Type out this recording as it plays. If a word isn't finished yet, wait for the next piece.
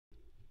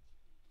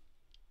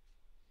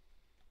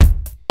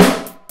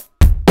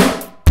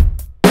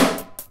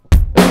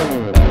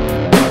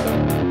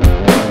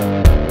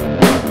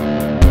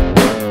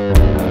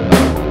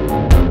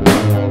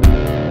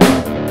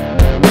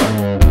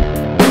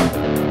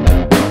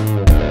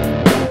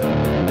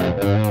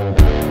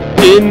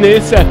In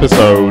this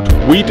episode,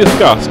 we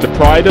discuss The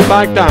Pride of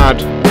Baghdad,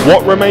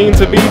 What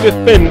Remains of Edith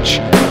Finch,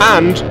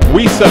 and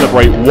we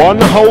celebrate 1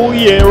 whole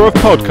year of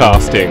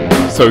podcasting.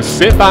 So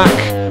sit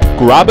back,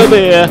 grab a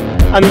beer,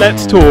 and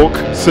let's talk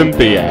some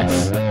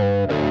BS.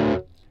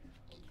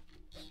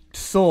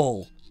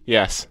 Saul.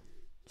 Yes.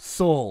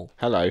 Saul.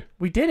 Hello.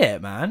 We did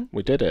it, man.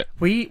 We did it.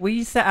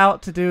 We set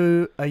out to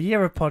do a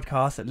year of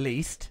podcasts at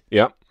least.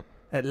 Yep.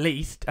 At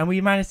least, and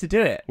we managed to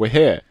do it. We're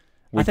here.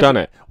 We've done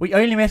it. We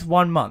only missed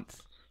 1 month.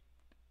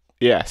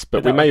 Yes,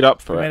 but we made up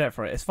for it. We made up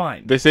for it. It's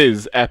fine. This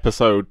is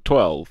episode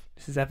 12.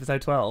 This is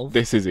episode 12.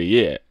 This is a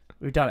year.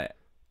 We've done it.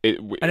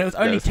 And it was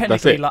only that's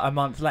technically it. like a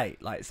month late.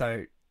 It's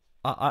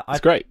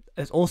great.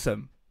 It's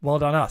awesome. Well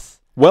done, us.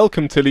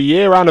 Welcome to the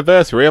year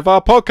anniversary of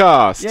our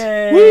podcast.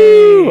 Yay!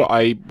 Woo!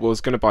 I was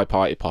going to buy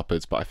party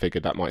poppers, but I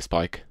figured that might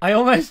spike. I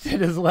almost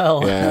did as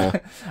well. Yeah.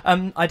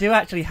 I do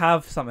actually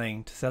have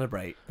something to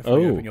celebrate before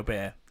you open your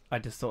beer. I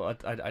just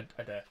thought I'd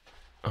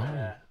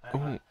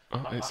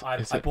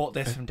I bought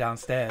this from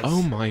downstairs.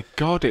 Oh my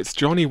god, it's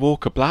Johnny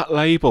Walker Black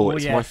Label.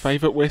 It's my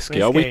favourite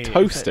whiskey. Are we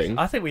toasting?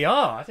 I think we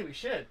are. I think we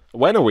should.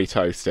 When are we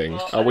toasting?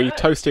 Well, are we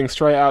toasting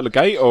straight out the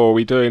gate, or are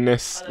we doing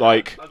this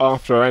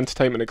after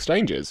entertainment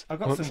exchanges? I've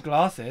got some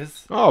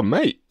glasses. Oh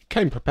mate,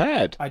 came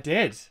prepared. I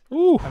did.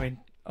 Ooh. I mean,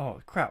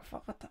 oh crap!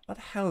 What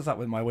the hell is that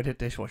with my wooded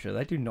dishwasher?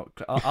 They do not.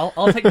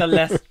 I'll take the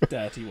less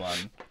dirty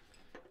one.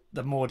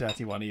 The more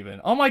dirty one,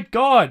 even. Oh my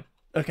god!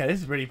 Okay, this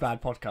is a really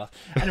bad podcast.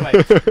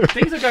 Anyway,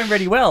 things are going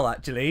really well,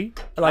 actually.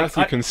 As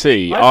you can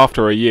see,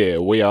 after a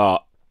year, we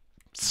are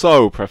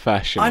so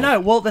professional. I know.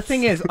 Well, the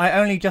thing is, I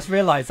only just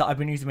realised that I've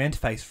been using my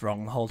interface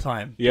wrong the whole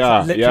time.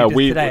 Yeah.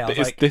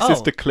 Today, this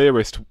is the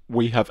clearest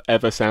we have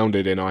ever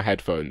sounded in our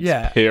headphones.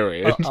 Yeah.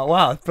 Period. Oh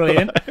wow,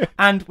 brilliant!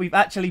 And we've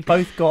actually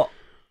both got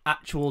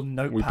actual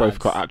notepads. We both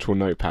got actual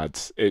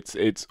notepads.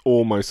 It's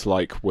almost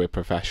like we're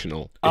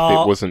professional. If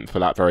it wasn't for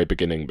that very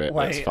beginning bit,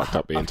 that's fucked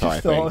up the entire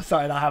thing.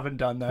 Something I haven't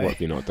done though. What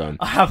have you not done?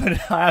 I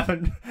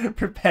haven't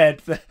prepared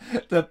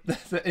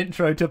the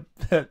intro to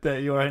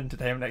your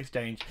entertainment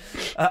exchange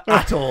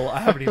at all.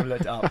 I haven't even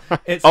looked it up.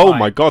 It's fine.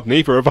 My god,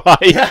 neither have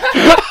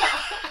I.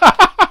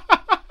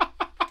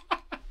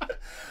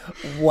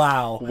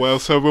 Wow. Well,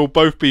 so we'll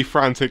both be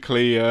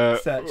frantically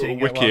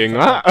searching, wikiing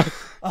that.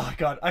 Oh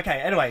god.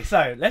 Okay. Anyway,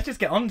 so let's just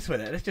get on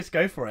with it. Let's just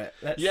go for it.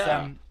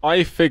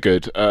 I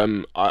figured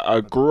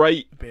a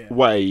great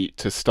way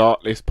to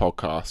start this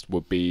podcast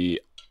would be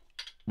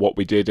what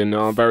we did in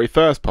our very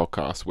first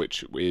podcast,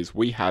 which is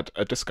we had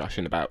a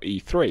discussion about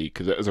E3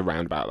 because it was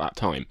around about that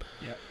time.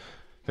 Yep.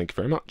 Thank you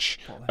very much.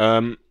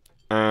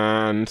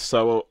 And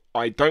so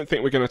I don't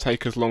think we're going to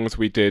take as long as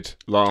we did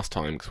last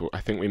time, because I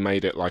think we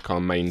made it like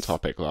our main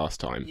topic last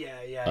time.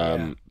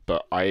 Yeah.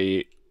 But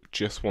I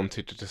just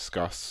wanted to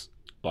discuss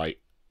like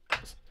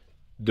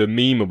the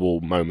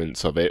memeable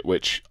moments of it,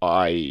 which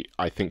I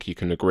think you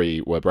can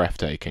agree were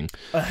breathtaking.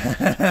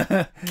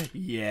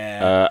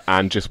 Yeah.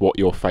 And just what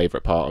your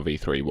favourite part of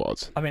E3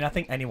 was. I mean, I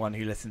think anyone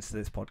who listens to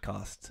this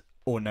podcast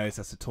or knows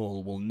us at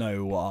all will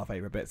know what our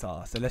favourite bits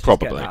are. So let's just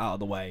get that out of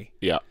the way.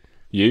 Yeah.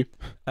 You?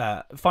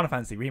 Final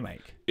Fantasy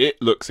Remake.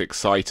 It looks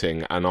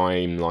exciting, and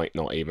I'm like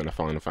not even a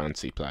Final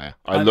Fantasy player.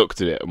 I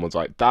looked at it and was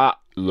like, that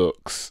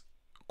looks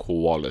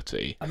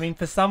quality. I mean,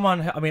 for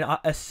someone,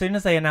 as soon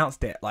as they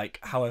announced it, like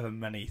however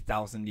many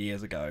thousand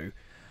years ago,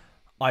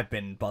 I've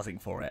been buzzing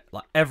for it.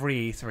 Like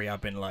every E3,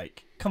 I've been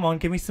like, come on,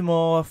 give me some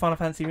more Final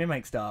Fantasy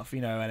Remake stuff,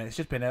 and it's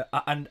just been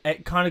and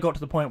it kind of got to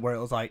the point where it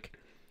was like,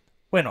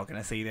 we're not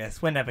going to see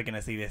this. We're never going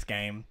to see this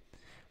game.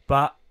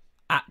 But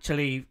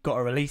actually got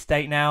a release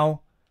date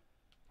now.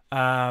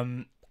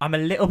 I'm a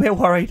little bit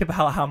worried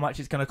about how much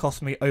it's going to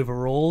cost me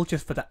overall,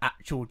 just for the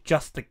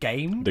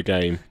game. The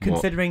game,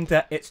 considering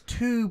that it's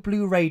 2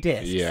 Blu-ray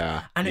discs.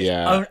 Yeah, and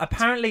it's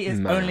apparently it's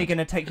only going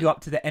to take you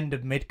up to the end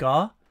of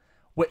Midgar,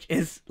 which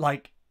is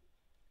like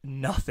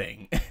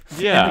nothing.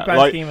 Yeah, in the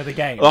grand scheme of the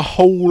game. The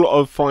whole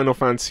of Final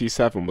Fantasy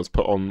VII was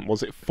put on.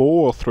 Was it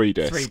 4 or 3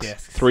 discs? 3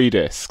 discs. 3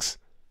 discs.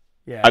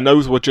 Yeah, and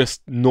those were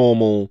just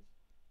normal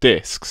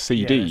discs,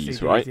 CDs,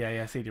 right?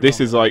 Yeah, CD.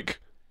 This is like.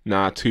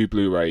 2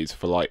 Blu-rays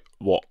for like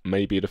what?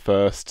 Maybe the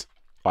first.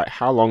 Like,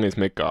 how long is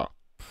Midgar?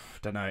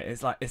 Don't know.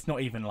 It's like it's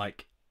not even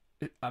like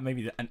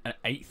maybe an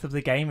 1/8 of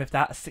the game, if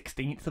that, a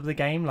 16th of the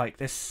game. Like,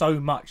 there's so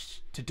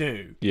much to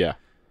do. Yeah.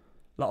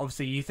 Like,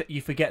 obviously,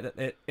 you forget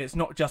that it's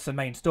not just the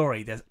main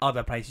story. There's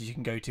other places you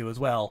can go to as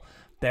well.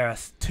 There are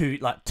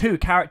two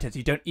characters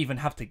you don't even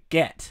have to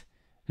get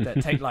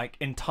that take like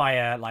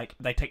entire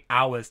they take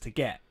hours to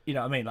get. You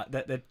know what I mean? Like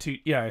the two.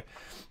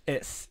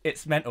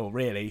 It's mental,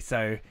 really.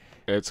 So.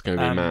 It's going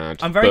to be mad.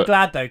 I'm very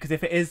glad, though, because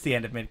if it is the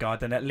end of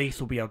Midgard, then at least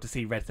we'll be able to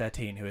see Red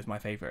 13, who is my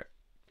favourite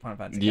Final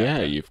Fantasy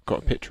character. You've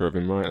got a picture of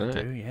him right there.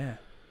 I do, yeah.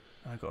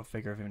 I've got a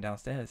figure of him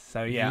downstairs.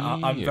 So, yeah,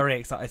 I'm very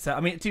excited. So,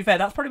 I mean, to be fair,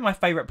 that's probably my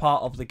favourite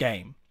part of the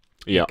game,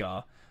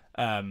 Midgar.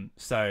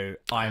 So,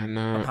 I'm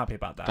happy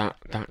about that.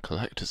 That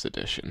collector's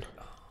edition.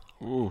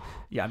 Ooh.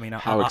 Yeah, I mean,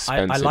 How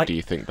expensive do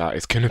you think that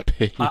is going to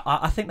be?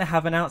 I think they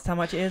have announced how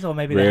much it is, or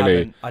maybe Really? they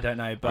haven't. I don't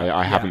know, but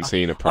I haven't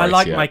seen a price I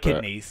like yet, my but...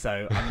 kidneys,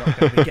 so I'm not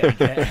going to be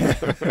getting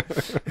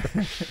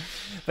it.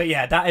 But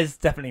yeah, that is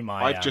definitely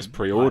my. I've just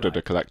pre-ordered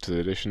a collector's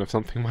edition of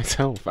something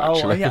myself. Oh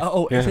Actually, yeah.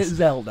 Oh, yes. Is it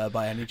Zelda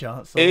by any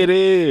chance? Or... It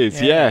is.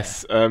 Yeah.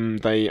 Yes.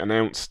 They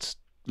announced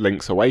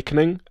Link's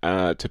Awakening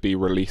to be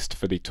released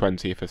for the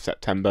 20th of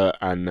September,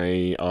 and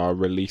they are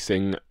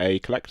releasing a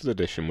collector's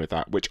edition with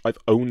that, which I've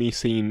only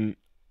seen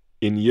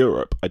in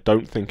Europe. I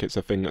don't think it's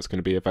a thing that's going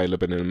to be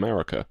available in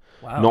America.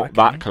 Wow, Not okay.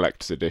 that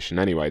collector's edition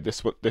anyway.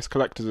 This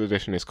collector's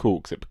edition is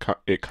cool because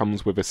it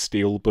comes with a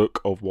steel book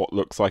of what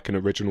looks like an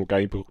original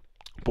Game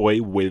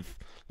Boy with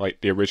like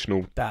the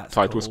original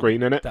title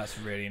screen in it. That's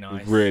really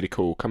nice. Really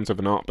cool. Comes with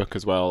an art book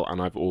as well, and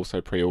I've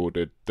also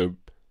pre-ordered the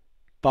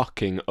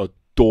fucking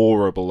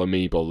adorable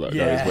amiibo that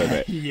goes with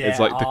it. Yeah. It's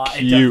like the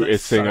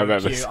cutest thing I've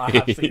ever seen. I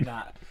have seen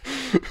that.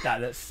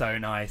 That looks so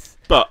nice.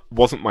 But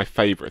wasn't my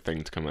favourite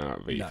thing to come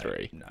out of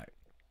E3. No.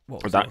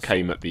 That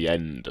came at the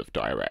end of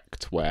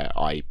Direct, where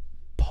I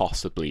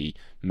possibly,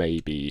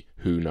 maybe,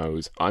 who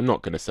knows, I'm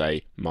not going to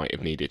say, might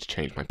have needed to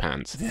change my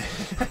pants.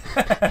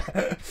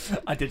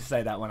 I did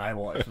say that when I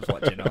was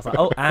watching. I was like,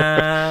 oh,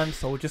 and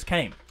Saul just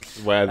came.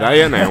 Where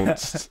they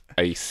announced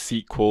a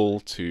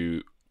sequel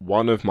to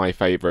one of my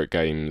favourite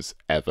games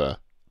ever,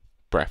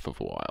 Breath of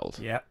the Wild.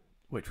 Yeah,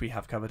 which we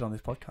have covered on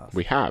this podcast.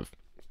 We have.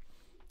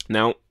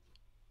 Now,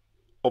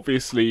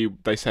 obviously,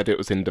 they said it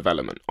was in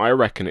development. I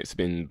reckon it's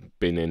been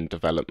in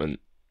development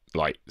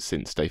like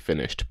since they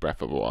finished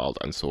Breath of the Wild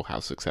and saw how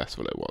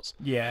successful it was.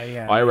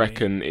 Yeah. I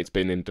reckon it's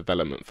been in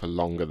development for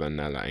longer than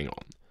they're letting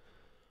on.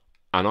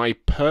 And I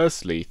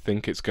personally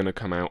think it's going to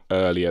come out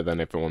earlier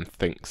than everyone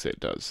thinks it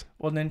does.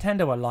 Well,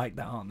 Nintendo are like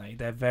that, aren't they?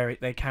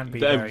 They can be.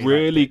 They're very,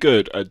 really like,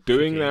 good at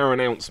doing their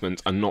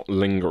announcements and not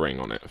lingering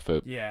on it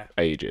for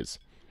ages.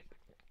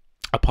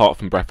 Apart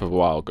from Breath of the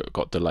Wild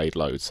got delayed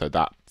loads, so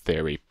that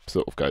theory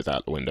sort of goes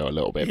out the window a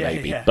little bit,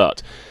 maybe. Yeah.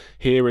 But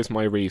here is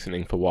my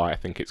reasoning for why I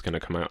think it's going to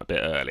come out a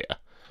bit earlier.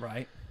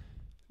 Right.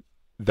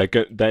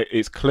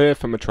 It's clear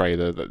from a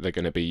trailer that they're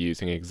going to be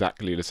using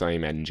exactly the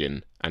same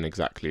engine and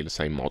exactly the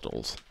same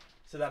models.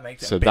 So that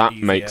makes it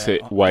makes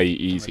it way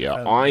easier.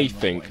 I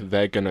think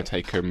they're going to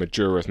take a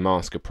Majora's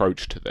Mask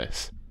approach to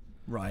this.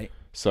 Right.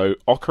 So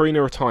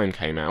Ocarina of Time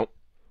came out,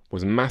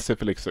 was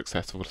massively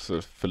successful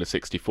for the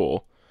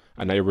 64,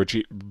 and they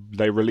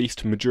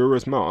released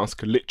Majora's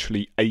Mask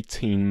literally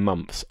 18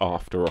 months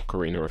after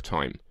Ocarina of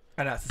Time.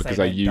 And that's because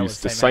they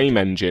used the same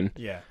engine,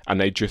 and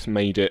they just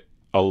made it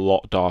a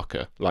lot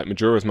darker. Like,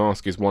 Majora's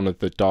Mask is one of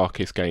the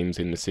darkest games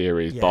in the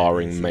series,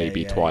 barring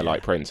maybe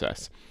Twilight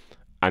Princess.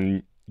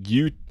 And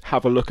you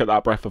have a look at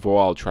that Breath of the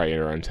Wild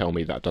trailer and tell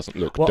me that doesn't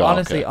look darker. Well,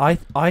 honestly,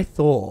 I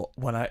thought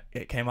when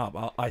it came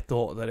up, I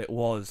thought that it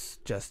was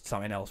just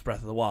something else,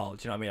 Breath of the Wild.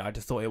 Do you know what I mean? I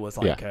just thought it was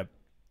like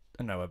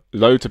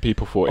loads of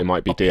people thought it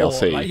might be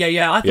DLC.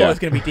 I thought it was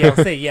going to be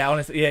DLC. Yeah,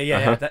 honestly,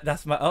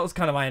 that was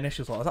kind of my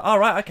initial thought. I was like, oh,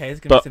 right, okay, it's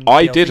going to be some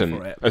I DLC didn't.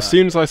 For it, as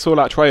soon as I saw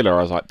that trailer,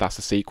 I was like, that's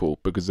a sequel,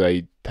 because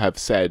they have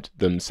said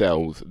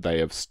themselves they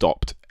have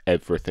stopped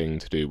everything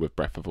to do with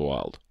Breath of the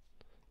Wild.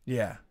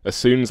 Yeah. As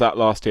soon as that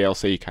last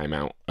DLC came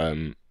out,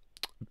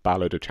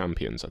 Ballad of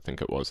Champions, I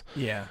think it was.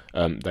 Yeah.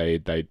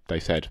 They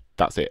said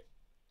that's it.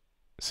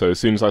 So as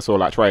soon as I saw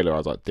that trailer, I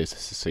was like, this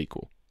is a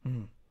sequel.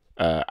 Mm.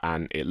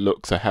 And it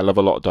looks a hell of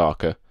a lot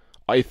darker.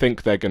 I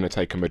think they're going to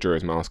take a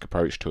Majora's Mask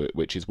approach to it,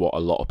 which is what a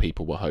lot of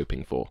people were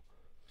hoping for.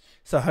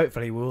 So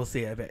hopefully we'll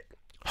see it a bit.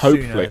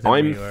 Hopefully,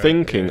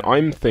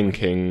 I'm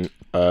thinking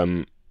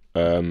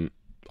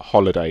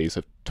holidays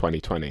of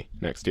 2020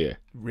 next year.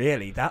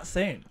 Really, that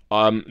soon?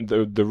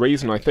 The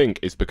reason I think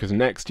is because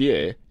next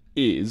year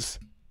is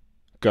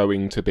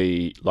going to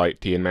be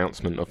like the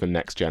announcement of the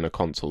next gen of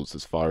consoles,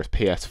 as far as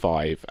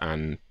PS5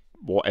 and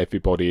what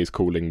everybody is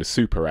calling the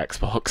Super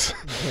Xbox.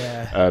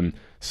 Yeah.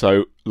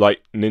 So,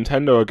 like,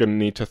 Nintendo are going to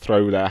need to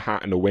throw their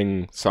hat in the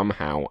ring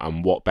somehow,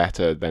 and what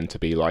better than to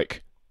be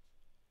like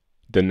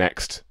the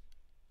next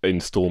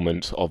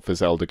installment of the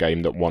Zelda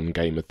game that won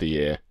Game of the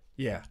Year.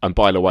 Yeah. And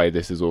by the way,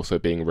 this is also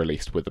being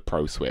released with the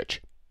Pro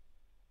Switch.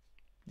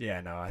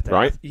 Yeah, no, I think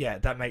right? Yeah,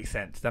 that makes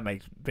sense. That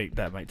makes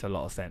a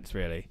lot of sense,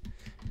 really.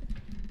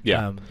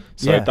 Yeah.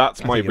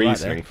 That's my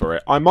reasoning for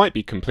it. I might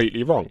be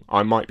completely wrong.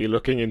 I might be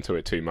looking into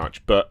it too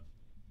much, but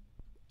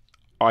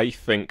I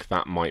think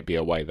that might be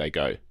a way they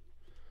go.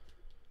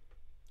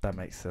 That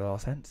makes a lot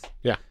of sense.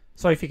 Yeah.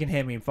 Sorry if you can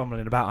hear me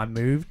fumbling about. I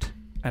moved,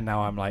 and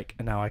now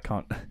I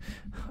can't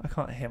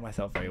hear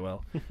myself very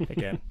well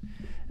again.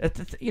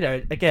 It's,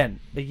 again,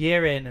 a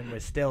year in, and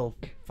we're still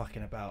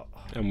fucking about.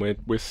 And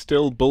we're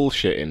still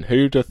bullshitting.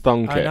 Who'd have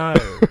thunk it? I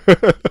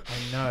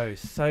know,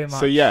 so much.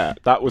 So yeah,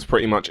 that was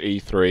pretty much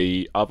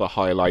E3. Other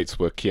highlights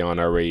were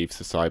Keanu Reeves,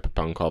 the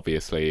Cyberpunk,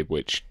 obviously,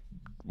 which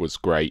was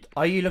great.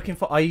 Are you looking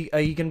for? Are you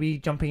going to be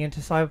jumping into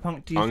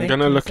Cyberpunk? Do you think? I'm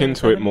going to look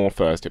into it more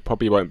first. It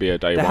probably won't be a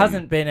day one. There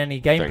hasn't been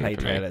any gameplay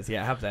trailers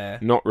yet, have there?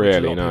 Not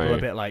really. No. People are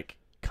a bit like,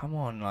 come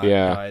on,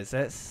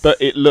 guys. But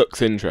it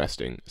looks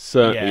interesting.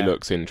 Certainly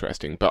looks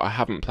interesting. But I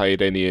haven't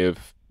played any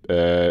of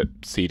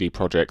CD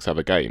Projekt's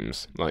other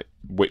games, like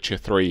Witcher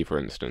 3, for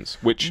instance,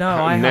 which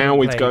I now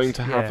haven't is played, going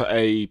to have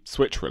a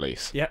Switch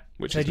release. Yep.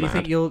 Which So is do you mad.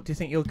 think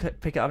you'll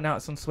pick it up now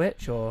it's on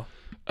Switch, or?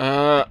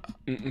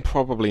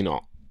 Probably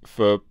not.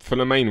 For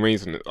the main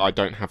reason that I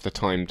don't have the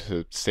time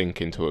to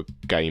sink into a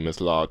game as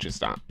large as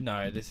that.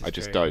 No, this is I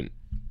just true.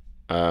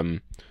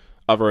 don't.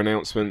 Other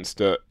announcements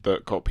that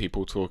got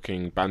people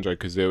talking: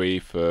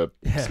 Banjo-Kazooie for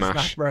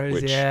Smash Bros,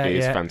 which yeah,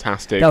 is yeah.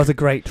 fantastic. That was a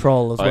great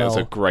troll as It well. was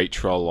a great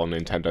troll on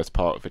Nintendo's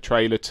part of the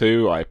trailer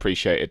too. I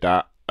appreciated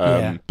that.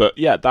 Yeah. But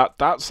yeah,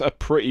 that's a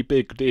pretty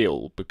big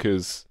deal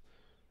because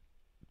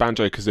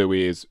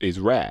Banjo-Kazooie is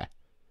rare.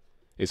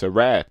 It's a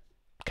rare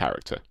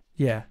character.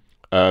 Yeah.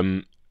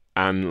 And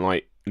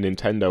like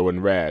Nintendo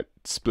and Rare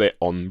split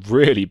on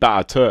really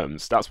bad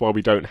terms. That's why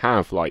we don't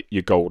have like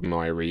your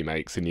GoldenEye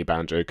remakes and your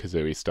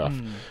Banjo-Kazooie stuff,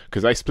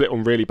 because they split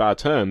on really bad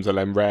terms, and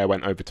then Rare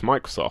went over to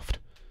Microsoft.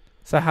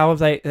 So how have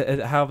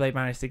they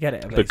managed to get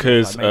it? Have they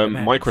Because sort of, like,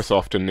 made amends?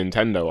 Microsoft and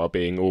Nintendo are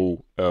being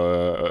all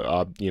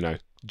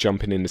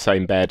jumping in the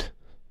same bed,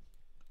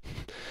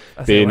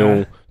 As it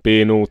were.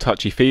 being all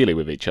touchy-feely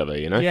with each other,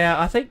 you know? Yeah,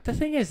 I think the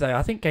thing is though,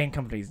 I think game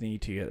companies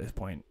need to at this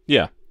point.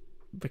 Yeah.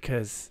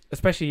 Because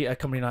especially a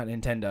company like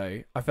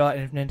Nintendo, I feel like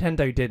if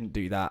Nintendo didn't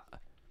do that,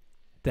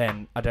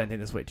 then I don't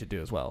think the Switch would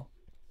do as well.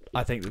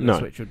 I think that the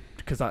Switch would,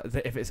 because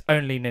if it's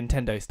only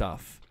Nintendo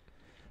stuff,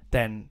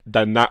 then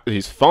that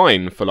is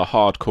fine for the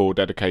hardcore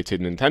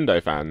dedicated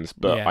Nintendo fans,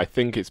 but Yeah. I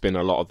think it's been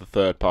a lot of the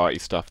third-party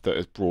stuff that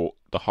has brought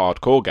the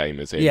hardcore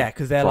gamers in. yeah,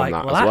 because they're from like,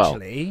 that well, as well.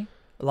 actually,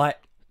 like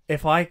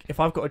if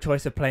I've got a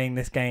choice of playing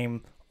this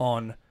game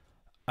on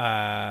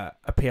a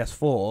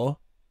PS4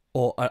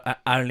 or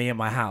only in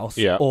my house,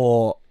 Yeah.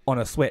 or on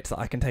a Switch that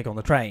I can take on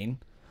the train,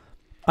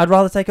 I'd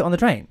rather take it on the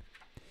train.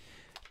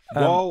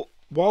 While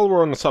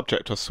we're on the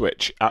subject of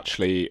Switch,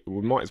 actually,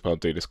 we might as well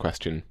do this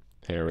question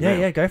here and now.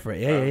 Yeah, go for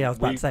it. Yeah. I was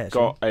about to say it. We've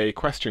got a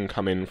question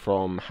come in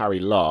from Harry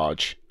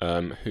Large,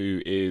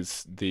 who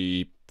is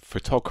the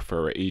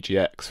photographer at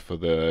EGX for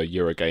the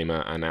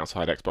Eurogamer and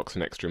Outside Xbox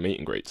and Extra meet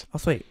and greets. Oh,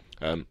 sweet.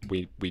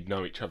 We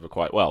know each other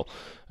quite well.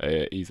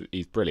 He's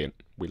brilliant.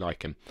 We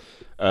like him.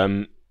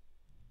 I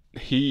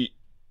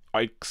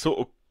sort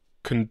of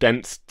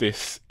condensed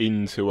this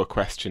into a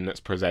question that's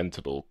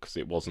presentable because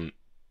it wasn't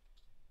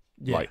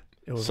Yeah.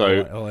 It was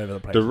so. all over the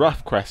place. The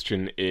rough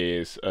question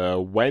is,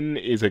 when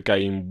is a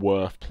game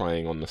worth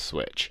playing on the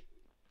Switch?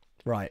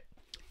 Right.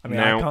 I mean,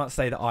 Now- I can't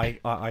say that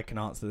I can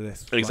answer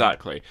this.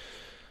 Exactly.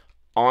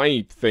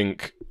 I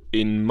think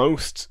in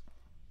most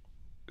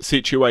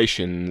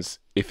situations,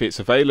 if it's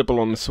available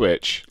on the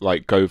Switch,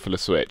 like, go for the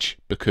Switch,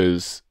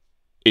 because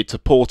it's a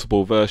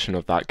portable version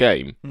of that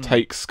game.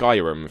 Take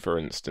Skyrim, for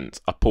instance.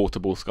 A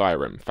portable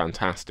Skyrim,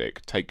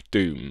 fantastic. Take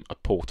Doom, a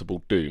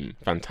portable Doom,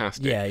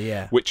 fantastic.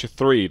 Yeah. Witcher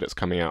 3 that's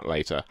coming out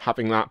later,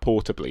 having that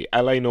portably.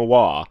 LA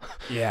Noire.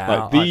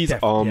 Yeah. Like, these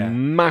are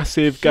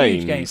massive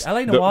Huge games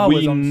LA that Noire we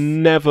was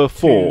on never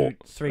thought.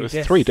 three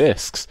Three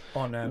discs.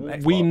 on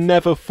Xbox. We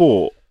never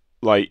thought,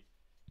 like,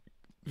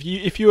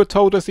 if you had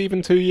told us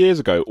even 2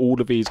 years ago,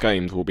 all of these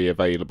games will be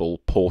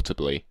available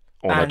portably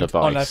on a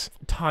device. On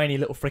a tiny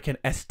little freaking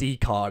SD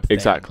card thing,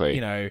 Exactly.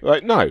 You know.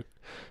 Like, no,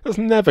 that's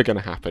never going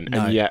to happen.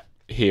 No. And yet,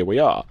 here we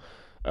are.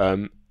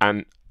 And,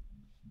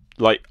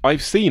 like,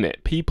 I've seen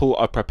it. People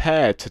are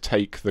prepared to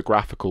take the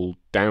graphics,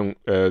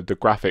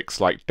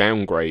 like,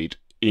 downgrade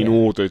in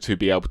order to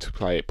be able to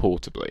play it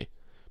portably.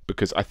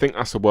 Because I think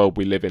that's the world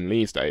we live in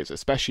these days,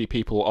 especially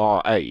people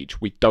our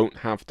age. We don't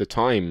have the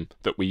time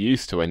that we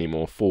used to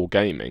anymore for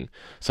gaming.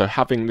 So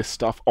having this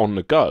stuff on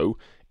the go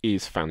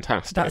is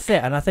fantastic. That's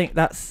it, and I think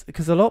that's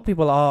because a lot of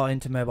people are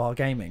into mobile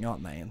gaming,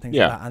 aren't they, and things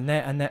like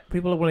that, and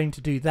people are willing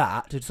to do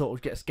that to sort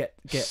of get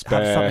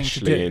have something to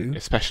do.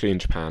 Especially in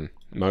Japan,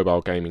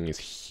 mobile gaming is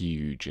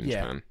huge in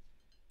Japan.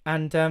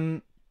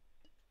 And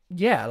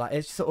like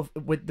it's sort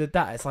of with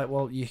that, it's like,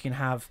 well, you can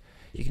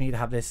either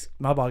have this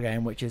mobile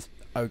game which is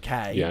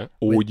okay,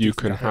 or you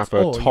can have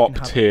a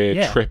top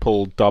tier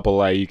triple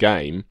double A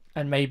game,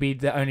 and maybe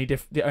the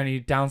only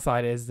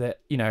downside is that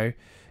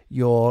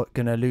you're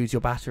gonna lose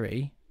your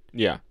battery.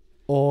 Yeah.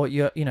 Or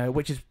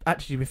which is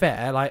actually, to be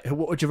fair, like,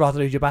 what would you rather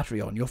lose your battery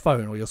on, your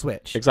phone or your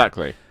Switch?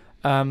 Exactly.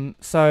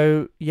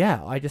 So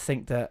yeah, I just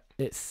think that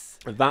it's.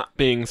 That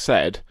being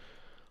said,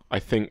 I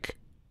think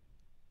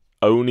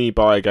only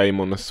buy a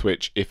game on the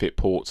Switch if it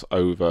ports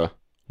over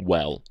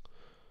well,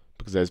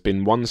 because there's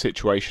been one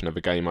situation of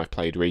a game I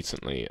played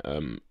recently.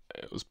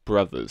 It was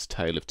Brothers: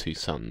 Tale of Two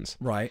Sons.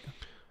 Right.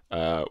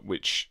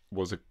 Which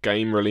was a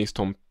game released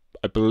on,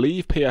 I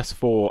believe,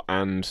 PS4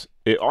 and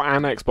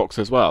Xbox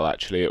as well.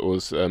 Actually, it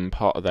was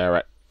part of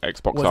their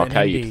Xbox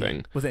Arcade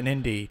thing. Was it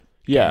an indie?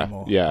 Yeah, game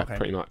okay.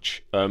 Pretty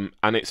much. And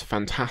it's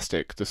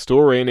fantastic. The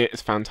story in it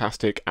is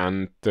fantastic,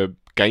 and the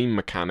game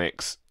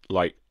mechanics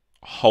like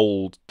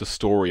hold the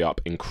story up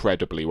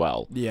incredibly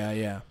well.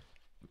 Yeah.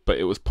 But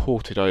it was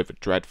ported over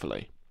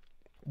dreadfully.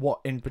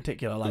 What in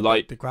particular,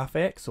 like the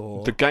graphics,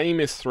 or the game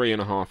is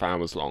 3.5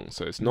 hours long,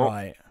 so it's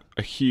not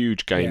a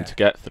huge game to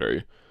get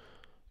through.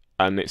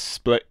 And it's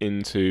split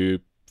into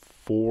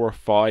 4 or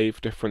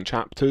 5 different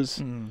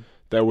chapters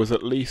there was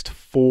at least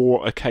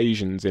 4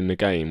 occasions in the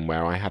game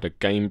where I had a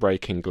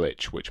game-breaking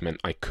glitch, which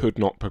meant I could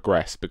not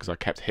progress because I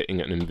kept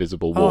hitting an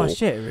invisible wall. Oh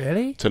shit!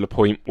 Really? To the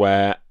point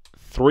where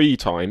 3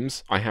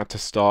 times I had to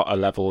start a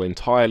level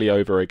entirely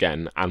over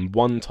again, and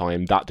 1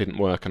 time that didn't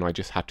work, and I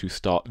just had to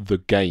start the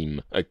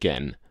game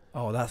again.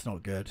 Oh, that's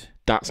not good.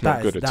 That's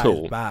not good at all.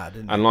 That is bad,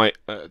 isn't it? And like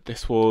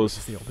this was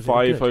It's the opposite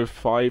of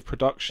 505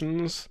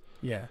 Productions.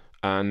 Yeah.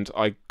 And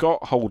I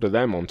got hold of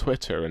them on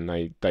Twitter, and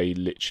they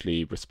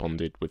literally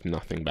responded with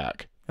nothing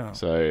back. Oh.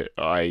 So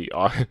I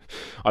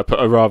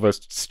put a rather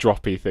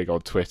stroppy thing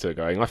on Twitter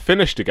going, I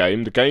finished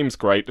the game's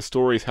great, the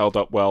story's held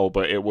up well,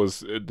 but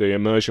the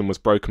immersion was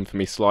broken for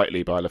me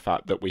slightly by the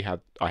fact that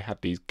I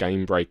had these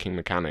game-breaking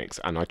mechanics,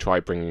 and I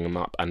tried bringing them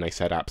up, and they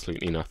said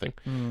absolutely nothing.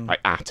 I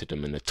atted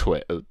them in the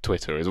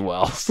Twitter as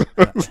well.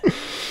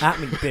 At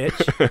me,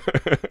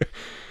 bitch.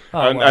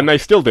 And they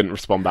still didn't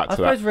respond back to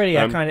that. I suppose really,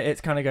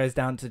 it kind of goes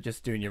down to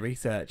just doing your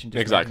research and just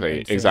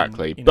exactly.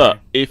 You know. But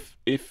if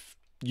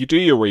you do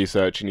your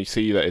research and you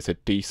see that it's a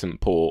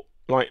decent port,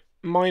 like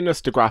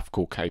minus the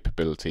graphical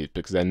capabilities,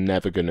 because they're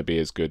never going to be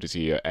as good as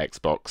your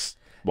Xbox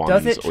Ones.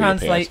 Does it or your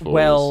translate PS4s.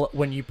 well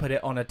when you put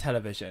it on a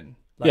television?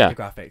 Like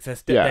the graphics, they're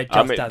just as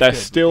they're good,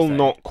 still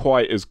not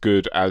quite as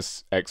good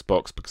as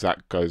Xbox because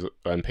that goes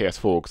and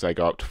PS4 because they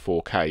go up to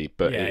 4K,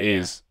 but it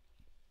is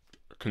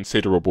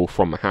considerable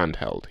from a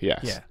handheld.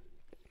 Yes. Yeah.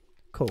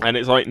 Cool. And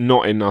it's like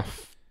not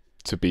enough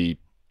to be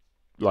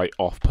like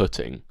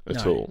off-putting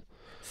at all.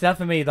 So that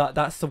for me,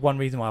 that's the one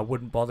reason why I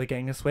wouldn't bother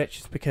getting a Switch,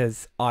 is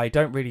because I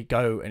don't really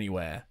go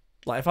anywhere.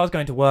 Like if I was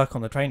going to work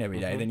on the train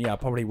every day, then yeah, I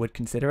probably would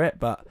consider it,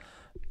 but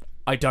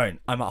I don't.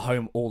 I'm at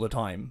home all the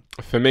time.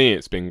 For me,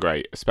 it's been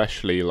great,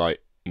 especially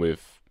like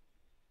with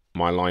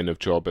my line of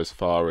job as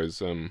far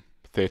as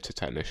theatre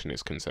technician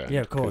is concerned.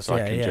 Yeah, of course.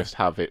 Because I can just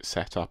have it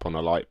set up on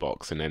a light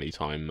box, and any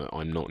time that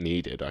I'm not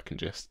needed, I can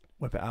just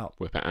whip it out.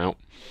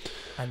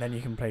 And then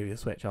you can play with your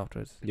Switch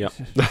afterwards. Yep.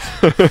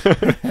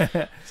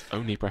 It's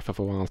only Breath of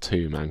the Wild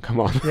 2, man. Come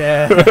on.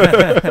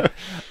 Yeah.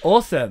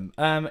 Awesome.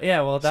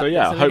 Yeah, well,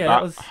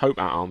 I hope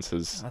that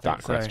answers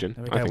that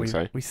question. I think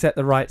so. We set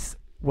the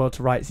world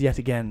to rights yet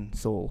again,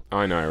 Saul.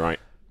 I know, right?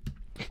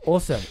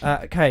 Awesome.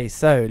 Okay,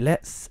 so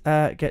let's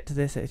get to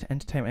this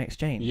entertainment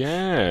exchange.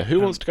 Yeah. Who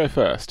wants to go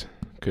first?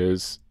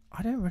 Because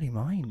I don't really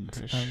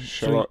mind.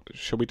 Shall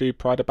we do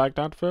Pride of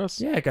Baghdad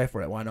first? Yeah, go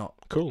for it. Why not?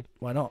 Cool.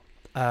 Why not?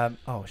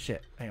 Oh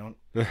shit! Hang on.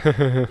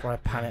 Before I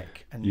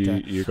panic. And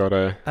you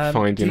gotta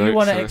find your notes. Do you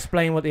want to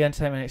explain what the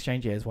entertainment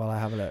exchange is while I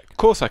have a look? Of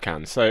course I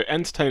can. So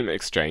entertainment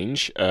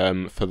exchange,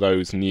 for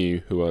those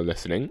new who are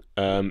listening,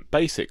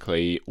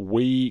 basically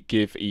we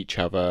give each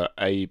other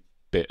a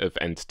bit of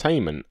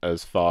entertainment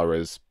as far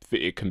as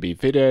it can be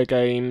video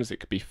games, it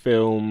could be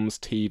films,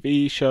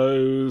 TV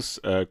shows,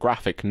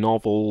 graphic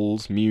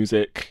novels,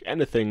 music,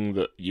 anything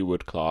that you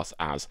would class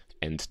as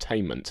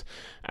entertainment,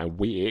 and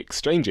we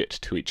exchange it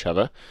to each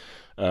other.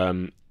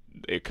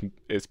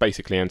 It's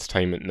basically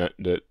entertainment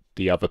that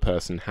the other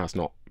person has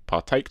not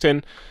partaked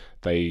in.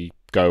 They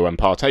go and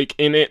partake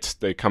in it,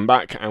 they come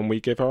back, and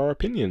we give our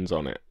opinions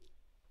on it.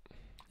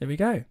 There we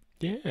go.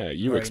 Yeah,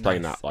 you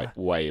explain that like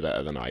way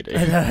better than I do.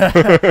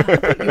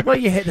 Well,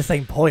 you hit the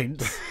same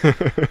point.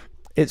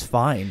 It's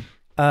fine.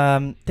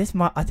 I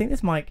think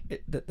this mic,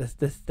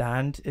 the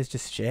stand is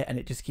just shit, and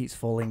it just keeps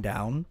falling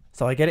down.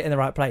 So I get it in the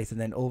right place,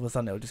 and then all of a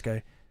sudden it'll just go,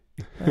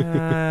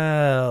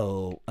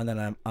 oh, and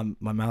then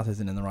my mouth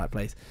isn't in the right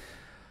place.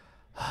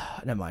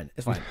 Never mind,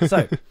 it's fine.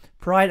 So,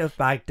 Pride of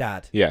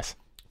Baghdad. Yes.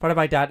 Pride of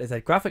Baghdad is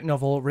a graphic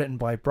novel written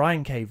by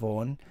Brian K.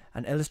 Vaughan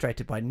and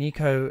illustrated by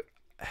Nico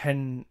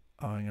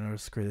I'm going to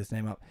screw this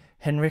name up.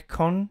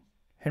 Henricon.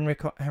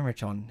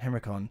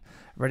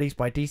 Released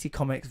by DC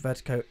Comics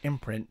Vertigo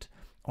imprint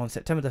on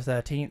September the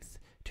 13th,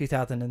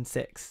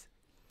 2006.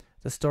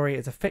 The story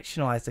is a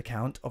fictionalized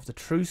account of the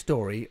true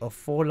story of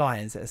 4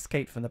 lions that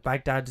escaped from the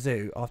Baghdad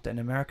Zoo after an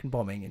American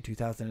bombing in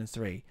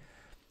 2003.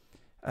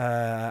 It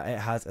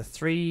has a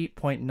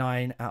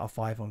 3.9 out of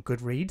 5 on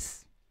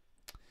Goodreads.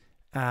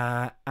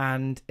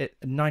 And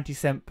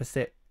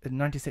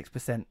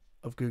 96%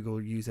 of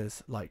Google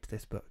users liked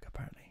this book,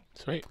 apparently.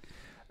 Sweet.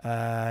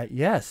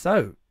 Yeah,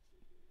 so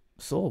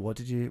Saul, what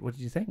did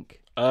you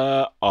think?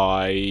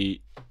 I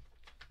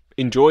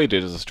enjoyed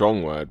it as a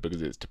strong word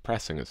because it's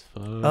depressing as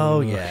fuck. Oh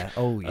yeah.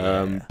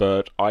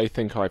 But I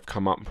think I've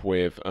come up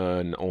with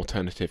an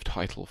alternative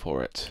title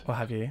for it. What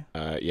have you?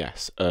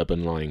 Yes,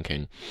 Urban Lion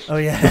King. Oh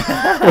yeah.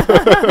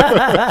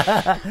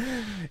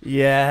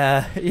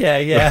 yeah.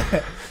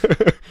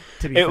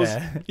 To be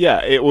fair.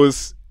 It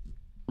was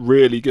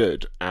really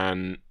good,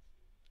 and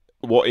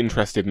what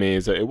interested me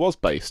is that it was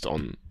based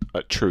on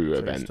a true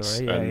events,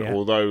 story,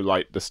 although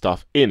like the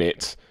stuff in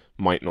it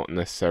might not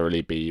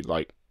necessarily be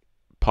like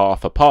par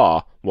for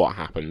par what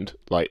happened,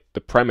 like the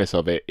premise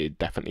of it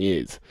definitely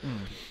is.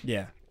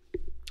 Yeah.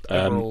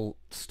 Overall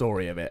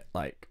story of it,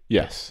 like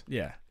yes.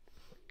 Yeah.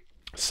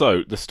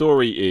 So the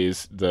story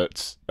is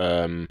that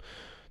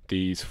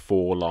these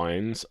 4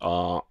 lions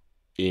are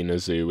in a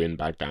zoo in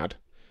Baghdad,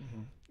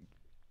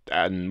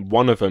 and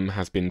one of them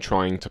has been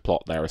trying to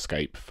plot their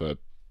escape for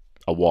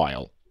a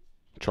while.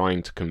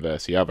 trying to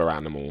converse the other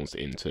animals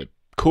into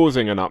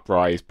causing an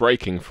uprising,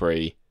 breaking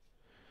free,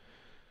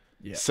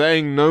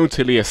 saying no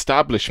to the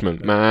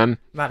establishment, man.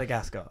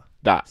 Madagascar.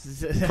 That,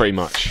 pretty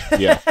much,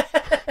 yeah.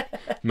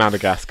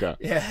 Madagascar.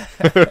 Yeah.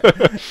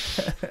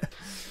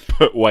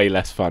 But way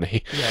less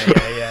funny.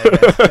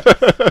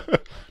 Yeah.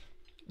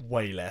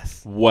 Way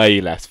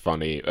less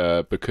funny,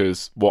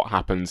 because what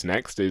happens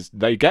next is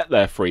they get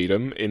their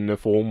freedom in the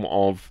form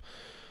of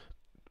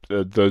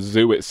the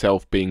zoo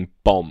itself being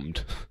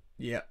bombed.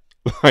 Yeah.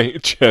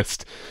 Like,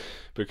 just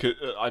because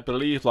I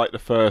believe like the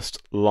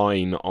first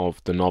line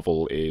of the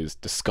novel is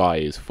 "the sky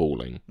is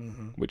falling,"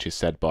 which is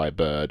said by a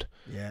bird.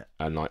 Yeah.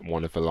 And like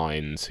one of the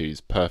lions,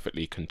 who's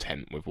perfectly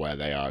content with where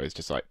they are, is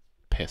just like,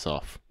 piss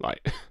off.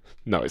 Like,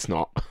 no, it's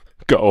not.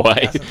 Go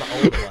away. That's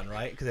the old one,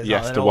 right? Cause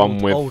yes, like the old,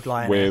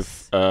 one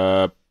with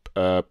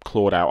old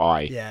clawed out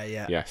eye.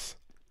 Yeah. Yes.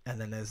 And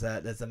then there's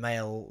a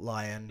male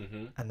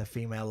lion and the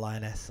female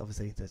lioness.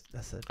 Obviously,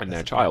 and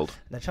their child.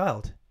 Their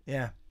child.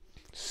 Yeah.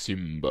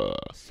 Simba.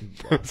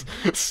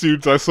 As soon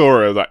as I saw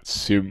her, I was like,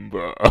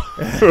 Simba.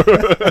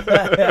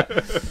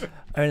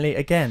 Only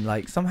again,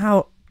 like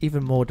somehow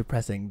even more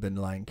depressing than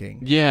Lion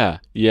King. Yeah.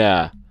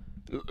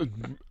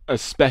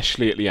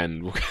 Especially at the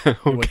end, we'll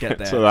get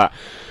there. to that.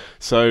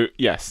 So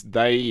yes,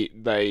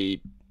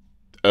 they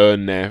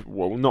earn their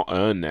not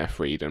earn their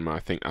freedom. I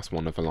think that's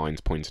one of the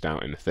lines pointed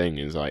out in the thing.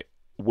 Is like,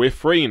 we're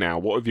free now.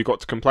 What have you got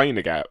to complain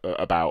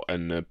about?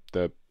 And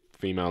the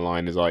female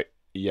lion is like,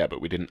 yeah,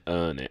 but we didn't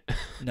earn it.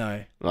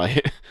 No.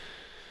 Like,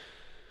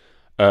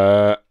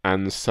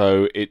 and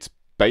so it's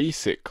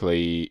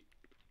basically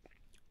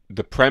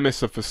the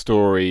premise of the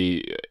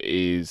story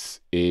is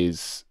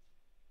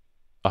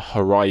a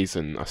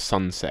horizon, a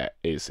sunset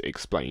is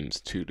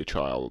explained to the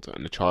child,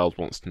 and the child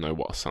wants to know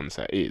what a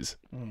sunset is.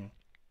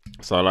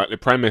 So like the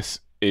premise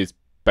is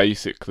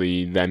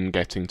basically them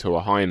getting to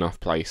a high enough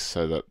place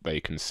so that they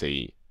can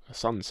see a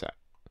sunset.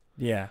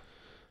 Yeah.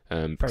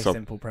 Very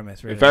simple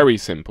premise, really. Very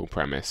simple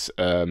premise,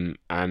 and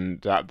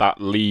that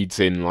leads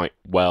in like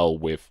well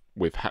with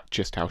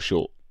just how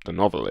short the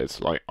novel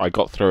is. Like, I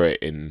got through it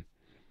in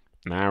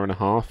an hour and a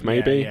half,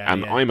 maybe,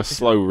 and I'm a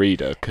slow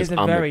reader because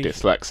I'm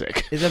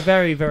dyslexic. It's a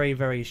very, very,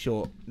 very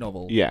short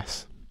novel.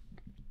 Yes,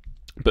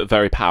 but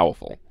very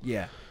powerful.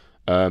 Yeah.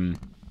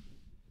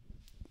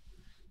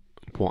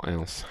 What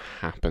else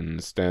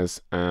happens?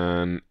 There's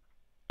the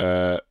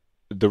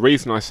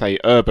reason I say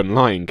urban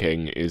Lion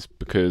King is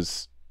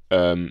because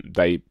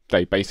they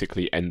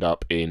basically end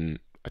up in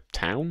a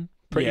town,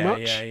 pretty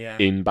much,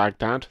 in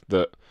Baghdad,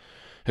 that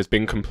has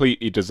been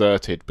completely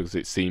deserted because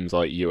it seems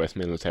like US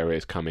military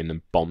has come in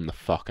and bombed the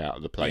fuck out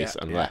of the place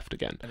and left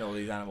again. And all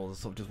these animals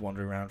are sort of just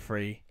wandering around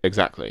free.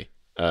 Exactly.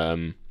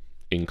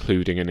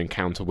 Including an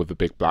encounter with a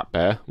big black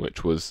bear,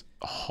 which was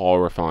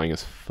horrifying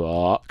as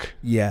fuck.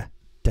 Yeah,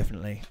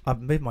 definitely.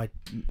 I've moved my...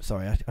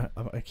 Sorry,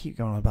 I keep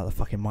going on about the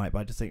fucking mic, but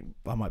I just think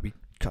I might be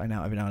cutting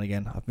out every now and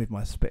again. I've moved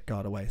my spit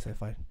guard away, so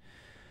if I...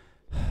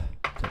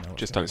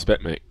 Just don't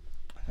spit, mate.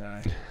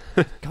 No,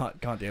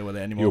 can't deal with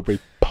it anymore. You'll be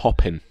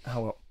popping.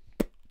 Oh, well.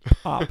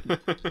 Up.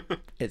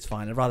 It's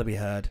fine. I'd rather be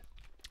heard.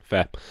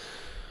 Fair.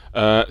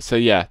 So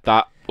yeah,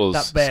 that was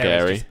that bear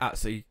scary. Is just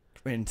absolutely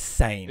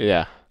insane.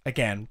 Yeah.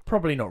 Again,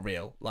 probably not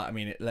real. Like, I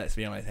mean, let's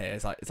be honest here.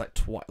 It's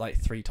like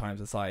 3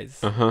 times the size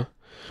of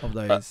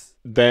those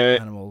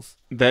animals.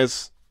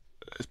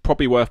 It's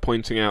probably worth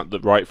pointing out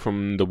that right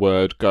from the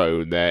word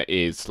go, there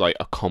is like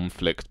a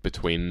conflict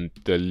between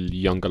the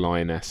younger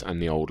lioness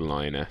and the older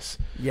lioness.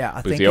 Yeah,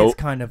 I think it's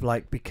kind of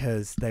like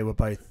because they were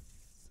both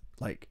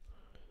like,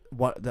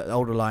 what the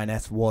older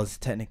lioness was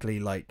technically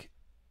like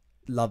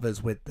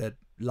lovers with the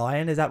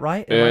lion. Is that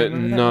right?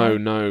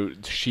 No.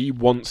 She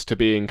wants to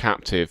be in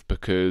captive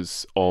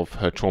because of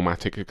her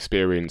traumatic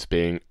experience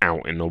being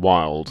out in the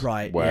wild.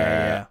 Right.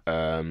 Where,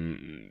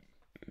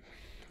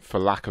 for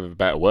lack of a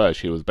better word,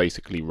 she was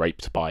basically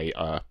raped by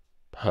a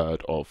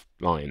herd of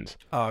lions.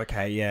 Oh,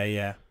 okay.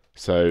 Yeah.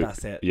 So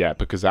that's it. Yeah,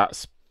 because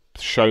that's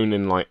shown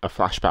in like a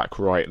flashback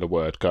right at the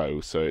word go,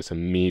 so it's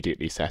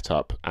immediately set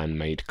up and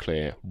made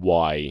clear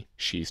why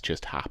she's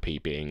just happy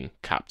being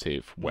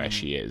captive where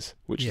she is,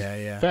 which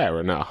is fair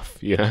enough,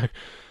 you know.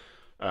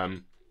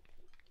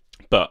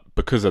 But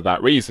because of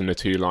that reason, the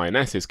two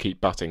lionesses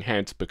keep butting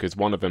heads because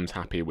one of them's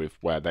happy with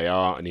where they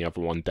are and the other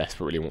one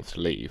desperately wants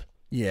to leave.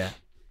 Yeah.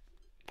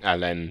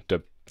 And then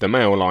the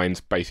male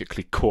lion's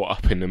basically caught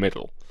up in the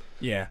middle.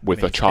 Yeah.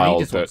 With a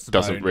child that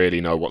doesn't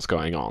really know what's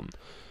going on.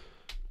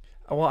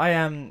 What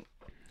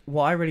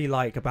I really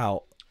like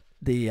about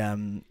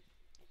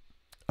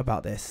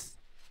about this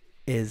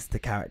is the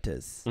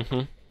characters.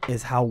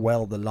 Is how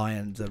well the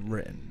lions are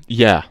written.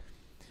 Yeah.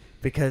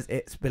 Because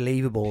it's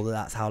believable that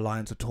that's how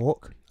lions would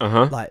talk.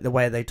 Like the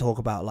way they talk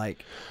about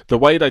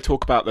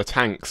the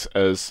tanks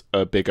as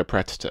a bigger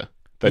predator.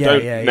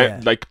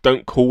 They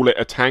don't call it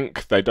a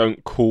tank. They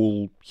don't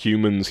call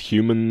humans.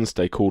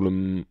 They call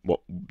them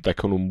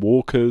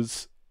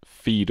walkers,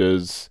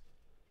 feeders.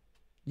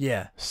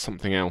 Yeah.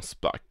 Something else,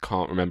 but I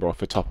can't remember off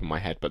the top of my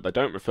head. But they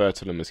don't refer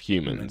to them as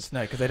humans.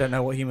 No, because they don't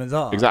know what humans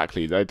are.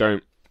 Exactly. They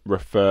don't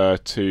refer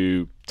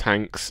to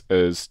tanks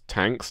as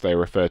tanks. They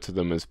refer to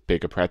them as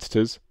bigger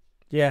predators.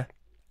 Yeah.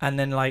 And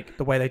then, like,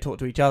 the way they talk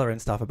to each other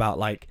and stuff about,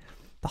 like,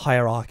 the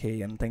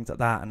hierarchy and things like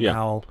that, and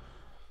how,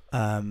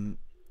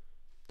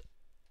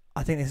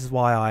 I think this is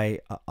why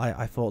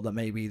I thought that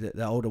maybe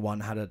the older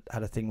one had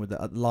a thing with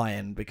the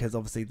lion, because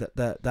obviously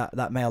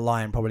that male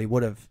lion probably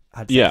would have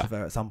had sex with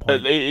her at some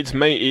point.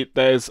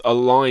 There's a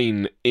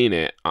line in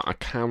it. I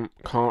can't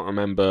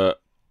remember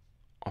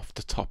off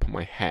the top of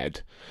my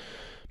head,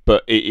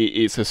 but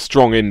it's a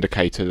strong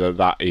indicator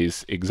that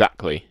is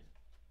exactly.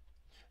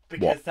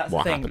 Because that's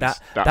the thing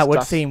that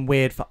would seem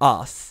weird for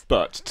us,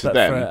 but to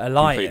them, for a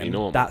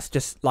lion, that's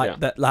just like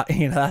that. Like,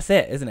 you know, that's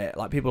it, isn't it?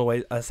 Like, people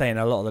always are saying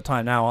a lot of the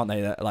time now, aren't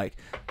they? That, like,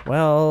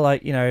 well,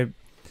 like, you know,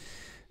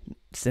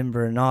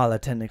 Simba and Nala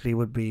technically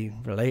would be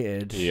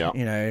related. Yeah.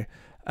 You know,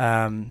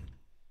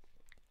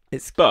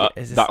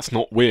 that's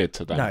not weird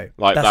to them. No,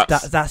 like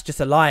that's just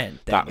a lion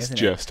thing. That's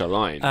just a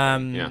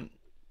lion.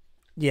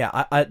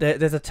 Yeah.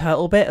 There's a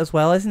turtle bit as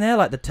well, isn't there?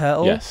 Like the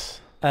turtle. Yes.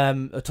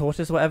 A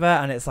tortoise or whatever,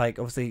 and it's like,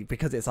 obviously,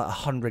 because it's like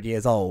 100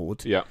 years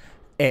old,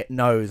 it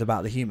knows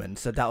about the humans.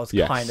 So that was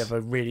kind of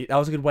a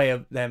good way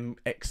of them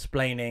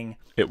explaining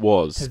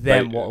to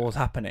them what was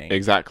happening.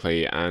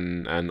 Exactly,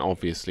 and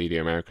obviously the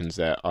Americans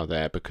are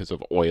there because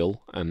of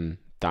oil, and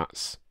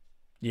that's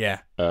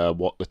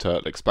what the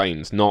turtle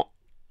explains.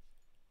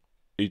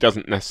 He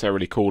doesn't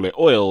necessarily call it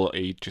oil;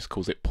 he just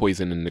calls it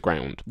poison in the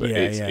ground. But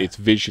it's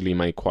visually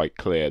made quite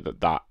clear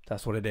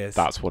that's what it is.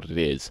 That's what it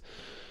is.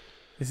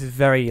 This is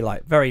very.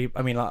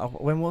 I mean, like,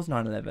 when was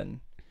 9/11?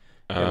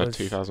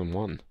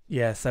 2001.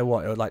 Yeah. So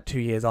what? It was like 2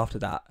 years after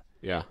that.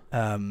 Yeah.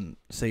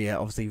 So yeah,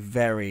 obviously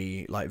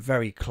very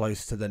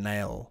close to the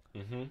nail.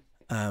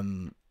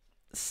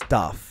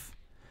 Stuff.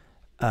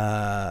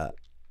 Yes.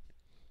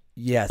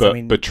 But I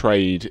mean,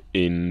 betrayed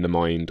in the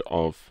mind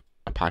of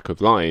a pack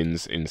of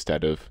lions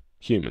instead of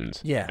humans.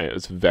 Yeah. It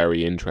was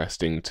very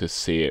interesting to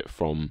see it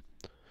from,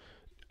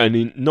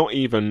 not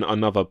even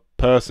another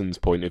person's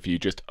point of view,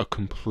 just a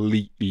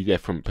completely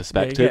different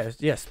perspective.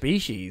 Yeah,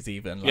 species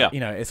even. Like, you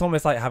know, it's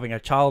almost like having a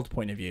child's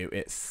point of view.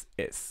 It's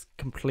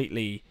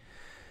completely,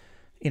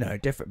 you know,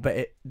 different,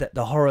 but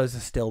the horrors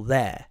are still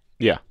there.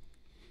 Yeah.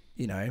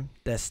 You know,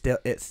 it's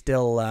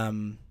still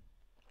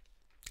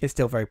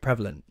very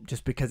prevalent.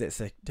 Just because it's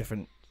a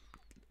different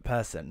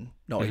person,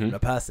 not even a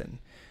person,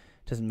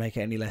 doesn't make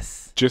it any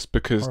less. Just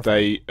because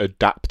horrifying. They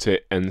adapt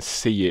it and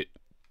see it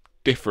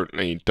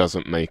differently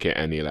doesn't make it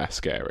any less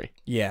scary.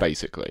 Yeah,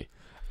 basically.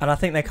 And I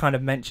think they kind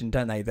of mentioned,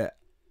 don't they, that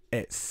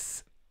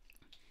it's,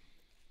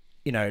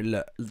 you know,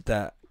 look,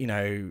 that, you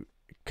know,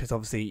 because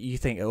obviously you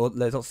think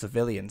there's lots of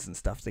civilians and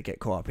stuff that get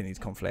caught up in these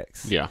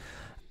conflicts. Yeah,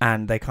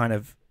 and they kind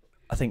of,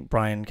 I think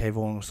Brian K.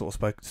 Vaughan sort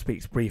of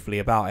speaks briefly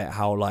about it,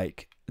 how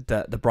like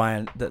the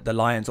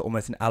lions are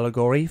almost an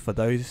allegory for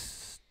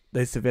those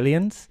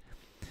civilians,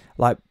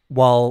 like,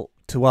 while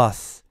to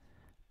us,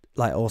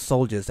 like, or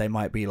soldiers, they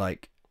might be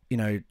like, you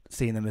know,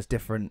 seeing them as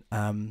different,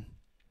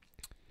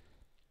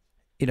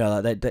 you know,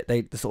 like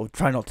they sort of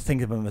try not to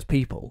think of them as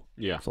people,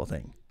 sort of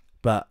thing.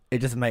 But it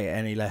doesn't make it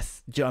any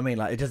less. Do you know what I mean?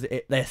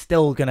 Like, they're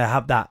still gonna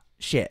have that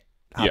shit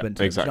happen to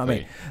them. Exactly. Do you know what I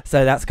mean?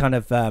 So that's kind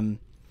of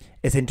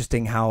it's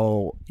interesting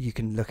how you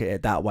can look at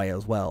it that way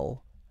as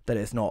well. That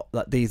it's not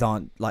like these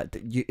aren't like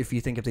if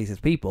you think of these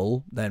as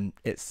people, then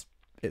it's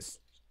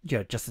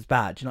just as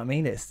bad. Do you know what I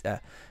mean? It's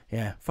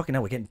fucking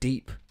hell, we're getting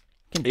deep.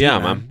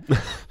 Man.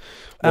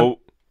 Well,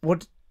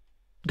 what?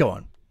 Go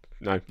on.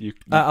 No, you.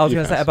 I was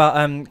going to say about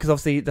because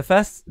obviously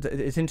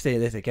it's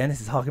interesting.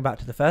 This is harking back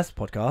to the first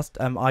podcast.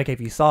 I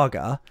gave you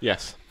Saga.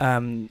 Yes.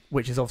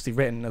 Which is obviously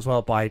written as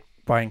well by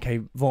Brian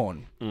K.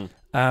 Vaughan.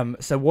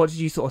 So what did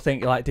you sort of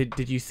think? Like,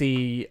 did you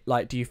see,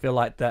 like, do you feel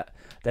like that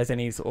there's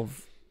any sort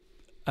of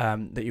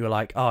that you were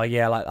like, oh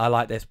yeah, like I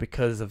like this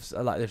because of,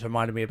 like, this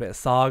reminded me a bit of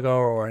Saga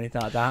or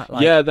anything like that?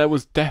 Like, yeah, there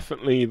was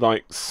definitely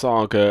like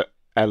Saga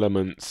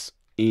elements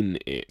in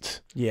it.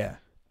 Yeah.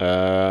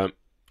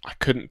 I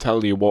couldn't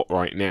tell you what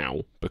right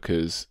now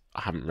because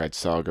I haven't read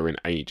Saga in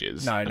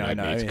ages. No. I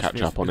need to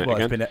catch up on it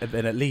again. It's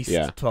been at least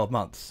 12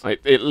 months.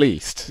 At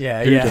least.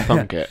 Yeah. Who'd have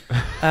thunk it?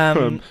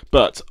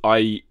 But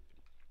I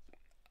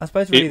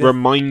suppose really it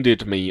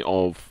reminded me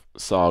of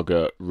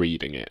Saga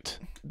reading it.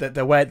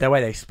 The way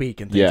they speak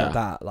and things like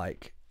that,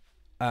 like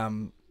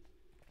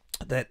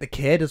the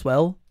kid as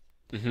well.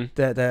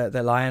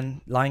 The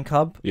lion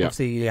cub.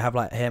 Obviously you have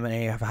like him,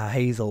 and you have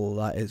Hazel,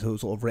 like, is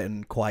sort of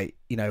written quite,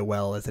 you know,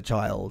 well as a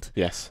child.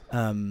 Yes.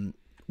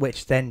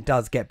 Which then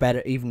does get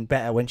better, even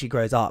better when she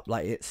grows up.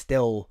 Like, it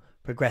still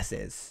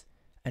progresses,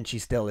 and she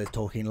still is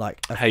talking like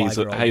a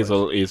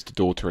Hazel is the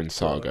daughter in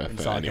Saga.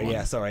 Anyone.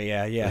 Yeah, sorry,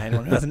 yeah.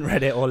 Anyone who hasn't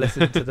read it or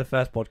listened to the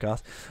first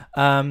podcast.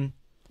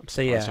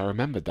 So yeah, I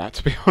remembered that,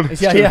 to be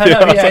honest.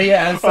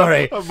 Yeah.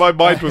 Sorry, my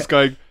mind was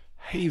going.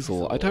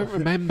 Hazel. I don't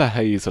remember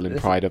Hazel in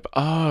Pride of...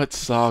 Oh, it's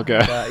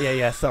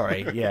Saga.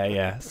 Sorry.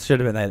 Yeah.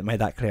 Should have made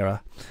that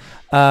clearer.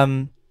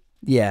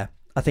 Yeah,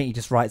 I think he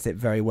just writes it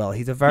very well.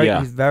 He's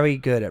very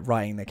good at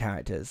writing the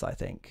characters, I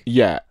think.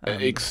 Yeah,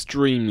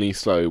 extremely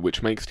slow,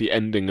 which makes the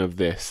ending of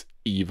this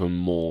even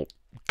more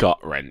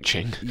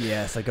gut-wrenching.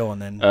 Yeah, so go on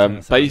then.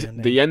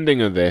 The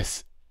ending of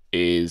this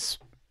is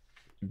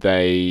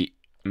they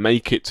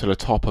make it to the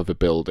top of a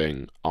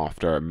building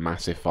after a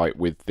massive fight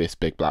with this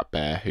big black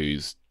bear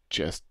who's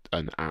just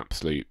an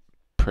absolute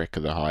prick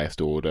of the highest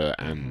order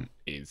and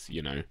is,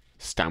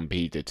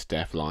 stampeded to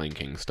death Lion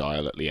King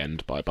style at the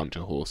end by a bunch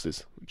of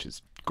horses, which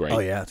is great. Oh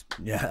yeah,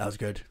 that was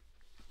good.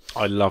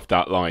 I love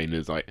that line,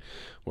 is like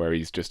where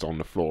he's just on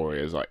the floor,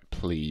 he's like,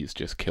 please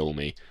just kill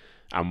me.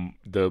 And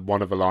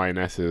one of the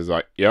lionesses is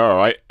like, yeah,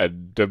 alright,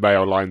 and the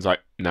male lion's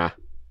like, nah,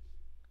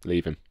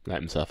 leave him,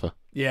 let him suffer.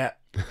 Yeah.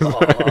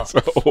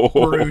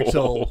 Oh,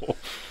 brutal.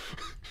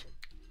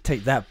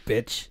 Take that,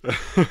 bitch.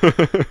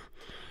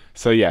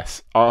 So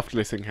yes, after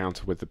this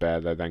encounter with the bear,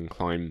 they then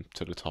climb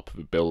to the top of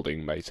a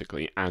building,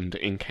 basically, and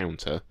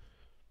encounter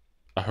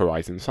a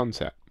horizon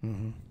sunset,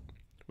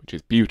 which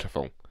is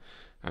beautiful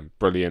and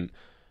brilliant.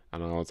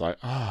 And I was like,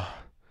 oh,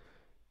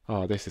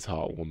 this is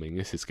heartwarming.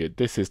 This is good.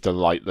 This is the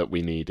light that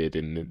we needed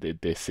in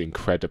this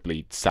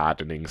incredibly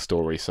saddening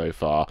story so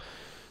far.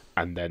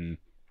 And then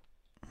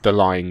the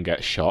lion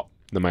gets shot,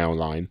 the male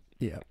lion.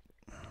 Yeah.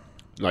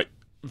 Like,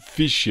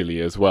 visually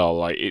as well,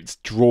 like, it's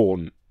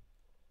drawn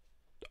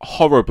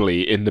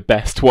horribly in the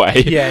best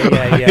way. Yeah.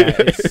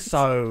 It's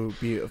so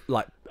beautiful.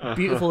 Like,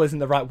 beautiful isn't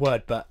the right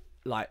word, but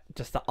like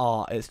just the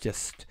art is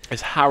just.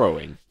 It's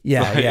harrowing.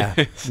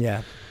 Yeah.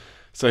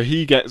 So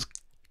he gets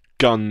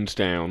gunned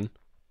down.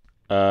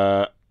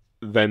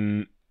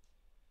 Then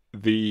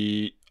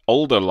the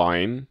older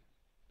lion,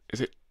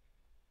 is it?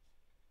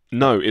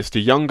 No, it's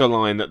the younger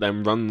lion that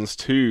then runs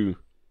to.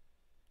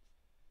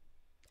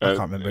 I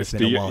can't remember. It's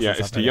been a while since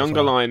it's the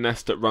younger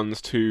lioness that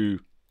runs to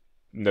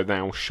the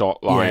now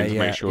shot lion to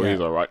make sure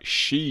he's alright.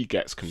 She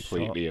gets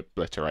completely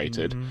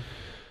obliterated.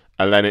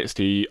 And then it's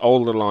the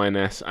older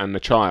lioness and the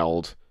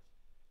child.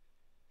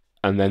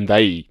 And then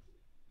they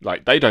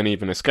don't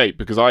even escape,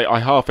 because I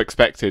half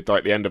expected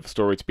like the end of the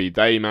story to be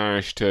they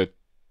managed to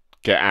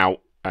get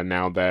out and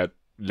now they're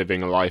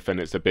living a life and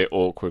it's a bit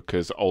awkward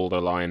because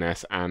older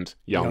lioness and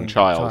young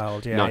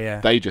child.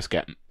 They just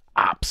get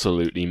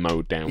absolutely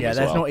mowed down. Yeah,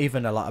 there's not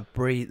even a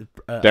breathe.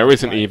 There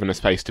isn't even a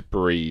space to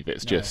breathe.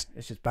 It's just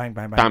bang,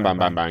 bang, bang, bang,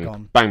 bang,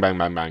 bang, bang, bang,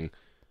 bang, bang.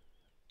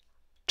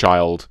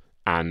 Child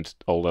and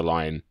older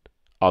lion.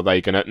 Are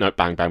they gonna? No,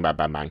 bang, bang, bang,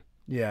 bang, bang.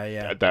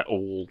 Yeah. They're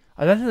all.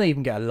 I don't think they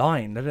even get a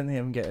line. I don't think they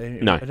even get.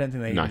 No. I don't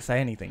think they even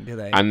say anything, do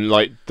they? And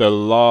like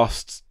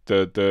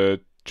the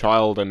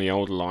child and the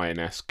older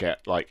lioness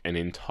get like an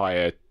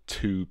entire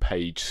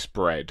 2-page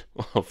spread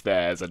of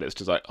theirs, and it's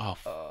just like,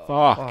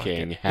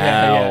 fucking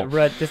hell.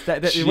 We're just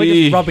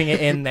rubbing it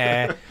in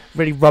there,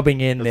 really rubbing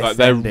in this. Like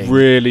they're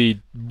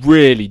really,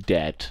 really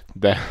dead.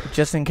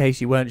 Just in case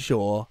you weren't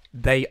sure,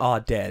 they are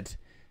dead.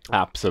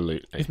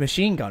 Absolutely. It's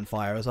machine gun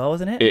fire as well,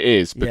 isn't it? It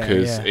is,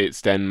 because it's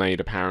then made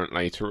apparent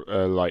later,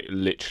 like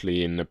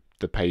literally in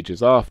the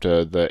pages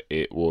after, that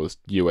it was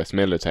US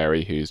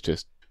military who's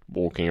just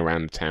walking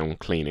around the town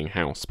cleaning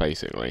house,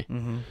 basically.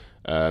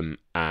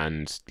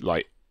 And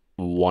like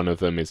one of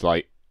them is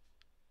like,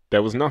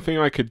 there was nothing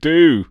I could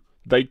do.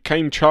 They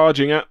came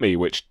charging at me,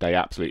 which they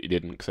absolutely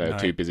didn't, because they were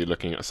too busy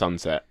looking at a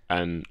sunset.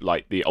 And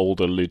like the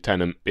older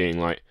lieutenant being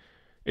like,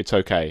 it's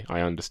okay,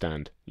 I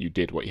understand. You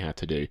did what you had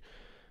to do.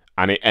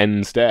 And it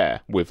ends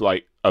there with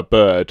like a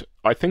bird.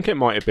 I think it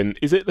might have been.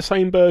 Is it the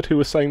same bird who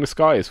was saying the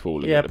sky is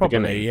falling at the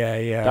beginning?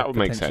 Yeah. That would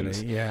make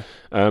sense. Yeah.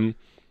 And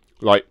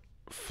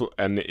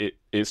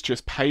it's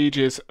just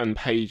pages and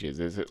pages.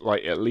 Is it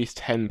like at least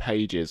 10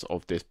 pages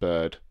of this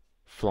bird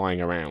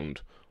flying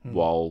around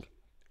while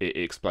it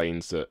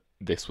explains that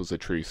this was a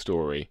true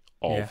story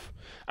of. Yeah.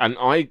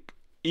 And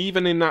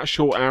even in that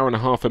short hour and a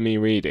half of me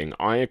reading,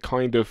 I had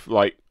kind of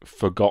like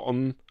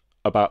forgotten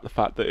about the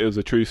fact that it was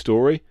a true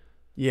story.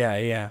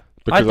 Yeah.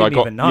 Because I didn't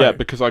even know. Yeah,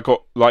 because I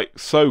got like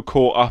so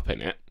caught up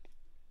in it,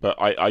 but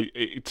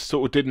it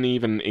sort of didn't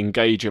even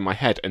engage in my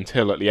head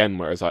until at the end,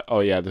 where it's like, oh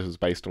yeah, this was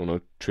based on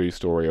a true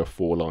story of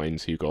 4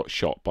 lions who got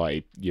shot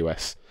by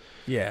US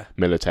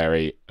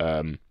military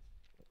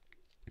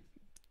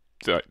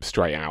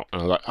straight out, and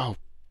I was like, oh,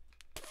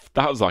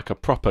 that was like a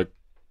proper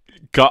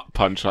gut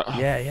punch. Like, fuck,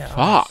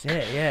 oh,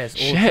 shit, yeah, it's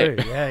all true.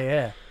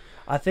 Yeah.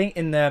 I think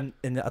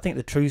I think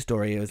the true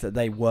story is that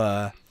they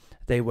were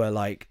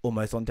like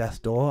almost on death's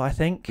door, I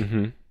think,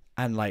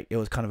 and like it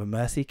was kind of a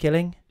mercy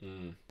killing.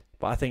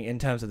 But I think in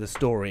terms of the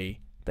story,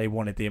 they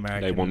wanted the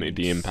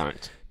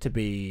impact to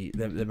be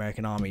the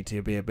American army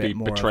to be a bit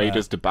more betrayed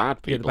as the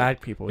bad people. The bad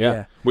people,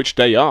 yeah, which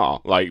they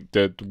are. Like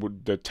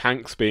the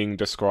tanks being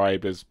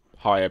described as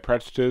higher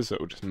predators that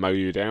will just mow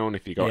you down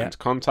if you got into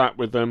contact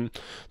with them.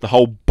 The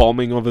whole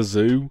bombing of a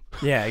zoo.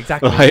 Yeah,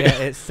 exactly.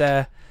 It's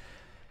so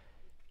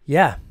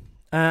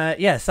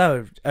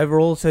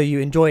overall, so you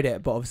enjoyed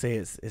it, but obviously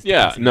it's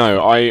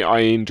I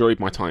enjoyed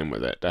my time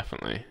with it,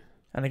 definitely.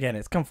 And again,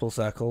 it's come full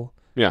circle.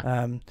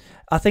 Yeah.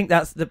 I think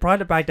that's the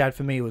Pride of Baghdad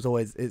for me was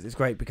always is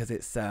great, because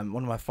it's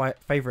one of my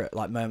favorite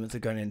like moments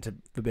of going into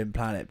Forbidden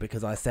Planet,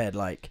 because I said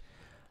like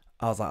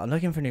I was like, I'm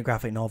looking for a new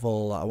graphic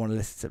novel. I want to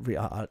listen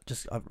to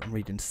I'm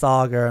reading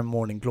Saga and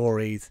Morning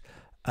Glories.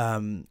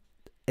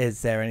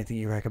 is there anything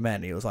you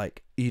recommend? He was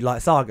like, you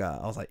like Saga?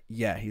 I was like,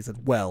 yeah. He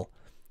said, well,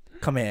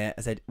 come here.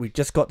 I said, we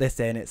just got this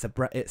in. It's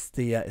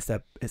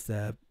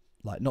the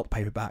like not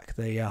paperback,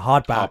 the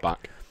hardback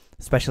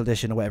special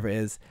edition or whatever it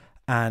is.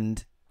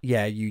 And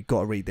yeah, you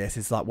got to read this.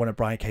 It's like one of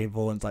Brian K.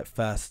 Vaughan's like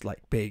first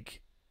like big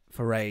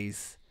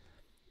forays,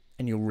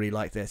 and you'll really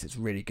like this. It's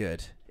really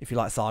good. If you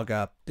like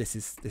Saga, this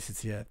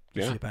is your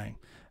bang.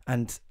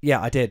 And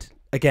yeah, I did.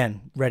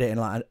 Again, read it in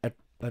like a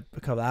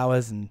couple of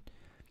hours, and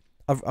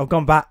I've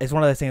gone back. It's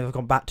one of those things I've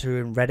gone back to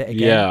and read it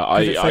again.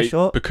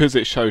 Yeah, because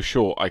it's so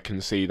short, I can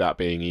see that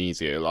being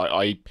easier. Like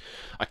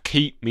I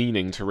keep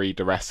meaning to read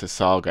the rest of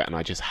Saga, and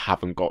I just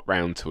haven't got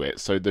round to it.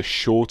 So the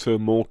shorter,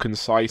 more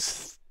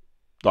concise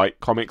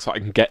like comics that I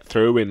can get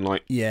through in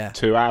like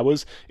 2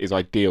 hours is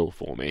ideal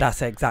for me.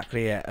 That's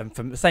exactly it,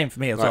 and same for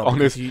me as well.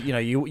 Honest,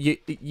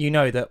 you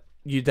know that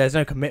there's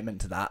no commitment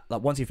to that.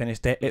 Like once you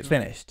finished it, it's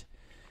finished.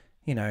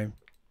 You know.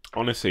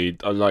 Honestly,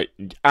 like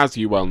as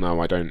you well know,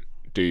 I don't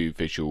do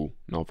visual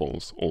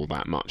novels all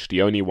that much.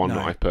 The only one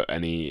that I put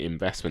any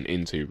investment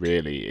into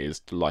really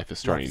is Life is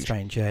Strange. Life is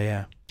Strange,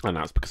 yeah. And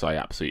that's because I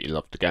absolutely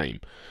loved the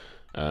game.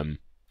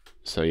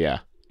 So yeah.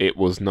 It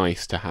was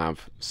nice to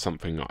have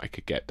something that I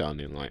could get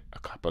done in like a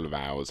couple of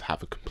hours,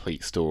 have a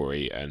complete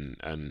story,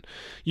 and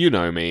you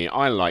know me,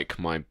 I like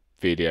my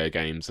video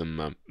games and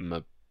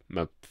my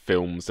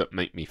films that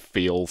make me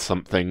feel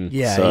something.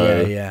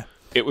 Yeah.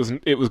 It was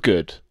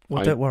good.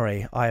 Well, don't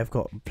worry, I have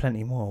got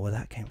plenty more where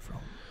that came from.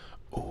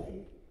 Oh,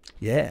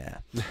 yeah.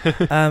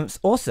 It's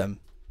awesome.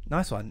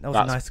 Nice one. That was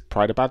a nice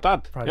Pride of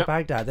Baghdad. Pride of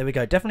Baghdad. There we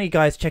go. Definitely,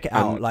 guys, check it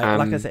out. Like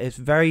I said, it's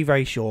very,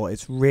 very short.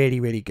 It's really,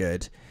 really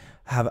good.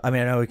 I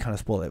know we kind of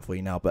spoiled it for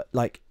you now, but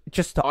like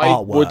just the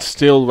artwork. I would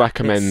still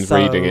recommend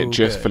reading it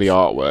just for the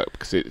artwork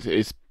because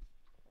it's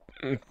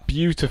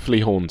beautifully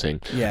haunting.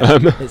 Yeah,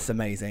 it's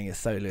amazing. It's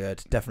so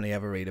good. Definitely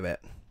have a read of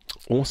it.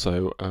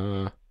 Also,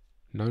 no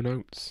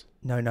notes.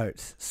 No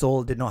notes.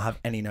 Saul did not have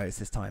any notes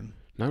this time.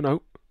 No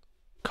note.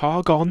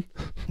 Car gone.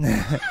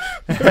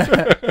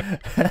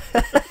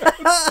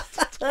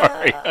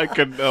 Sorry, I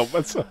couldn't help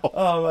myself.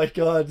 Oh my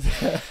god.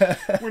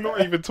 We're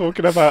not even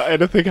talking about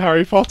anything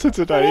Harry Potter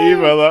today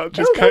either. That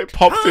just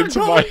popped into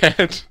my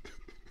head.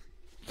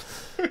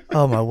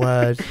 Oh my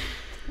word.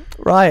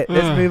 Right,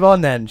 let's move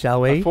on then,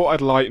 shall we? I thought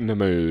I'd lighten the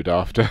mood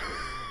after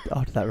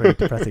that really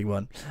depressing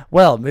one.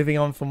 Well, moving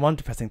on from one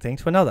depressing thing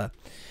to another.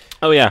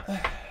 Oh yeah.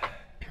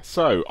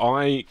 So,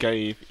 I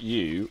gave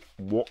you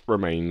What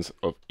Remains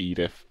of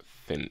Edith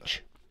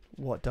Finch.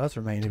 What does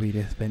remain of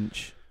Edith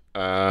Finch?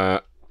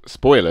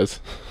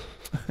 Spoilers.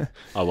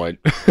 I won't.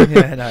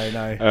 Yeah,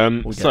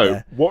 no.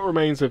 So, What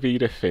Remains of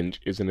Edith Finch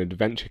is an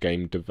adventure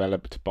game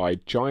developed by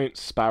Giant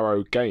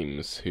Sparrow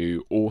Games,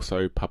 who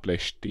also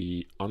published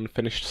the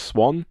Unfinished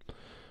Swan,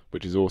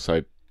 which is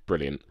also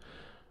brilliant.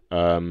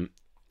 And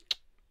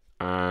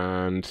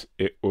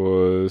it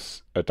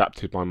was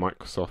adapted by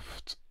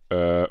Microsoft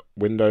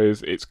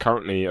Windows. It's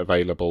currently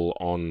available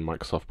on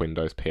Microsoft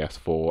Windows,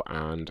 PS4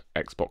 and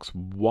Xbox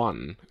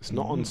One. It's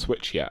not on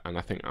Switch yet, and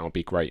I think that'll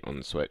be great on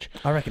the Switch.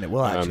 I reckon it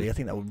will actually. I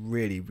think that would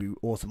really be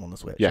awesome on the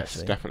Switch. Yes,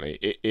 actually. Definitely.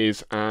 It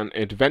is an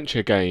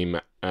adventure game,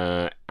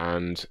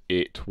 and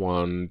it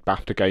won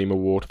BAFTA Game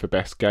Award for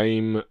Best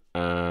Game,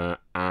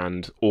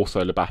 and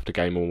also the BAFTA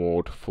Game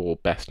Award for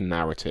Best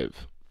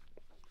Narrative.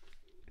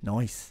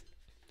 Nice.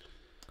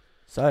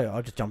 So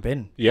I'll just jump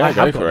in. Yeah, I have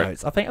go got for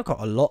notes. I think I've got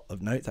a lot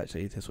of notes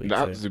actually this week.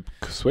 That's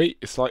sweet.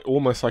 It's like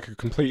almost like a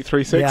complete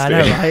 360. Yeah, I know,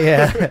 right?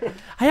 Yeah.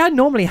 Hey, I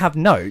normally have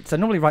notes. I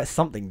normally write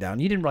something down.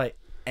 You didn't write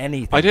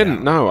anything. I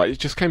didn't. No, it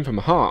just came from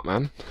the heart,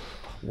 man.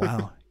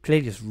 Wow.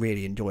 Clearly, just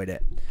really enjoyed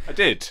it. I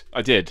did.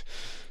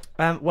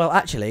 Well,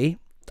 actually,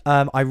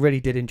 I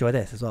really did enjoy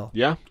this as well.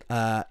 Yeah.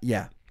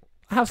 Yeah.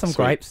 I have some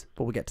gripes,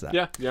 but we'll get to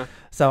that. Yeah.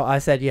 So I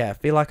said, I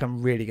feel like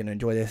I'm really going to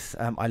enjoy this.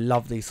 I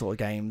love these sort of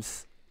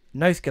games.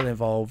 No skill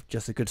involved,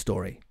 just a good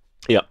story.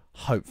 Yeah.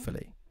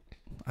 Hopefully.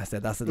 I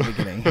said that's at the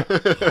beginning.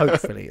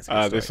 Hopefully it's a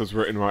good story. This was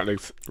written right at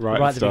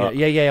the start.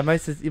 Yeah.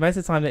 Most of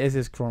the time it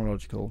is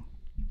chronological.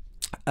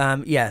 So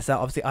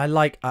obviously I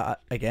like,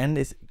 again,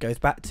 this goes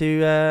back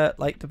to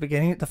like the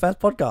beginning, the first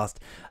podcast.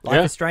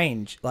 Life is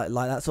Strange, like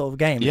that sort of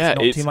game. Yeah,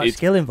 it's not too much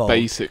skill involved.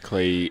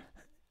 Basically,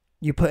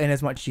 you put in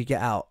as much as you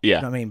get out. Yeah.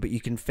 You know what I mean? But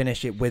you can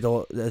finish it with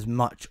as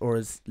much or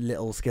as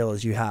little skill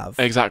as you have.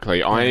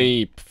 Exactly.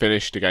 I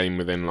finished the game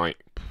within like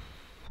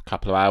a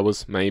couple of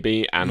hours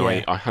maybe, and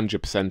I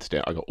 100%ed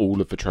it. I got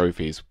all of the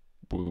trophies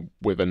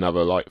with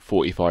another like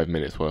 45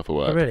 minutes worth of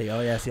work. Oh, really?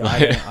 Oh yeah. See,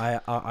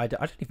 I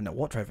don't even know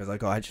what trophies I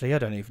got actually. I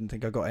don't even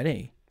think I got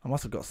any. I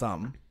must have got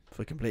some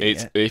for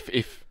completing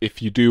it.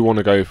 If you do want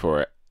to go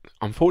for it,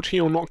 unfortunately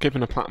you're not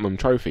given a platinum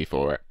trophy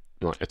for it,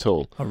 like at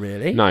all. Oh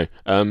really? No.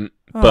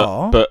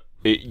 But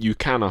you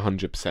can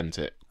 100%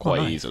 it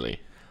quite easily.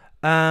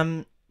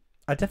 I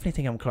definitely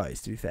think I'm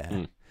close, to be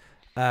fair.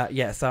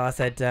 So I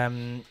said,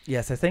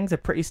 so things are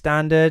pretty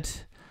standard.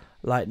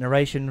 like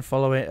narration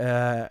following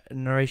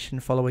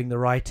the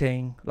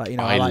writing. Like, you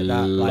know, I like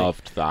that.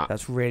 Loved that.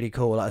 That's really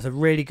cool. Like, it's a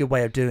really good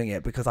way of doing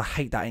it, because I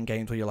hate that in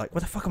games where you're like,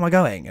 where the fuck am I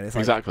going? And it's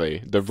like,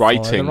 exactly. The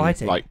writing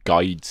like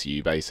guides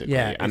you basically.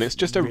 Yeah, and it's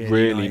just a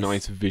really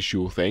nice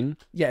visual thing.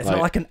 Yeah, it's not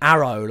like an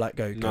arrow, like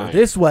go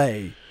this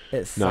way.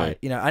 It's like,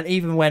 you know, and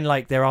even when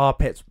like there are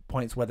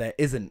points where there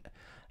isn't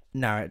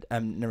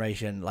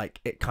narration,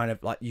 like it kind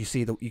of like you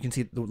can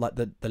see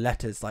the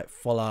letters like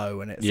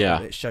follow, and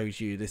it shows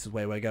you this is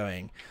where we're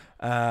going.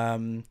 I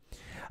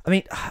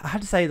mean, I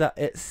had to say that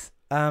it's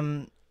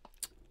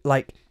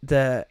like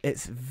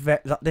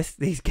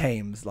these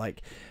games,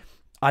 like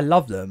I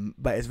love them,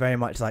 but it's very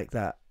much like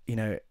that, you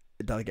know,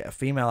 they'll get a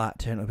female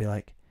actor and it'll be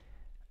like,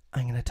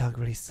 I'm gonna talk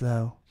really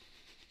slow,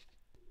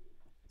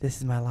 this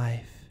is my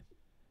life,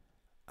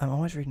 I'm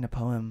always reading a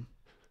poem,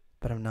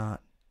 but I'm not.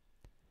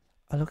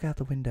 I look out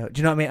the window. Do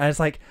you know what I mean? And it's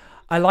like,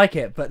 I like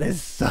it, but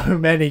there's so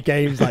many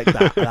games like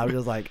that. And I was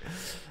just like,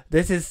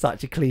 this is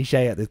such a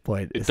cliche at this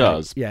point. It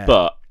does,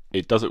 but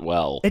it does it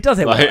well. It does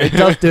it well. It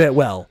does do it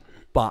well.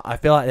 But I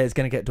feel like it's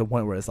going to get to a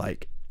point where it's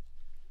like,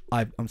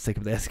 I'm sick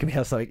of this. Can we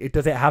have something?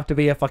 Does it have to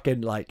be a fucking,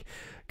 like,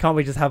 can't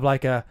we just have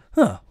like a,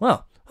 oh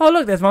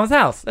look, there's Mum's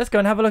house. Let's go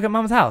and have a look at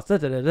Mum's house. Da,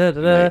 da, da, da,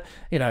 da, da.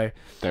 You know,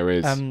 there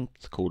is.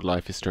 It's called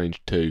Life is Strange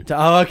 2.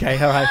 Oh,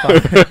 okay, all right,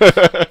 fine.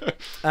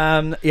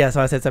 Yeah,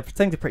 so I said so.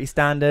 Things are pretty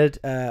standard.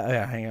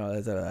 Hang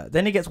on.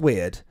 Then it gets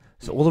weird.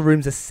 So all the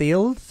rooms are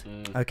sealed.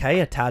 Okay,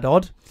 a tad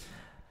odd.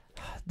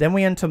 Then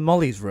we enter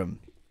Molly's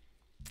room.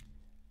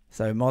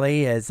 So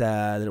Molly is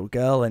a little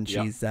girl, and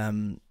she's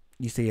you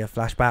see a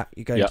flashback.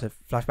 You go into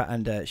flashback,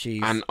 and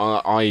she's. And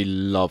I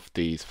love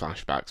these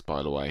flashbacks,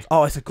 by the way.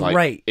 Oh, it's a great.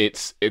 Like,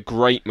 it's a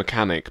great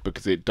mechanic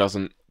because it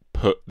doesn't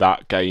put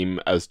that game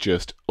as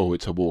just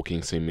it's a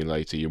walking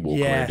simulator. You walk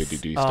around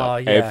and do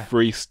stuff.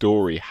 Every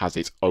story has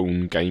its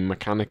own game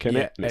mechanic in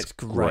it, and it's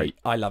great.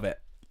 I love it.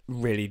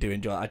 Really do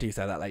enjoy it. I do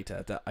say that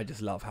later. That I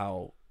just love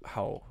how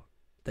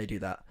they do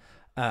that.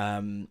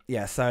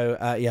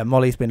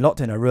 Molly's been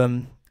locked in her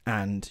room,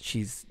 and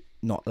she's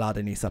not allowed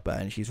any supper,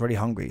 and she's really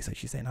hungry, so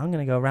she's saying, I'm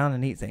gonna go around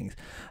and eat things.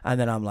 And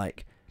then I'm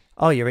like,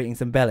 oh, you're eating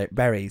some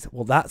berries.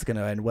 Well, that's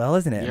gonna end well,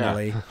 isn't it,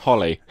 Molly?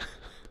 Holly.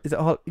 Is it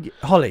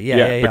Holly?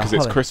 Yeah, because Holly.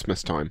 It's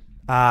Christmas time.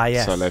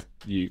 Yes. So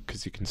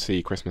because you can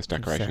see Christmas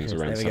decorations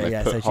around, so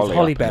they put so she's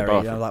Holly Berry.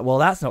 And I'm like, well,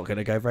 that's not going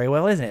to go very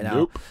well, isn't it now?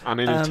 Nope. And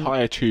an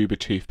entire tube of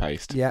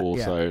toothpaste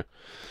also. Yeah.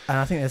 And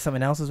I think there's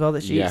something else as well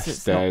that she eats.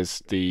 Yes, there's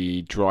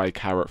the dry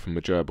carrot from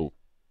the gerbil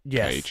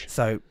cage.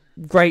 So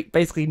great,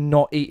 basically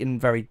not eating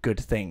very good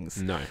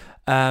things. No.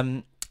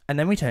 And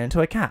then we turn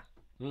into a cat.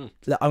 Look,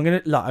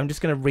 I'm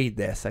just gonna read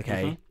this,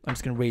 okay? Mm-hmm. I'm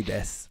just gonna read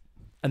this,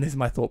 and this is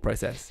my thought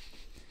process.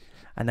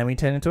 And then we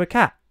turn into a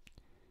cat.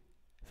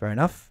 Fair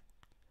enough.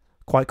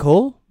 Quite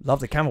cool. Love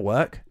the camera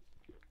work.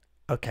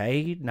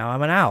 Okay, now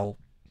I'm an owl.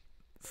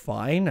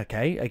 Fine.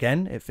 Okay,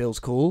 again, it feels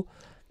cool.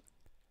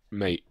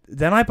 Mate.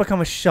 Then I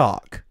become a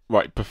shark.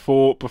 Right,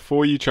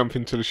 before you jump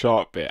into the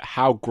shark bit,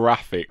 how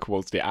graphic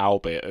was the owl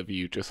bit of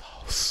you just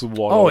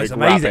swallowing it's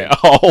amazing. rabbit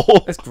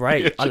whole? It's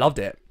great. I loved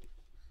it.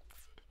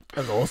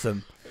 That was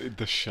awesome.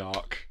 The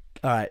shark.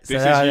 All right.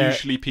 This is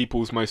usually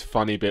people's most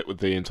funny bit with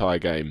the entire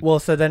game. Well,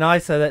 so like I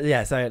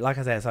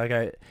said, so I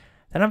go,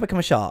 then I become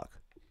a shark.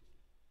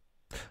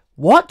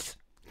 What?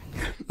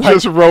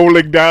 Just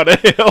rolling down a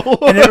hill.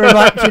 And it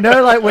reminds, you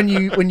know, like when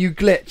you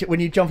glitch, when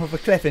you jump off a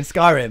cliff in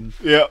Skyrim.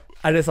 Yeah.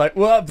 And it's like,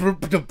 what?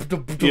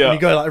 And you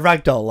go like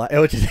ragdoll. Like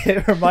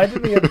it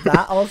reminded me of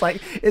that. I was like,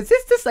 is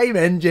this the same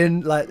engine?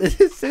 Like,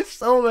 this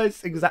is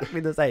almost exactly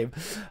the same.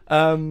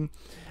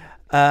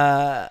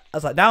 I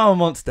was like, now I'm a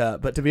monster.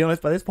 But to be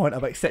honest, by this point,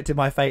 I've accepted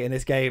my fate in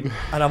this game,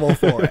 and I'm all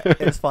for it.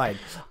 It's fine.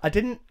 I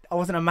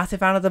wasn't a massive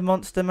fan of the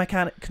monster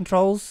mechanic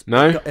controls.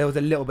 No, it was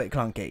a little bit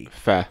clunky.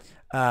 Fair.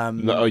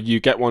 You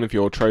get one of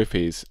your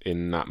trophies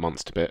in that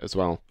monster bit as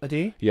well. Oh, do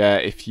you? Yeah,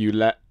 if you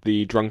let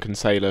the drunken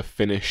sailor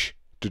finish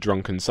the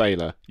drunken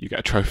sailor, you get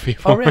a trophy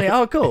for really? it.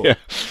 Oh, cool.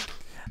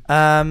 Yeah.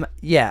 I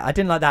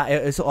didn't like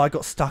that. I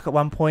got stuck at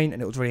one point,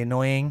 and it was really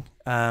annoying.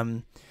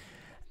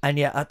 And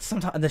yeah,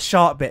 sometimes the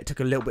shark bit took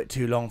a little bit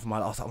too long for my.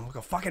 I was like, oh my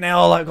god, fucking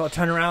hell! I've got to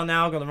turn around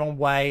now. I've gone the wrong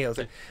way. It was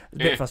a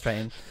bit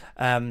frustrating.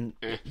 And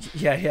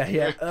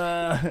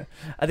the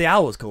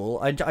owl was cool.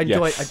 I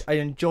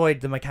enjoyed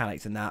the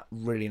mechanics in that.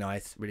 Really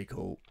nice, really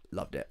cool.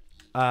 Loved it.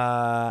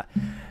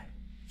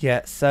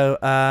 So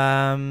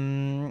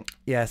I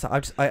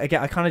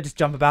kind of just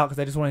jump about because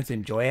I just wanted to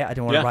enjoy it. I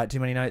didn't want to write too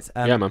many notes.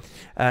 Man.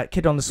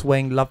 Kid on the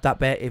Swing, loved that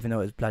bit, even though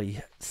it was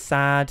bloody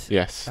sad.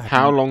 Yes.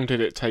 How long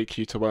did it take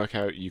you to work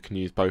out you can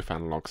use both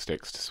analog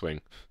sticks to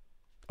swing?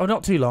 Oh,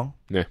 not too long.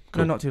 Yeah,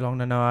 cool. No, not too long.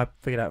 No, I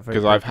figured out very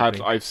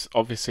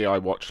because I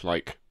watched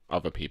like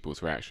other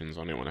people's reactions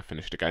on it when I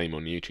finished a game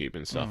on YouTube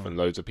and stuff, and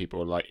loads of people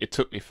were like, it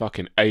took me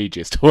fucking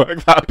ages to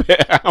work that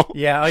bit out.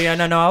 Yeah,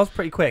 I was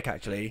pretty quick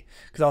actually,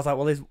 because I was like,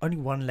 well, there's only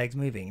one leg's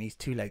moving, needs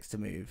two legs to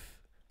move,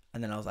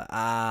 and then I was like,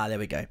 there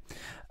we go.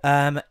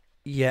 The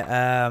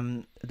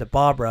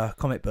Barbara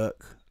comic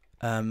book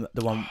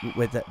The one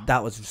with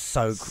that was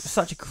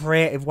such a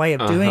creative way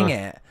of doing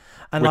it,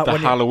 and with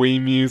like the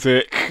Halloween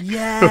music.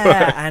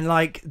 Yeah, and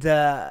like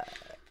the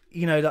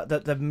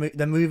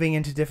moving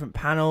into different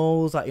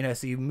panels, like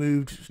so you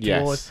moved towards.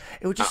 Yes.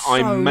 It was just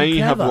I so may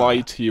have clever.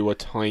 lied to you a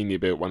tiny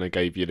bit when I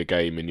gave you the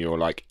game, and you're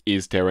like,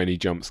 "Is there any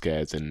jump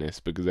scares in this?"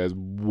 Because there's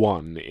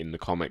one in the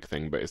comic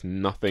thing, but it's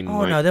nothing.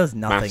 Oh no, there was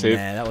nothing massive.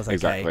 there. That was okay.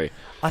 Exactly.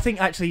 I think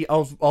actually I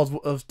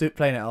was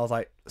playing it. I was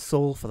like,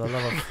 Saul, for the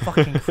love of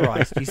fucking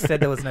Christ! You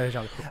said there was no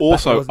jump.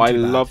 Also, I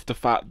love the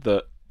fact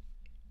that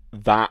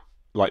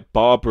like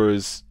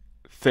Barbara's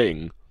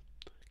thing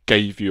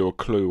gave you a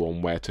clue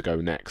on where to go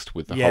next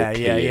with the whole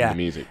key in the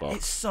music box.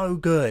 It's so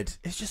good.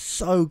 It's just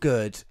so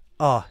good.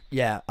 Oh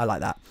yeah, I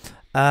like that.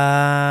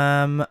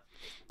 I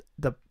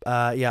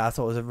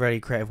thought it was a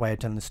really creative way of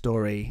telling the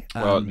story.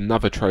 Well,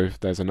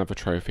 there's another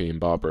trophy in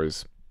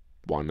Barbara's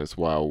one as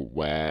well,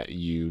 where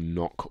you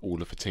knock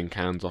all of the tin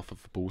cans off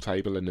of the pool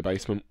table in the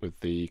basement with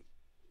the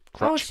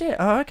crutch. Oh shit!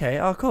 Oh okay.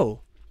 Oh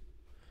cool.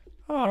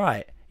 All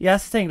right. Yeah,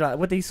 that's the thing. Like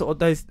with these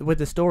with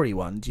the story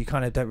ones, you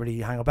kind of don't really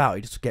hang about.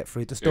 You just get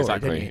through the story.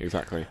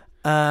 Exactly.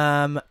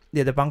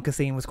 The bunker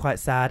scene was quite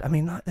sad. I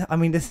mean,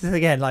 this is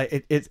again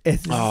like it's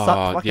such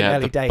fucking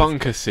early days. The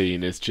bunker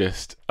scene is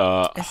just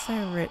It's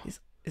so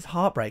it's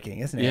heartbreaking,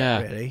 isn't it?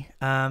 Yeah. Really.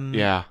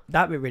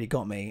 That bit really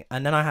got me.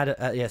 And then I had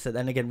so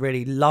then again,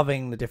 really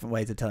loving the different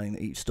ways of telling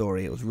each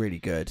story. It was really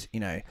good.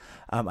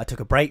 I took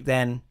a break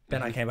then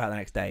I came back the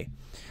next day.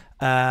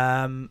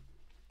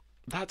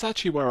 That's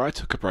actually where I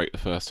took a break the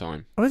first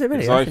time. Oh, is it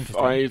really? I've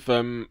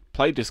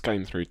played this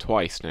game through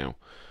twice now.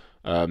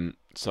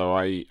 So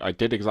I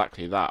did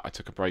exactly that. I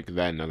took a break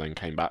then and then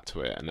came back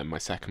to it, and then my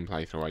second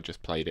playthrough I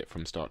just played it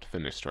from start to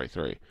finish straight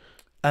through.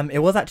 It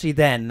was actually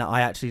then that I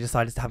actually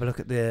decided to have a look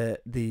at the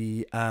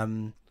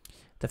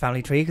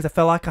family tree, because I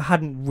felt like I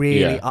hadn't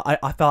really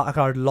I felt like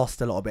I had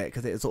lost a little bit,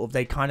 because it's sort of,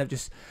 they kind of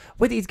just,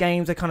 with these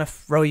games, they kind of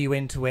throw you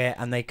into it,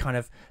 and they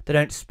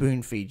don't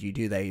spoon feed you,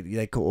 do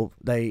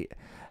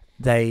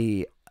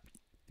they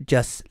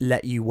just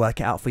let you work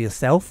it out for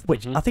yourself,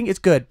 which I think is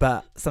good,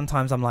 but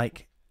sometimes I'm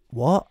like,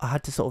 what? I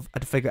had to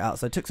figure it out.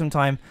 So it took some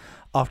time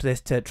after this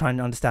to try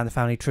and understand the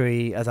family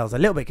tree, as I was a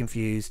little bit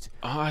confused.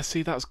 Oh, I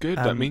see. That's good.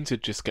 That means you're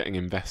just getting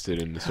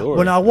invested in the story.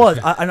 Well, I was.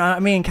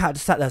 Me and Kat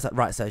just sat there, like,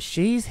 right, so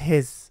she's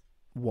his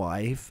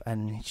wife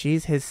and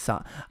she's his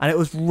son, and it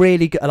was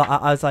really good. Like,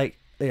 I was like,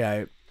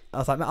 I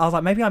was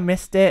like, maybe I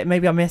missed it.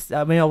 Maybe I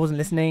wasn't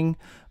listening.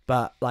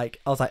 But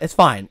like, I was like, it's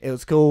fine. It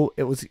was cool.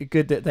 It was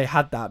good that they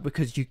had that,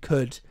 because you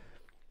could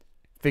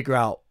figure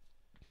out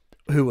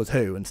who was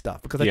who and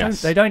stuff.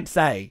 Because they don't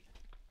say,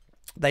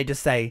 they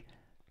just say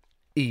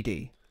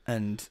Edie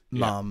and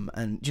Mum,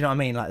 and do you know what I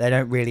mean? Like, they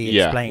don't really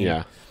explain.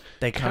 Yeah.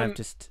 They kind of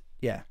just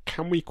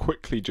Can we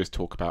quickly just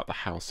talk about the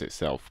house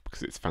itself,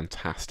 because it's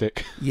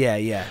fantastic?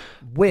 Yeah.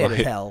 Weird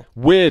as hell.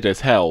 Weird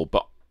as hell,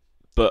 but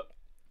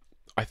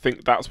I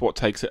think that's what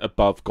takes it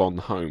above Gone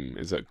Home.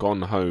 Is that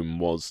Gone Home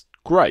was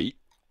great.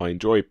 I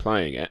enjoyed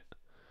playing it,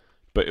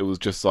 but it was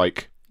just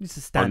like it's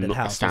a standard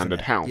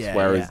house. Yeah,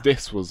 whereas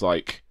this was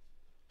like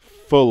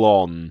full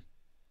on.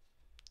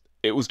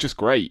 It was just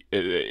great.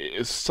 It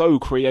was so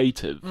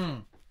creative,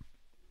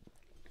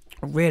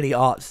 really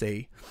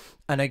artsy,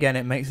 and again,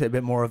 it makes it a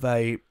bit more of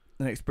an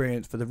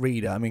experience for the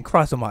reader. I mean,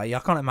 Christ Almighty,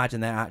 I can't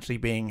imagine there actually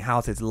being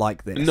houses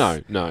like this.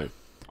 No,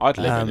 I'd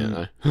live in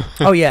it though.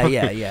 Oh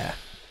yeah.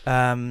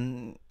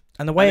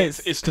 And the way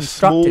it's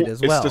constructed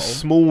as well. It's the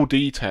small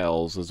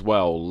details as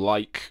well,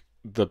 like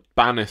the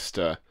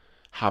banister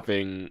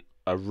having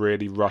a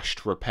really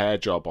rushed repair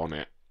job on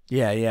it.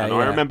 Yeah.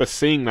 I remember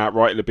seeing that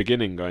right at the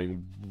beginning,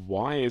 going,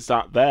 "Why is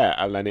that there?"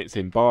 And then it's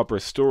in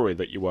Barbara's story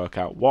that you work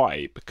out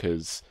why,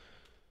 because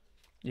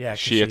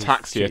she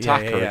attacks the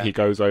attacker and he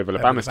goes over the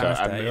banister,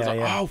 and it's like,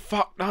 "Oh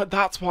fuck, no,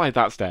 that's why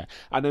that's there."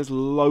 And there's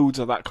loads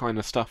of that kind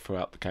of stuff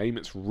throughout the game.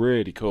 It's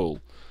really cool.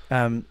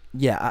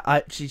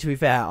 Actually, to be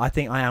fair, I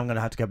think I am going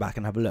to have to go back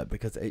and have a look,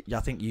 because I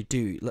think you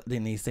do,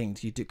 in these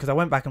things, you do, because I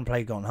went back and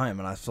played Gone Home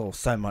and I saw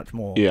so much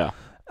more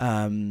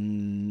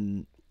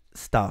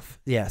stuff.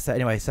 Yeah, so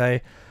anyway,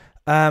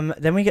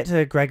 then we get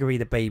to Gregory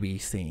the baby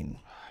scene.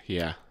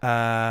 Yeah.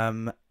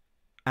 Me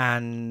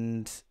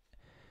and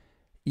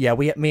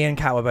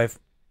Kat were both,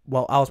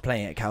 well, I was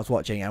playing it, Kat was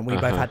watching, and we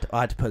both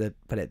I had to put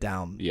it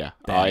down. Yeah.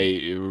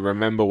 I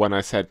remember when I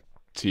said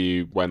to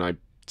you, when I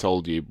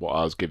told you what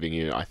I was giving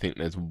you, I think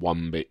there's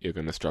one bit you're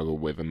going to struggle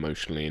with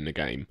emotionally in the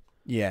game.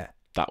 Yeah.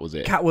 That was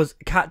it.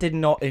 Kat did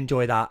not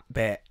enjoy that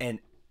bit in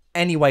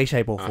any way,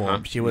 shape or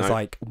form. She was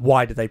like,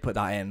 why did they put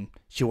that in?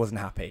 She wasn't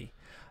happy.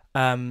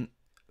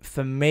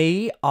 For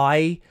me,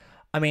 I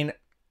mean,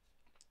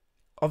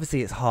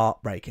 obviously it's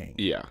heartbreaking.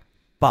 Yeah.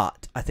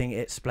 But I think it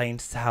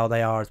explains how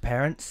they are as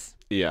parents.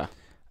 Yeah.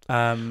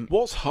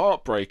 What's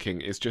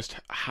heartbreaking is just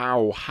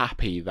how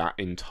happy that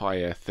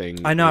entire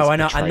thing. I know,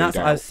 and that's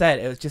what I said.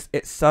 It was just,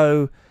 it's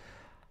so,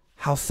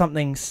 how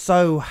something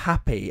so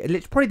happy.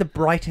 It's probably the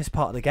brightest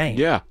part of the game.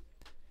 Yeah,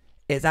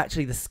 it's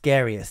actually the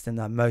scariest and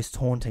the most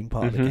haunting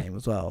part of the game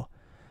as well.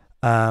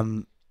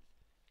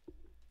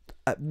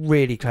 a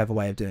really clever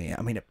way of doing it.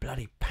 I mean,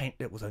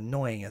 it was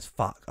annoying as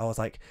fuck. I was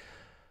like,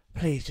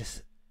 please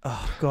just,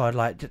 oh god,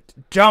 like just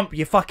jump,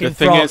 you fucking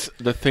frog.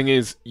 The thing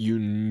is, you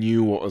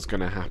knew what was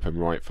going to happen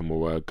right from the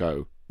word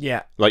go.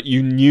 Yeah. Like,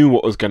 you knew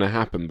what was going to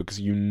happen because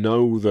you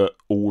know that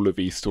all of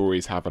these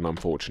stories have an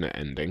unfortunate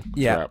ending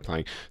throughout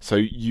playing. So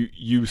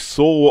you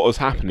saw what was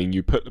happening,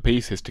 you put the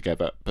pieces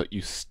together, but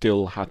you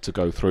still had to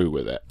go through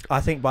with it. I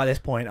think by this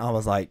point, I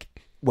was like,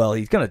 well,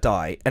 he's going to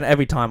die. And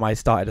every time I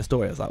started a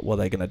story, I was like, well,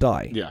 they're going to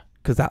die. Yeah.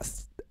 Because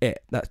that's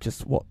it. That's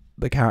just what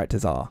the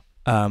characters are.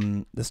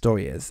 The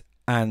story is.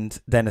 And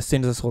then as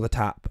soon as I saw the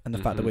tap and the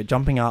fact that we're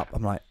jumping up,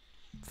 I'm like,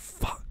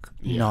 fuck,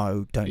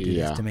 no, don't do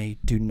this to me.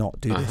 Do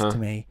not do this to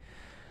me.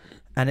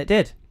 And it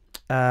did.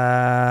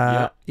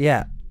 Yeah.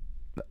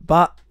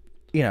 But,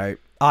 you know,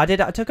 I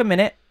took a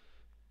minute.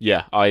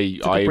 Yeah, I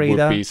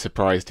would be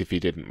surprised if you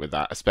didn't with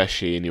that,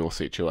 especially in your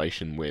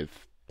situation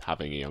with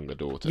having a younger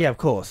daughter. Yeah, of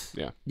course.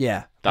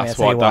 Yeah. That's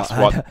why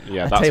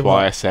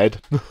I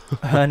said.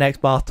 Her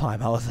next bath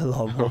time, I was a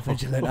lot more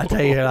vigilant. I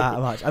tell you that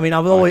much. I mean,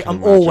 I'm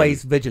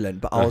always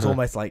vigilant, but I was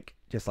almost like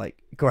just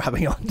like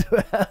grabbing onto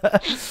it.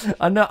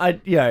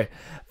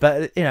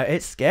 But you know,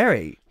 it's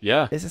scary.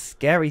 Yeah, it's a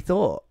scary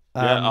thought.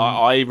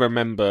 I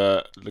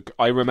remember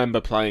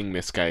playing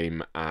this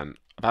game, and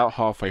about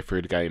halfway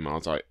through the game, I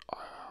was like,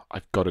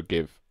 I've got to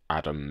give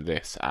Adam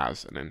this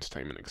as an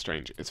entertainment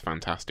exchange. It's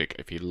fantastic.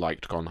 If he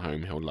liked Gone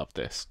Home, he'll love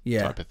this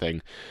type of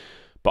thing.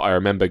 But I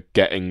remember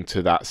getting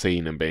to that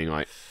scene and being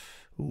like,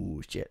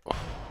 "Ooh, shit! Oh,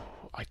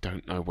 I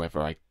don't know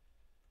whether I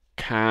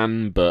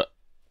can." But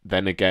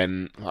then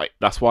again, like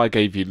that's why I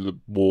gave you the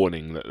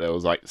warning that there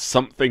was like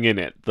something in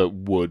it that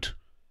would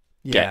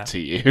get to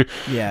you.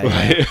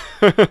 Yeah.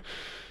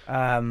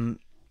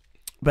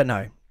 But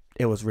no,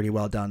 it was really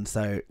well done,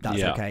 so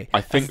that's okay.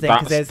 I think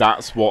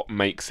that's what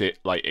makes it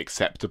like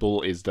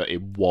acceptable, is that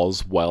it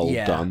was well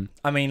done.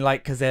 I mean,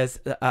 like, because there's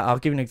I'll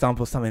give you an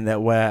example of something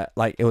that where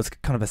like it was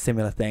kind of a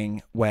similar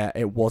thing where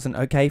it wasn't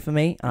okay for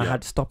me and I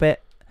had to stop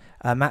it.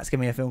 Matt's gave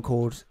me a film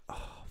called what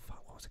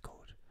was it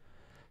called?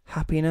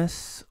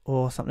 Happiness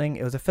or something.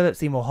 It was a Philip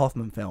Seymour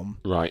Hoffman film,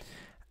 right?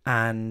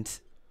 And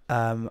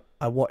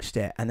I watched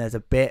it, and there's a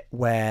bit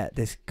where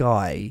this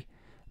guy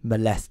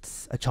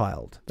molests a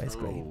child,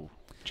 basically. Oh,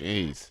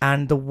 jeez.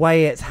 And the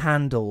way it's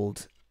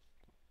handled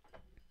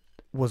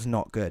was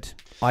not good.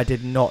 I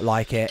did not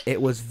like it.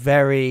 It was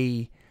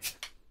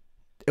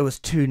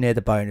too near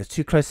the bone. It was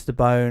too close to the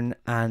bone,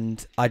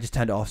 and I just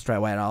turned it off straight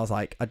away. And I was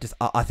like,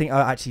 I think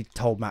I actually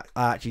told Max.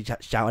 I actually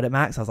shouted at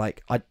Max. I was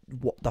like,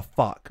 what the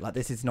fuck? Like,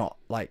 this is not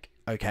like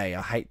okay.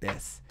 I hate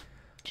this.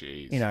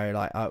 Jeez. You know,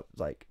 like I was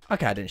like,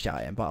 okay, I didn't shout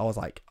at him, but I was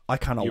like, I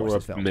cannot watch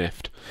this film.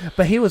 Miffed.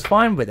 But he was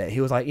fine with it. He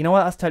was like, you know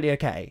what, that's totally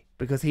okay,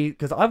 because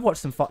I've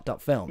watched some fucked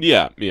up films.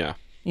 Yeah.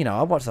 You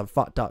know, I've watched some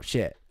fucked up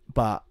shit,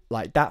 but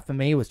like that for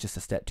me was just a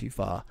step too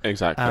far.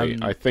 Exactly.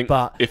 I think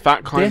if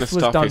that kind of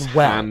stuff is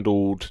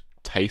handled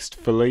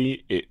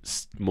tastefully,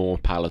 it's more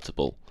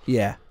palatable.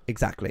 Yeah,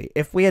 exactly.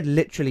 If we had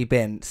literally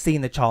seen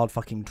the child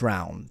fucking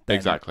drown,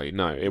 exactly.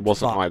 No, it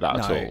wasn't like that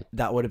at all.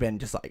 That would have been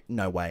just like,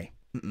 no way.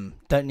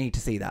 Don't need to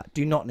see that.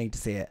 Do not need to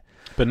see it.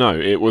 But no,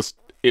 it was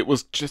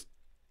just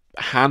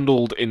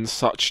handled in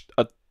such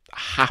a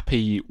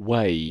happy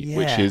way,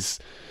 which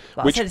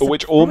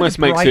almost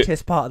makes it the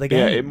brightest part of the game.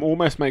 Yeah, it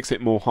almost makes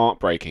it more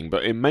heartbreaking,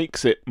 but it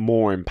makes it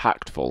more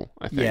impactful,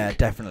 I think. Yeah,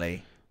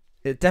 definitely.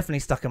 It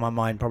definitely stuck in my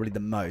mind probably the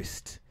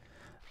most.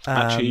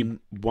 Actually,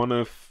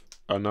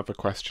 another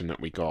question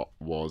that we got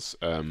was,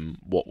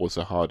 what was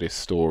the hardest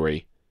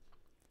story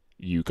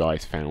you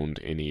guys found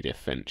in Edith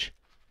Finch?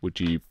 Would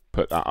you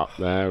put that up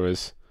there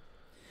as?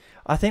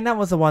 I think that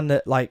was the one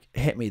that like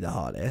hit me the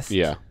hardest.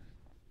 Yeah.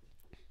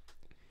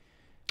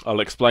 I'll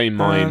explain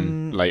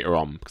mine later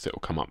on because it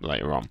will come up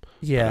later on.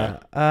 Yeah.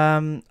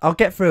 I'll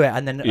get through it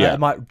and then I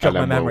might jog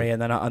my memory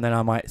and then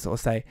I might sort of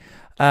say.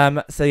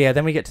 So yeah,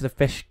 then we get to the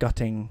fish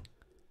gutting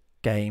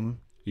game.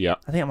 Yeah.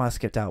 I think I might have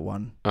skipped out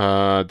one.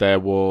 There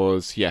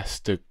was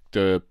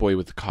the boy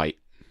with the kite.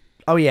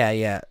 Oh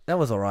yeah. That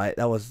was all right.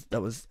 That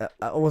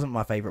wasn't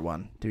my favorite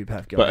one, to be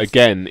perfectly honest. But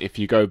again, if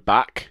you go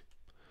back,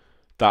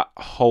 that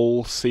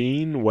whole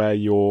scene where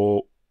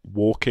you're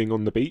walking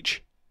on the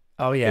beach.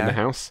 Oh yeah. In the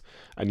house,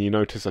 and you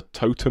notice a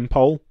totem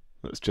pole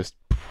that's just.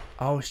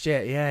 Oh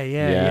shit!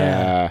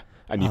 Yeah.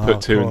 And you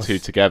put two and two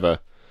together,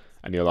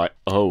 and you're like,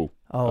 oh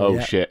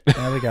shit.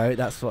 There we go.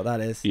 That's what that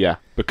is. Yeah,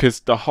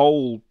 because that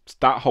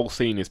whole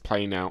scene is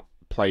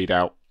played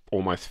out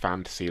almost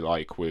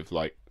fantasy-like, with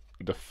like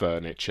the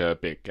furniture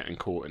getting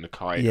caught in the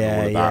kite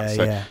and all of that.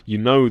 So you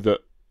know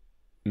that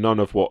none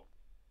of what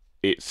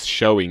it's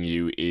showing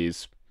you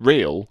is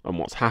real and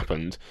what's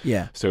happened.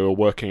 Yeah. So we're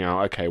working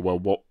out, okay, well,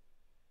 what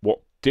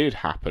did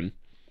happen?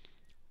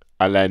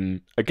 And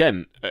then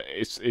again,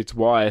 it's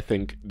why I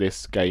think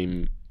this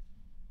game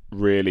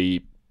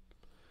really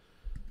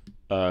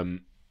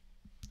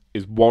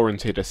is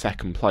warranted a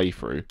second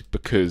playthrough,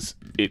 because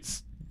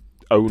it's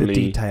only the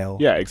detail.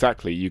 Yeah,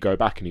 exactly. You go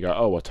back and you go,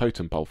 oh, a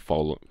totem pole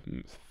fell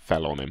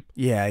on him.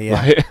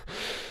 Yeah.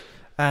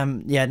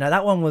 Yeah, no,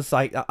 that one was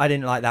like I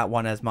didn't like that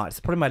one as much. It's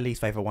probably my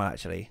least favorite one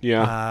actually.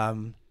 Yeah.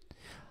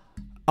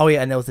 Oh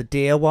yeah, and there was a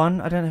deer one.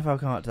 I don't know if I've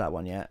come up to that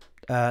one yet.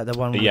 The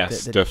one with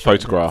the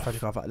photograph.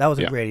 That was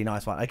a really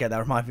nice one. Again, that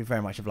reminds me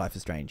very much of Life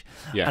is Strange.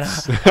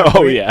 Yes.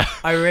 Yeah.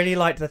 I really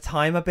liked the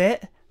time a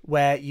bit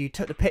where you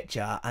took the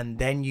picture and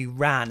then you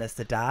ran as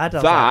the dad.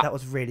 That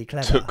was really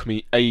clever. Took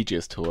me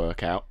ages to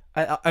work out.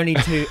 Only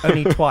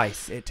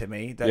twice it to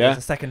me. That was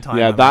the second time.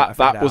 Yeah,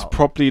 that was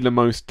probably the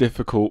most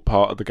difficult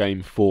part of the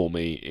game for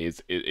me.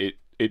 Is it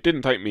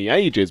didn't take me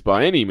ages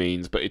by any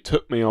means, but it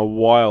took me a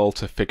while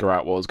to figure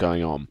out what was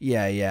going on.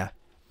 Yeah.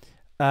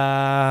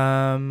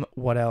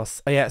 What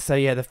else? Oh, yeah. So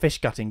yeah, the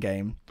fish gutting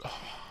game.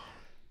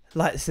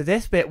 So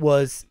this bit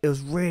was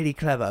really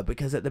clever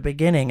because at the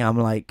beginning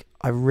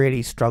I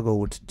really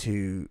struggled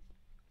to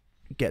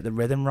get the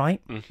rhythm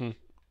right. Mm-hmm.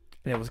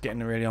 It was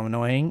getting really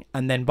annoying,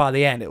 and then by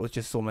the end it was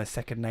just almost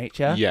second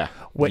nature. Yeah,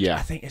 which I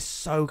think is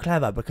so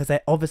clever because they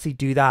obviously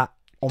do that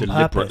on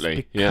purpose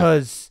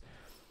because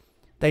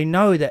they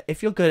know that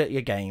if you're good at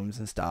your games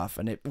and stuff,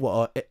 and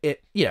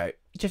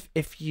just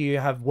if you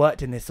have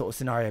worked in this sort of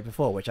scenario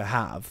before, which I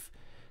have,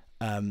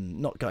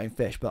 not gutting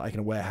fish, but like in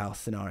a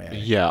warehouse scenario.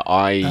 Yeah,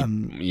 I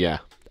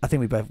think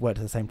we both worked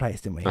at the same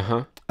place, didn't we?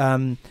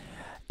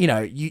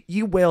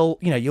 You will,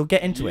 you'll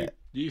get into it.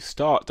 You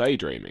start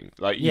daydreaming,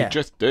 you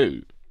just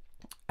do.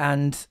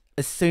 And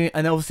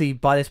obviously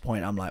by this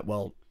point, I'm like,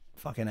 well,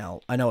 fucking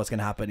hell, I know what's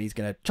gonna happen. He's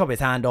gonna chop his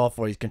hand off,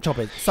 or he's gonna chop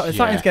his.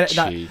 Something's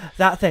gonna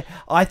that thing.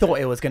 I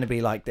thought it was gonna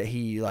be like that.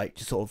 He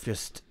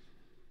just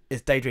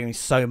is daydreaming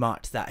so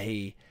much that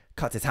he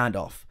cuts his hand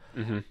off.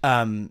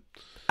 Mm-hmm.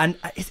 And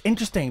it's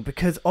interesting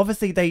because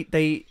obviously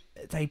they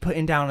put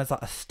him down as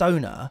like a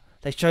stoner.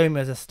 They show him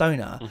as a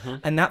stoner,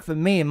 and that for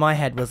me in my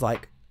head was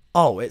like,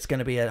 oh, it's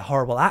gonna be a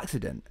horrible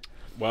accident.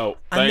 Well,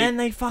 then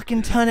they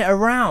fucking turn it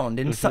around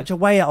in such a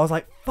way that I was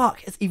like,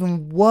 fuck, it's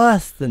even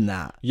worse than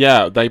that.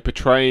 Yeah, they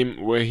portray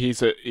him where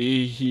he's a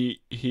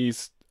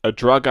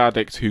drug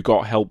addict who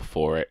got help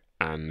for it,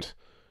 and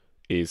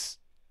I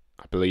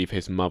believe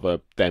his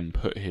mother then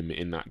put him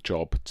in that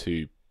job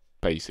to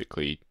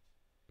basically,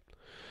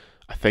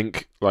 I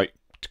think,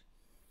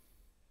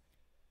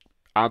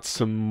 add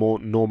some more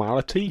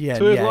normality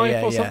to his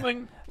life or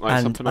something.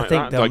 Something like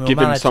that. Give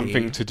him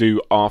something to do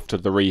after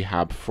the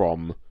rehab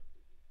from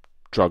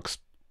drugs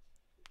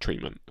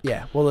treatment.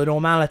 Yeah, well, the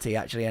normality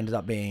actually ended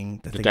up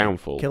being the thing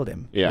downfall that killed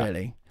him. Yeah,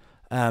 really.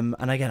 And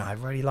again, I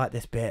really like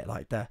this bit,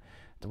 like the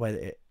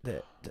way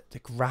that the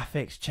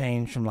graphics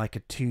change from like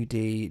a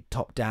 2D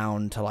top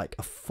down to like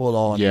a full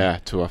on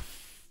to a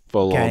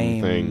full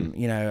on thing.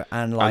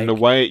 And the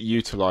way it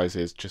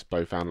utilizes just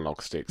both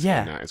analog sticks.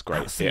 Yeah, that is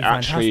great. It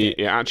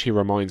actually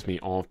reminds me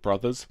of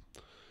Brothers.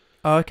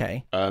 Oh,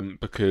 okay.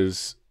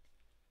 Because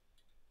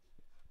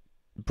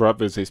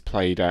Brothers is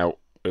played out.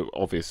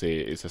 Obviously,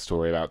 it's a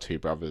story about two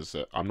brothers.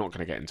 I'm not going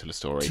to get into the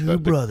story.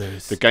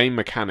 The game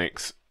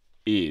mechanics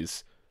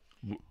is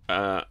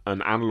an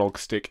analog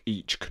stick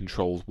each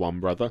controls one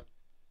brother.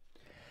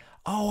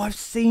 Oh, I've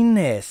seen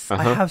this.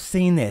 I have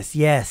seen this.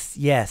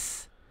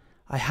 Yes,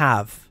 I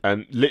have.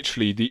 And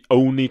literally, the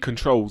only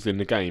controls in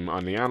the game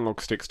are the analog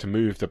sticks to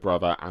move the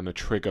brother and the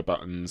trigger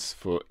buttons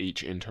for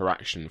each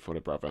interaction for the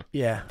brother.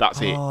 Yeah,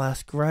 that's it. Oh,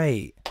 that's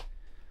great.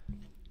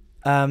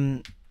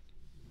 And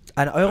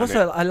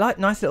I like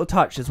nice little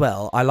touch as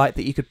well. I like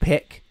that you could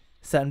pick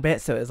certain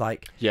bits, so it was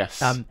like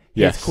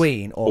his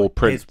queen or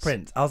his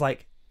prince. I was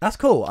like, that's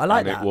cool. I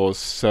like that. And it was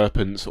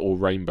serpents or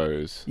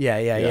rainbows.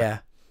 Yeah.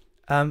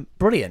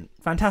 Brilliant,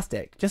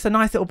 fantastic. Just a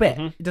nice little bit.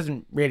 It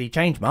doesn't really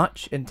change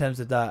much in terms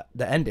of the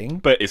ending,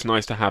 but it's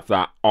nice to have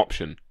that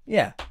option.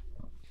 Yeah,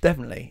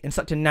 definitely. In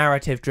such a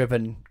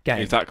narrative-driven game,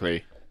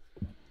 exactly.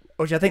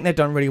 Which I think they've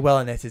done really well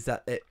in this is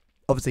that it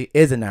obviously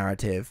is a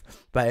narrative,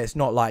 but it's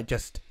not like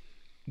just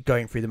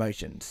going through the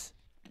motions.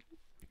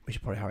 We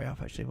should probably hurry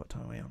up. Actually, what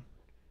time are we on?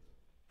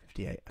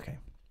 58. Okay.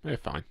 Yeah,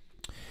 fine.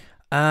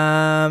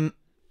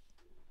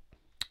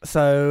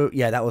 So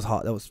yeah, that was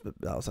hot. That was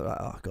like,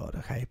 oh god.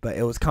 Okay, but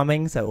it was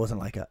coming, so it wasn't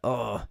like a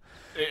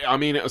I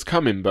mean, it was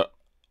coming, but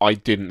I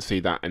didn't see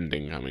that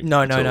ending coming.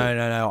 No.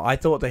 I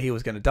thought that he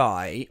was going to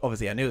die.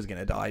 Obviously, I knew he was going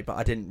to die, but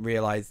I didn't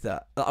realize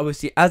that.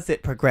 Obviously, as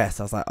it progressed,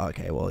 I was like,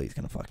 okay, well, he's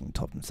going to fucking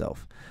top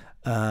himself.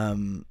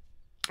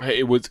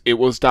 It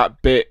was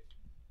that bit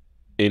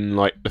in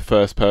like the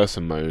first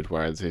person mode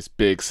where it's this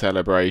big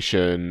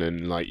celebration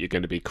and like you're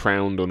going to be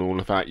crowned on all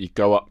of that. You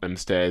go up them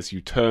stairs,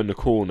 you turn the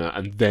corner,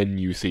 and then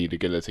you see the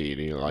guillotine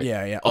and you're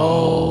like,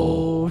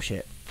 oh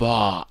shit,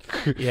 fuck.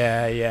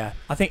 Yeah.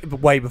 I think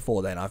way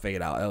before then I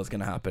figured out it was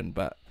going to happen,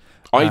 but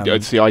I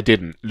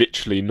didn't.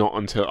 Literally not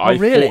until I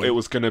thought it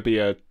was going to be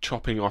a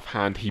chopping off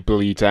hand, he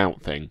bleeds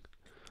out thing.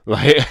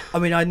 Like, I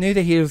mean, I knew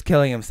that he was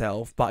killing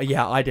himself, but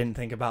yeah, I didn't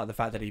think about the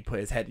fact that he put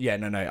his head. Yeah,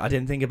 no, I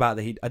didn't think about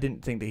that. I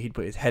didn't think that he'd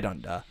put his head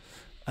under.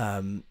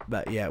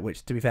 But yeah,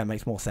 which to be fair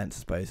makes more sense. I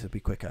suppose it'd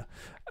be quicker.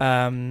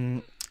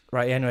 Right.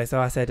 Anyway,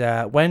 so I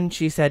said when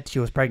she said she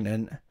was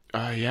pregnant.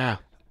 Yeah.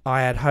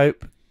 I had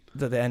hope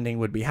that the ending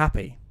would be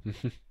happy,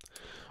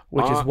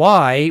 which is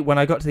why when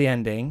I got to the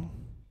ending,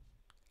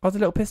 I was a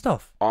little pissed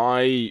off.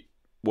 I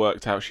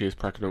worked out she was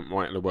pregnant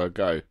right at the word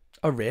go.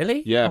 Oh,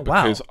 really? Yeah, oh,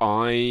 wow. because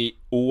I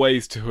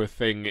always do a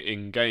thing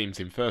in games,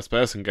 in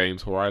first-person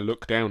games, where I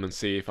look down and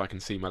see if I can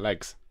see my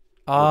legs.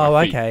 Oh,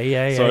 my feet. okay.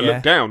 Yeah. So I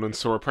looked down and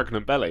saw a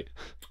pregnant belly.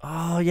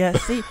 Oh, yeah.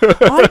 See,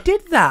 I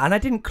did that and I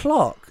didn't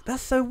clock.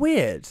 That's so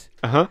weird.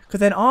 Because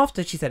then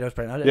after she said I was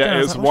pregnant, it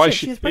was like, why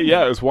she was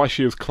it was why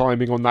she was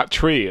climbing on that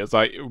tree. It's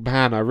like,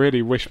 man, I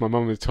really wish my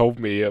mum had told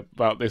me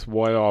about this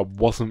while I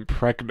wasn't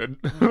pregnant.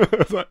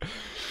 It's like,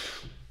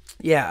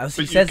 yeah,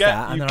 she says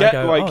that, and then I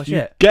go, oh, shit.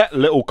 You get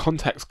little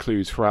context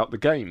clues throughout the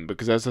game,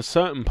 because there's a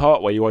certain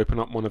part where you open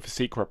up one of the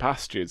secret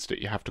passages that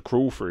you have to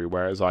crawl through,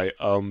 whereas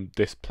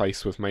this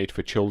place was made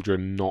for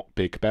children, not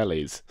big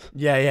bellies.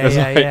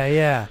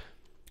 Yeah.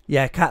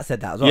 Yeah, Kat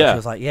said that as well. Yeah. She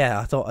was like,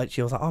 I thought,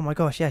 she was like, oh my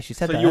gosh, yeah, she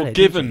said that. So you're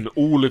given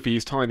all of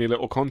these tiny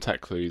little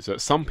context clues that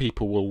some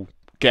people will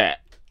get,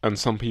 and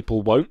some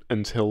people won't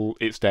until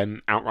it's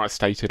then outright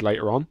stated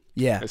later on.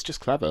 Yeah. It's just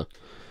clever.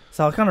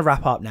 So I'll kind of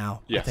wrap up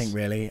now, yes. I think,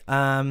 really.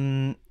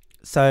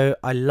 So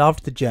I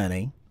loved the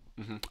journey.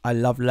 Mm-hmm. I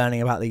loved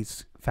learning about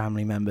these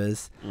family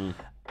members.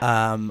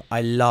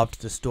 I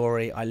loved the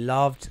story. I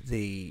loved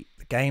the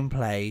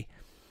gameplay.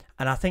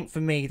 And I think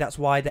for me, that's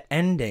why the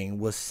ending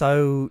was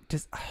so...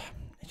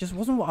 it just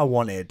wasn't what I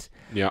wanted.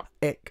 Yeah.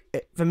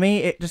 For me,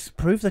 it just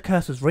proved the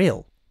curse was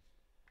real.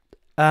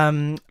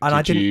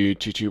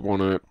 Did you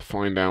want to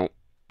find out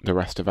the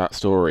rest of that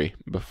story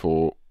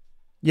before...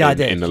 Yeah, I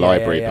did. In the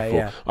library before.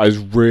 Yeah. I was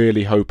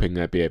really hoping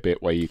there'd be a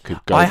bit where you could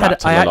go back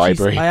to the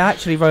library. I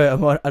actually wrote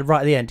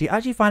right at the end. Do you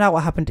actually find out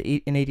what happened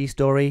in Edie's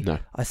story? No.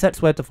 I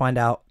searched word to find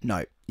out.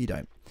 No, you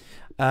don't.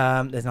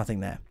 There's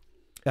nothing there,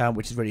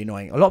 which is really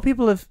annoying. A lot of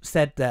people have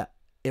said that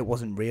it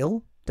wasn't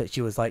real, that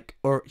she was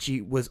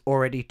she was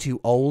already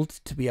too old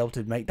to be able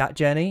to make that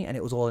journey, and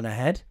it was all in her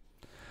head.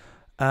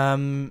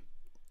 And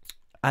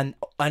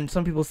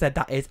some people said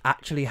that is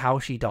actually how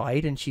she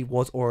died, and she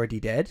was already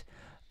dead.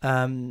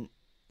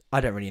 I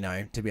don't really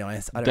know, to be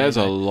honest. There's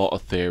a lot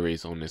of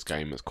theories on this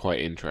game. It's quite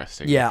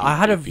interesting. Yeah, I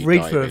had a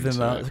read through of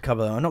them a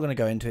couple. I'm not going to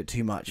go into it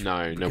too much.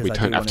 No, we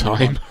don't have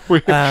time.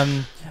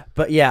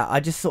 But yeah, I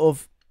just sort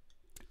of...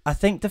 I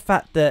think the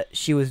fact that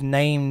she was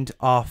named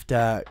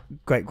after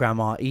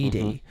great-grandma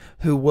Edie,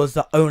 who was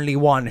the only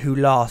one who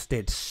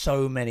lasted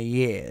so many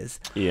years,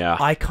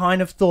 I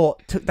kind of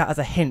took that as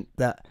a hint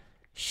that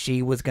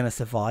she was going to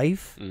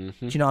survive. Do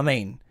you know what I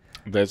mean?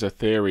 There's a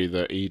theory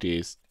that Edie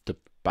is the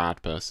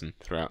bad person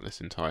throughout this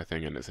entire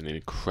thing, and it's an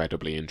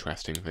incredibly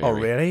interesting theory. Oh,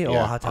 really?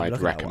 Yeah,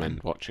 I'd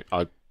recommend watching.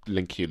 I'd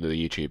link you to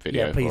the YouTube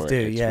video. Yeah, please for do.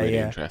 It. It's really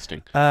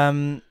interesting.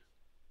 And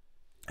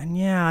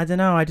yeah, I don't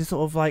know. I just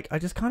sort of I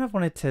just kind of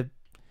wanted to.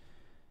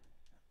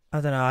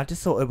 I don't know. I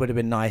just thought it would have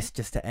been nice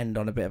just to end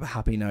on a bit of a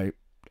happy note.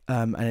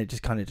 And it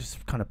just kind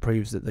of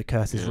proves that the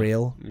curse is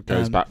real. It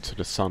goes back to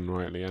the sun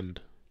right at the end.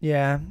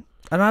 Yeah.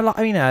 And I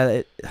don't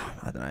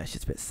know. It's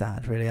just a bit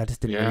sad, really. I just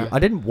didn't. I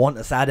didn't want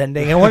a sad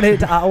ending. I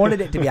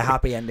wanted it to be a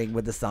happy ending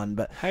with the son.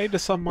 But hey, the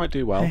son might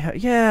do well.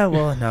 Yeah,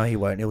 well, no, he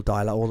won't. He'll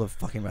die like all the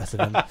fucking rest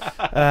of them.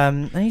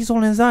 And he's all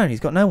on his own. He's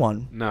got no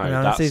one. No,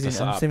 I'm that's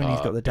assuming he's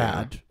got the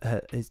dad,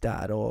 his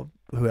dad, or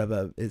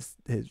whoever is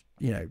his.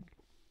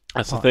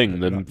 That's the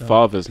thing. The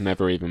father's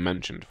never even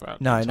mentioned for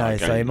that. No.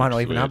 So he might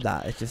not even have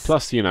that. It's just.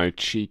 Plus,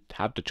 she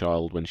had the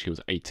child when she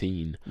was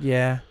 18.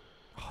 Yeah.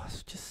 Oh,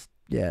 it's just.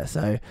 Yeah,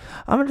 so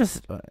I'm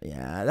just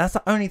that's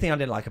the only thing I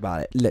didn't like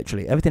about it.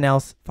 Literally, everything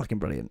else fucking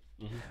brilliant.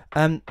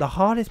 The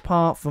hardest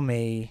part for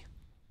me,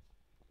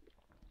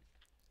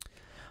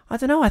 I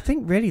don't know. I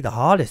think really the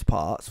hardest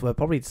parts were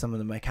probably some of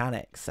the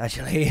mechanics.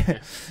 Actually,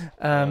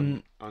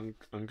 I'm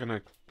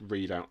gonna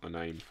read out the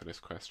name for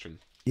this question.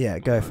 Yeah,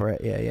 go for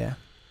it. Yeah.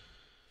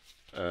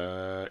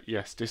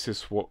 Yes, this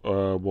is what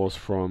was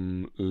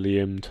from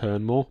Liam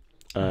Turnmore.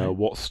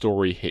 What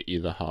story hit you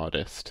the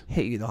hardest?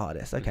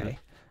 Okay.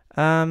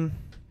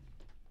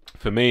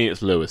 For me,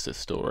 it's Lewis's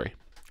story.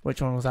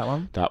 Which one was that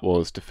one? That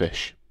was the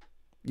fish.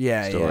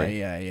 Story.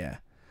 Yeah.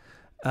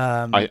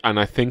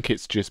 I think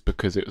it's just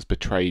because it was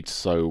portrayed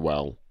so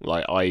well.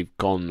 Like, I've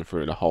gone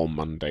through the whole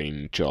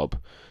mundane job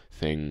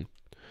thing.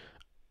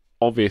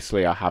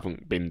 Obviously, I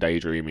haven't been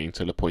daydreaming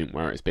to the point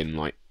where it's been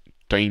like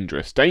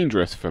dangerous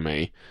for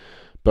me.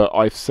 But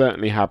I've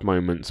certainly had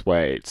moments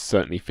where it's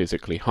certainly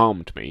physically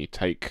harmed me.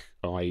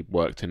 I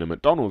worked in a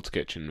McDonald's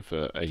kitchen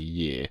for a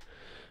year.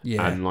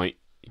 Yeah. And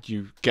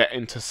you get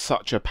into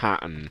such a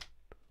pattern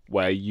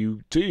where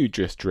you do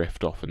just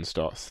drift off and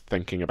start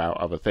thinking about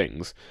other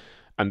things.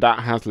 And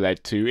that has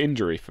led to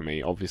injury for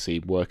me. Obviously,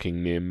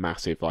 working near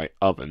massive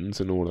ovens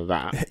and all of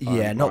that.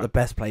 Yeah, not the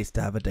best place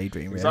to have a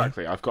daydream, really.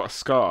 Exactly. I've got a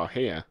scar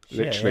here,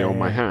 literally on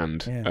my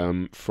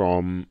hand,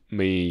 from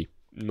me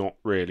not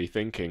really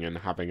thinking and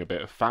having a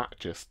bit of fat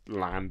just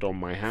land on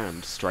my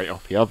hand straight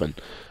off the oven.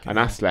 And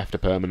that's left a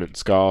permanent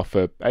scar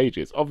for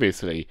ages.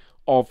 Obviously,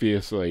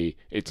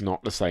 it's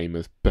not the same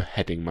as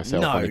beheading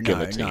myself on a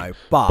guillotine. No,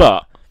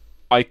 but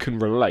I can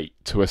relate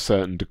to a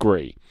certain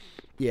degree.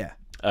 Yeah.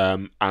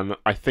 And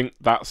I think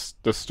that's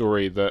the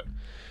story that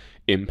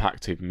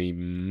impacted me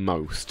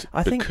most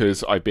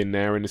because I've been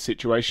there in a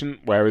situation.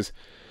 Whereas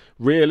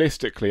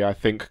realistically, I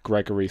think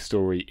Gregory's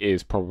story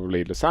is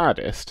probably the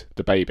saddest,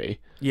 the baby.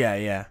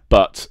 Yeah.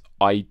 But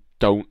I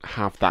don't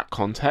have that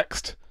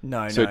context.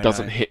 So it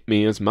doesn't hit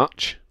me as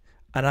much.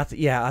 And I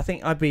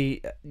think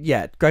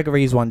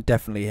Gregory's one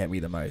definitely hit me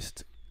the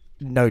most,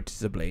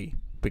 noticeably,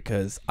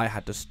 because I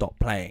had to stop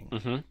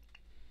playing.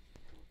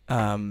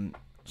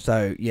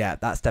 So yeah,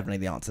 that's definitely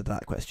the answer to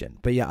that question.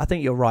 But yeah, I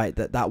think you're right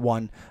that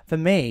one for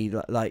me,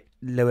 like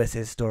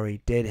Lewis's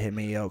story, did hit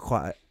me in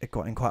quite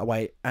a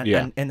way,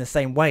 and in the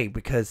same way,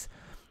 because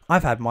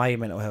I've had my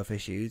mental health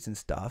issues and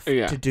stuff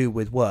to do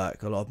with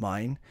work, a lot of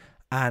mine,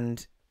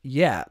 and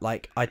yeah,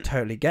 like I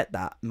totally get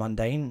that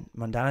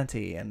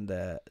mundanity and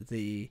the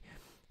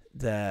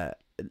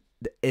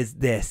is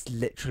this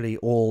literally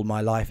all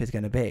my life is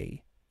going to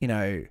be,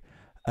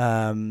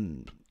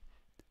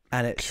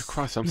 and it's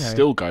Christ, I'm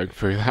still going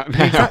through that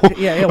now.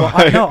 Exactly. Yeah.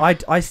 Well,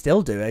 I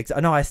still do.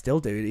 I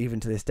still do even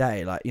to this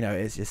day. Like,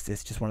 it's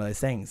just one of those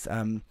things.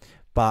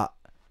 But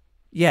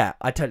yeah,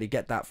 I totally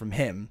get that from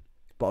him.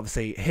 But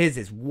obviously, his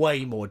is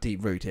way more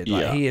deep rooted.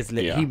 Like he is,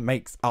 he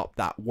makes up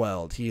that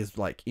world. He is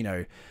like, I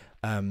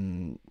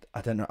don't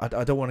know. I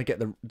don't want to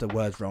get the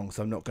words wrong,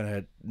 so I'm not going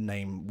to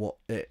name what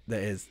the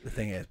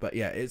thing is. But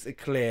yeah, it's a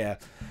clear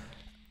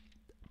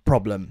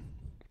problem.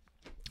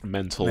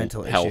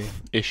 Mental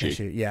health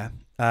issue. Yeah.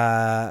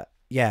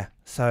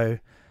 So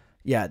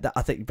yeah,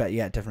 I think, but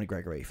yeah, definitely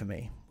Gregory for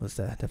me was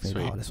definitely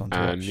the hardest one to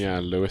watch. And yeah,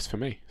 Lewis for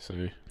me.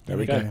 So there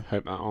we go.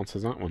 Hope that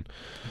answers that one.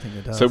 I think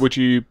it does. So would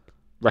you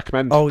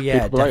recommend? Oh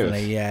yeah,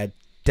 definitely. Yeah,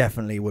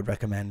 definitely would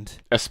recommend.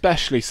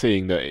 Especially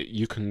seeing that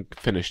you can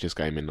finish this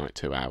game in like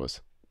 2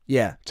 hours.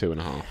 Yeah,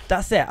 2.5.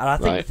 That's it. And I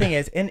think the thing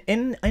is,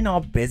 in our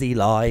busy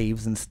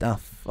lives and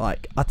stuff,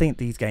 like I think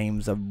these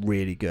games are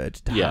really good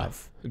to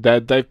have.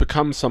 They've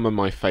become some of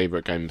my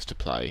favourite games to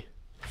play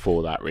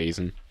for that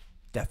reason.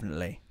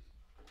 Definitely.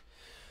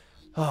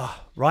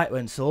 Oh, right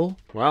then, Saul.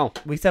 Well,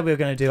 we said we were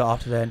going to do it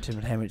after the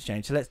entertainment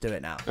exchange, so let's do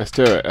it now. Let's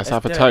do it. Let's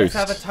have a toast.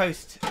 Let's have a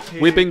toast.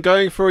 We've been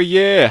going for a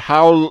year.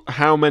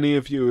 How many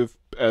of you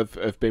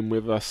have been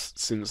with us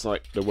since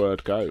like the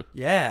word go?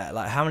 Yeah,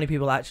 like how many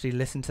people actually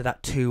listened to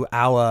that 2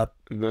 hour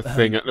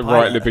thing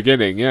right at the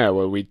beginning? Yeah,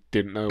 where we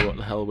didn't know what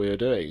the hell we were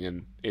doing,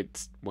 and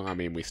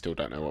we still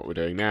don't know what we're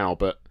doing now.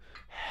 But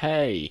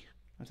hey,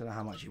 I don't know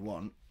how much you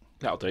want.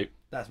 That'll do.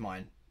 That's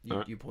mine.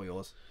 You pour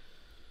yours.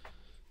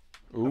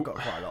 Ooh. I've got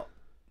quite a lot.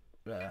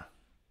 Yeah.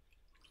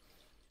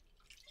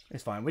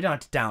 It's fine. We don't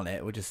have to down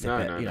it. We'll just sip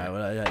it.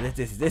 No.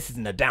 This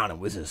isn't a downing.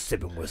 We're just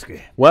sipping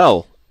whiskey.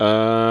 Well,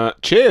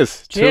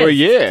 cheers to a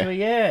year. To a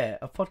year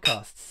of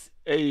podcasts.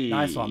 Hey.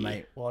 Nice one,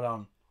 mate.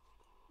 Well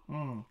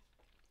done.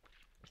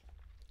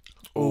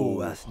 Oh,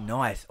 that's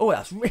nice. Oh,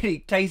 that's really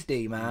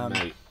tasty, man.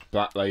 Mate,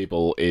 Black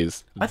Label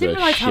is I didn't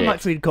realise how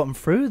much we'd gotten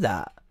through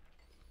that.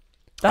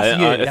 That's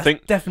you. I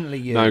think definitely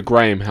you. No,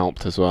 Graham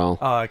helped as well.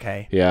 Oh,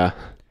 okay. Yeah.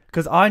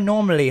 Because I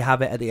normally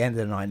have it at the end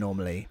of the night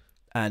normally,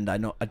 and I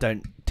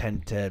don't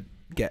tend to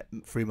get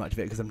through much of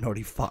it because I'm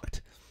already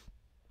fucked.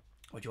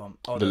 What do you want?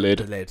 Oh, the lid.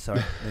 The lid.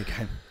 Sorry. There you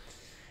go.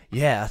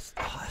 Yeah,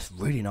 that's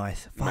really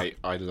nice. Fuck. Mate,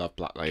 I love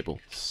Black Label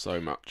so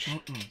much.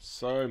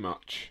 So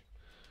much.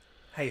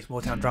 Hey,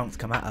 Small Town Drunks,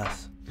 come at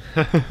us.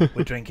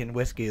 We're drinking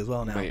whiskey as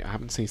well now. Mate, I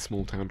haven't seen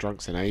Small Town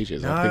Drunks in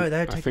ages. No,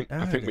 I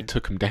think we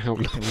took them down.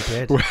 I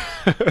think we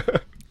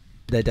did.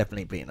 They're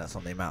definitely beating us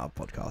on the amount of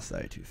podcasts,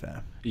 though. To be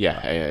fair.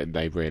 Yeah,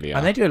 they really are.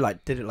 And they did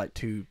it like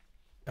two,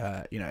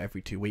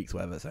 every 2 weeks,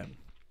 whatever. So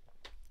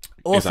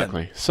awesome.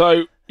 Exactly.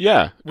 So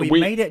yeah, we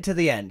made it to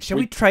the end. Shall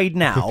we trade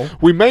now?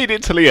 We made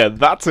it to the end.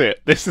 That's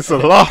it. This is the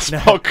last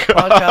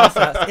podcast.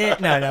 That's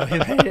it. No, we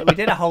made it. We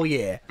did a whole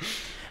year.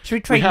 Should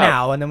we trade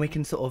now and then we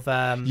can sort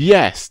of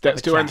yes,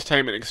 let's do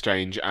entertainment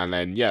exchange and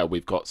then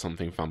we've got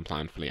something fun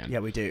planned for the end. Yeah,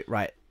 we do.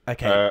 Right.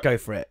 Okay, go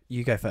for it.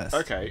 You go first.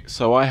 Okay,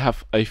 so I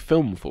have a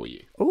film for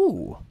you.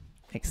 Ooh,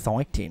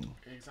 exciting.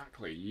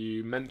 Exactly.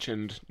 You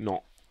mentioned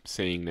not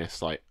seeing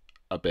this like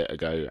a bit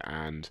ago,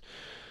 and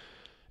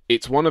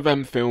it's one of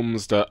them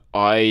films that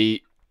I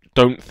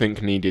don't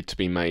think needed to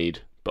be made,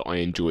 but I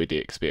enjoyed the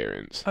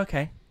experience.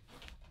 Okay.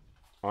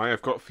 I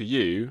have got for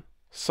you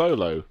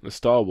Solo, the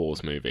Star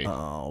Wars movie.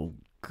 Oh,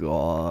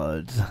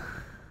 God.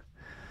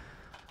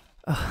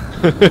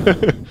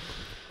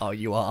 Oh,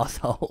 you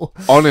arsehole.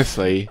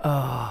 Honestly,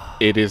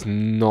 it is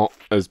not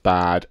as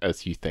bad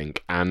as you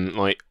think. And,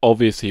 like,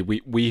 obviously,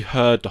 we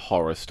heard the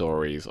horror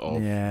stories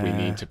of we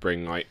need to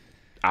bring, like,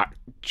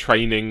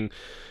 training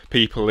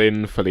people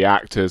in for the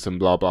actors and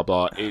blah, blah,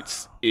 blah.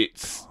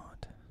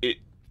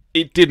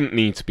 It didn't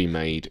need to be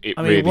made.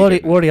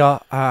 Woody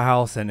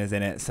Harrelson is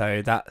in it,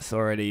 so that's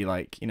already,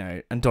 like,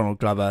 and Donald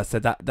Glover, so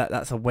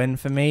that's a win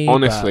for me.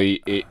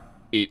 Honestly,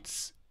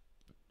 it's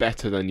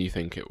better than you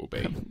think it will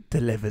be.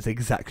 Delivers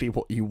exactly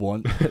what you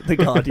want. The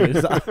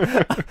Guardians.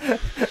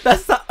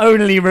 That's the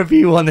only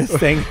review on this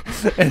thing.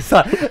 It's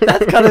like,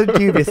 that's kind of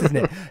dubious, isn't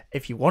it?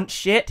 If you want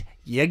shit,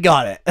 you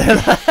got it.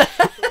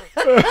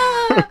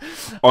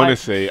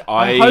 Honestly,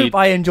 I hope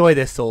I enjoy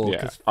this all.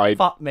 Yeah,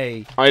 fuck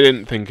me. I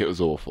didn't think it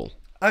was awful.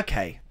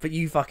 Okay, but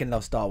you fucking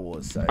love Star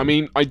Wars, so... I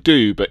mean, I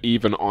do, but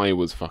even I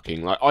was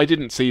fucking... Like, I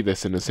didn't see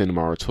this in a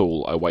cinema at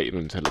all. I waited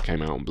until it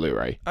came out on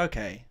Blu-ray.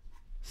 Okay.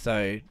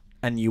 So...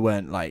 And you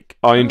weren't like...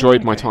 I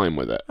enjoyed my time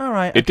with it.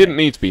 Alright, It didn't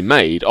need to be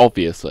made,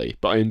 obviously,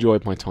 but I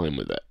enjoyed my time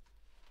with it.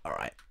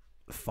 Alright,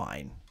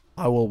 fine.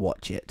 I will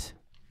watch it.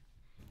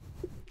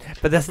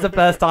 But this is the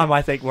first time,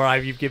 I think, where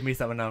you've given me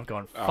something and I've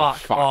gone,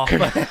 fuck off.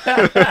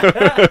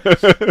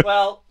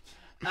 Well...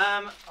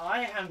 I'm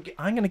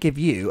going to give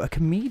you a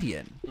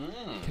comedian.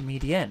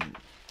 Comedian.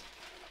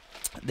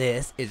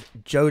 This is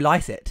Joe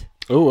Lycett.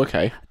 Oh,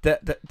 okay.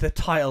 The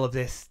title of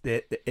this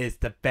is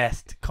the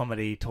best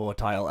comedy tour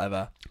title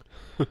ever.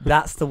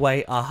 That's the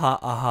way.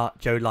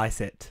 Joe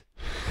Lycett.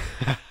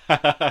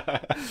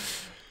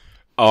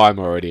 Oh, I'm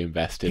already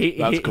invested.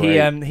 That's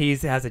great. He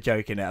has a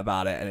joke in it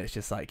about it, and it's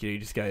just like he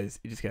just goes,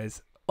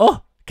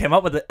 oh. Came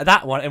up with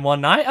that one in one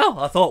night. Oh,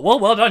 I thought,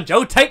 well done,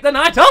 Joe. Take the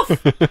night off.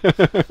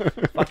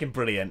 Fucking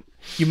brilliant.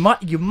 You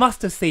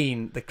must have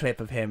seen the clip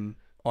of him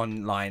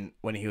online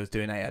when he was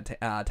doing 8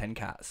 out of 10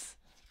 cats.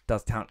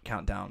 Does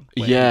countdown.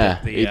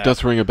 Yeah, it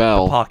does ring a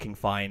bell. The parking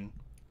fine.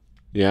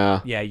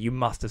 Yeah. Yeah, you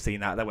must have seen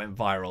that. That went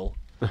viral.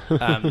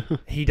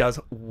 He does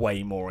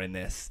way more in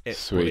this.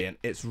 It's brilliant.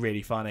 It's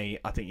really funny.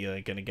 I think you're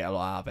going to get a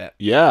lot out of it.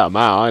 Yeah,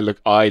 man.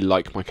 I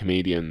like my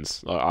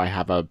comedians. I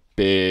have a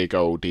big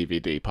old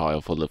DVD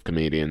pile full of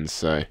comedians,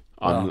 so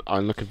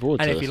I'm looking forward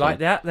to it. And if you like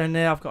that, then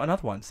I've got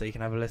another one, so you can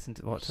have a listen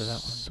to that one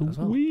as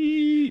well.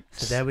 Sweet.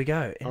 So there we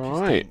go. Interesting.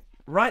 All right.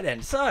 Right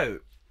then. So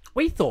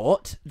we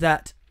thought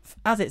that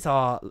as it's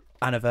our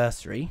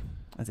anniversary,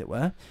 as it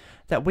were,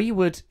 that we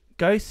would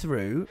go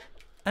through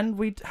and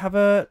we'd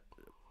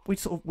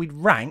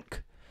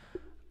rank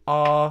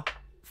our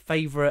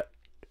favourite,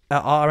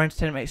 our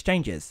entertainment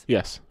exchanges.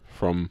 Yes,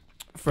 from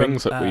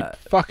things that we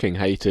fucking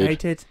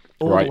hated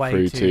all right the way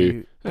through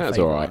to that's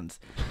all right. Ones.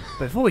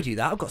 But before we do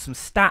that, I've got some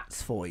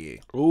stats for you.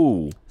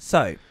 Ooh.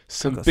 So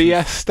some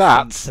BS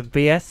stats. Some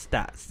BS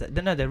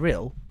stats. No, they're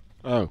real.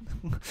 Oh.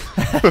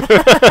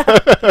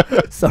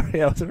 Sorry,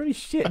 that was a very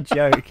shit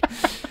joke.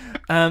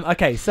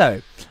 Okay,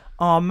 so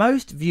our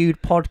most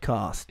viewed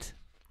podcast.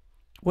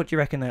 What do you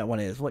reckon that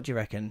one is? What do you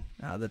reckon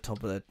at the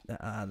top of the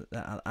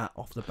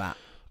off the bat?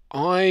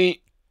 I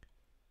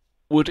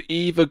would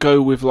either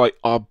go with like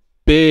our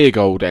big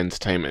old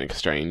entertainment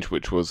exchange,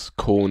 which was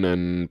Corn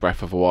and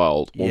Breath of the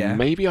Wild, or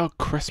maybe our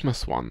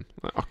Christmas one.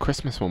 Our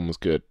Christmas one was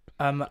good.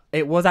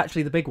 It was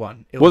actually the big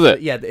one. Was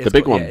it? Yeah, the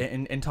big one.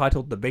 Yeah,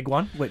 entitled The Big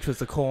One, which was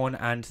the Corn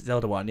and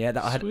Zelda one. Yeah,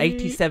 that had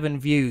 87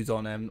 views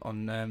on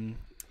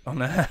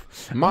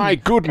my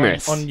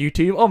goodness on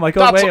YouTube. Oh my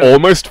god, that's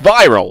almost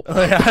viral.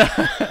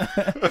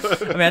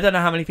 I mean, I don't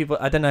know how many people.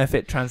 I don't know if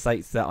it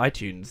translates to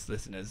iTunes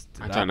listeners.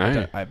 I don't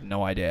know. I have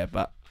no idea,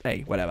 but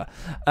hey, whatever.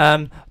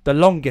 The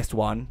longest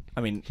one. I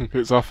mean,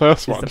 it's our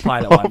first one. It's the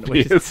pilot one,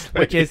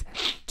 which is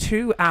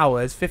 2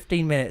 hours,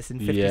 15 minutes,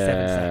 and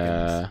 57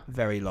 seconds.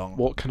 Very long.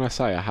 What can I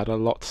say? I had a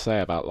lot to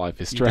say about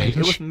Life is Strange.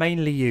 It was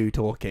mainly you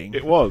talking.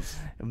 It was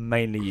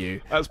mainly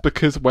you. That's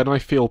because when I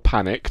feel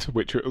panicked,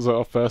 which it was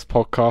our first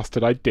podcast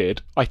that I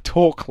did, I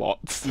talk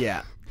lots.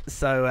 Yeah.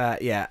 So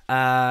yeah.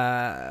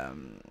 I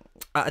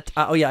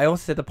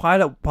also said the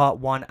pilot part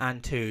 1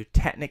 and 2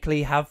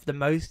 technically have the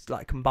most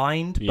like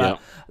combined, but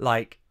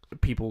like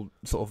people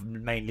sort of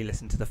mainly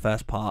listen to the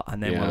first part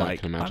and then were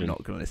like, I'm not going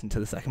to listen to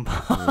the second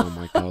part. Oh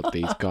my god,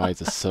 these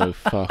guys are so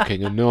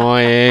fucking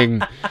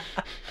annoying.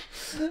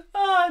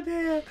 Oh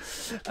dear.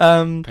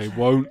 They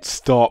won't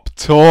stop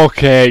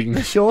talking.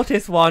 The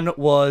shortest one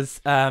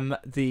was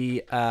it's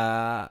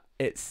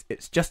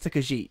Just a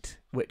Khajiit,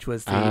 which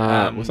was the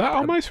was that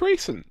our most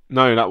recent?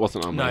 No, that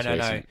wasn't our most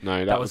recent.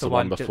 No, that was the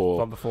one before.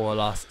 One before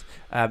last.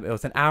 It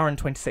was an hour and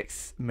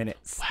 26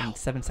 minutes and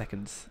 7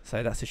 seconds.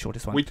 So that's the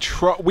shortest one. We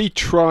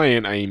try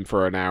and aim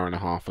for an hour and a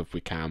half if we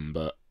can,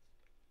 but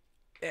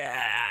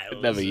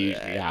it never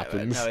usually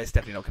happens. No, it's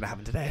definitely not going to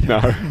happen today. No.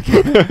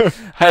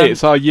 Hey,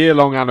 it's our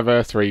year-long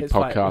anniversary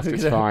podcast.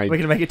 It's fine. We're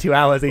going to make it 2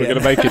 hours again. We're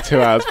going to make it 2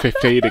 hours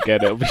 15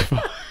 again. It'll be fine.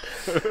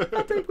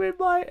 I think we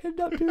might end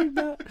up doing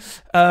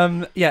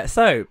that. Yeah,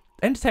 so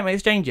entertainment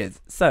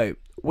exchanges. So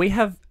we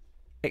have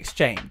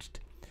exchanged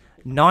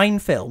 9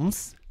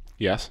 films.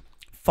 Yes.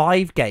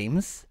 5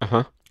 games.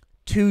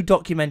 2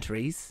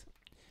 documentaries.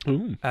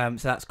 Ooh. So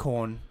that's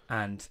Corn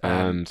and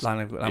Lamb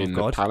of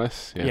God. The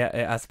Palace. Yeah,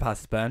 As the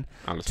Palace is Burned.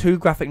 Alice. 2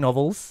 graphic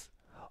novels.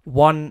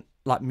 1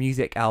 like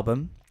music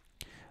album.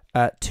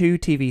 2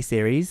 TV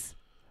series.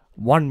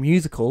 1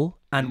 musical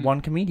and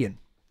 1 comedian.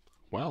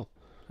 Well.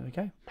 There we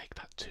go. Make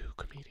that 2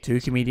 comedians.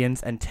 2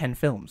 comedians and 10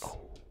 films.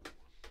 Oh.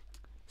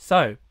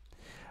 So,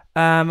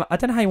 I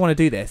don't know how you want to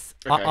do this.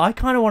 Okay. I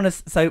kind of want to...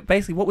 So,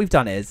 basically, what we've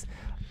done is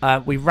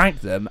we've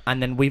ranked them,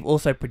 and then we've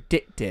also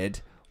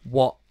predicted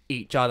what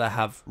each other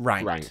have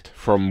ranked.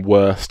 From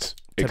worst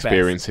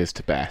experiences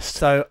to best.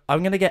 So,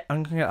 I'm gonna get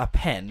a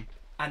pen,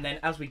 and then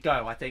as we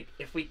go, I think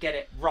if we get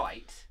it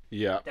right,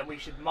 then we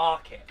should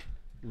mark it.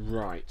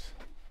 Right.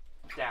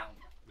 Down.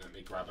 Let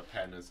me grab a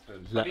pen.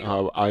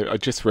 I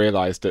just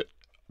realised that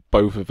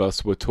both of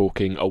us were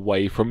talking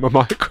away from the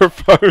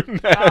microphone.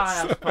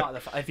 That's part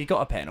of the. Have you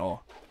got a pen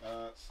or?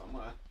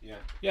 Somewhere. Yeah.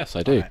 Yes,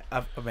 I do. Right,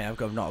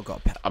 I've not got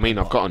a pen. I mean,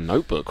 I've got a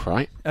notebook,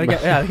 right?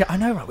 Yeah, I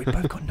know, right? We've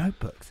both got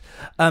notebooks.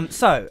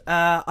 So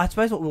I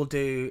suppose what we'll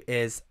do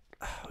is,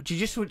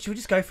 should we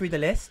just go through the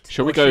list?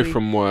 Shall we go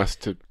from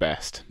worst to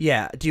best?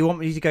 Yeah. Do you want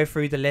me to go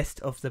through the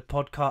list of the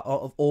podcast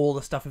of all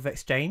the stuff we've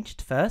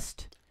exchanged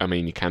first? I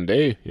mean, you can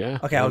do, yeah.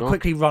 Okay, I'll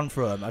quickly run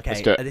through them. Okay,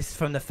 Let's do it. This is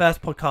from the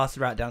first podcast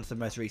right down to the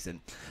most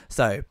recent.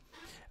 So,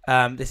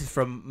 this is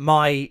from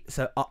my.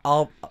 So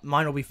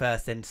mine will be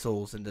first, then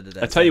Saul's, and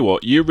I tell you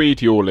what, you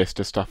read your list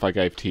of stuff I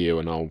gave to you,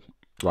 and I'll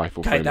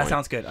rifle through Okay, that mine.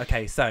 sounds good.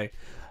 Okay, so,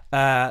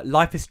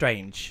 Life is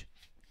Strange.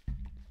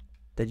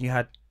 Then you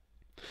had.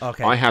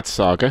 Okay. I had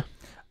Saga.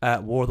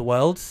 War of the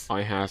Worlds.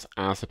 I had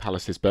As the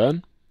Palaces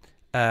Burn.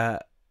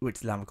 Which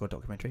is the Lamb of God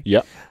documentary.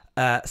 Yep.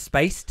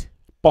 Spaced.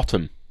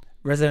 Bottom.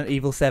 Resident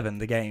Evil 7,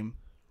 the game.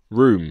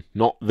 Room,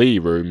 not the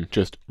room,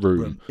 just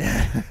room.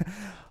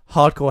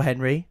 Hardcore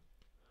Henry.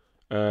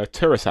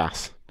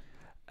 Tirasas.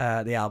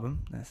 The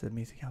album. That's the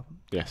music album.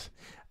 Yes.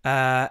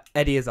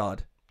 Eddie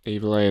Izzard.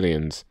 Evil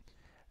Aliens.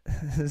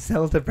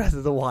 Zelda Breath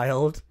of the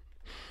Wild.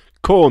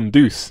 Corn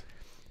Deuce.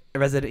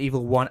 Resident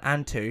Evil 1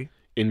 and 2.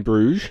 In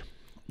Bruges.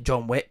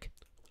 John Wick.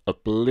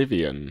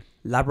 Oblivion.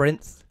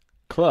 Labyrinth.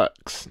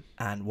 Clerks.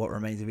 And What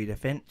Remains of Edith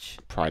Finch.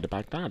 Pride of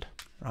Baghdad.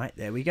 Right,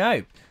 there we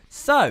go.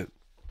 So,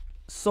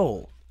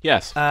 Saul.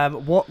 Yes.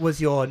 What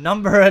was your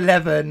number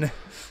 11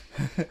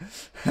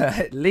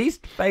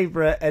 least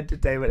favourite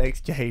entertainment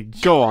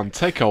exchange? Go on,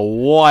 take a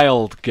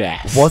wild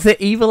guess. Was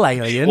it Evil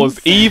Aliens? Was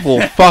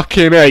evil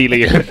fucking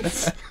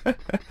aliens?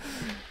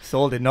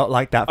 Saul did not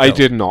like that film. I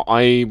did not.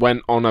 I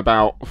went on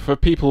about, for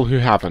people who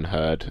haven't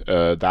heard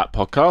that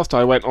podcast,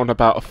 I went on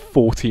about a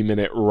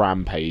 40-minute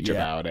rampage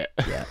about it.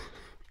 Yeah.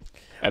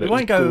 And we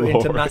won't go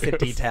into massive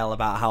detail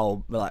about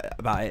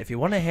about it. If you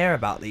want to hear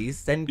about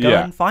these, then go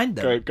and find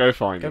them. Go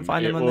find them.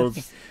 Find them on the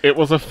thing. It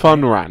was a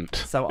fun rant.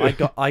 So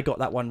I got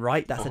that one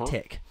right. That's a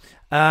tick.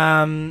 Go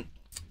on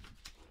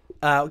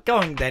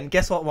then.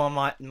 Guess what one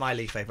my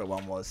least favourite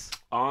one was?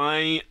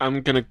 I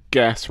am gonna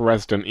guess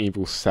Resident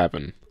Evil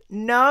 7.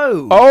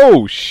 No.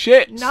 Oh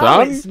shit, no,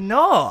 son. it's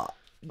not.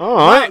 All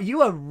right. No,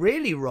 you are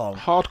really wrong.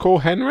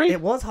 Hardcore Henry. It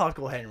was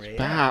Hardcore Henry.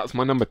 Yeah. That's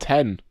my number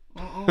 10.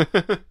 No.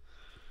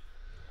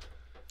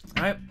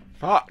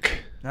 Fuck.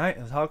 No, it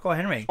was Hardcore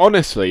Henry.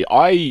 Honestly,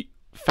 I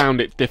found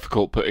it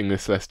difficult putting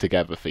this list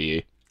together for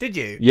you. Did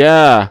you?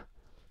 Yeah.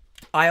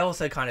 I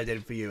also kind of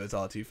did for you as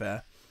well, to be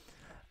fair.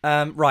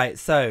 Right,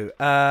 so,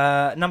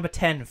 number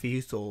 10 for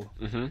you, Saul.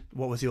 Mm-hmm.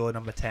 What was your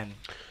number 10?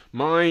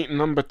 My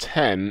number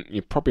 10,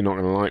 you're probably not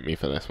going to like me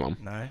for this one.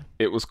 No.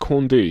 It was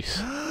Corn Deuce.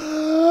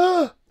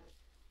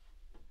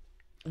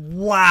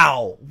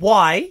 Wow.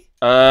 Why?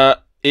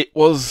 It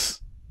was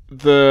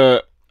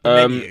the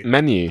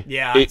menu.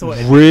 Yeah, I thought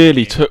it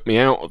really took me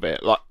out of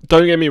it. Like,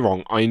 don't get me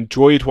wrong, I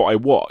enjoyed what I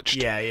watched.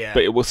 Yeah.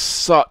 But it was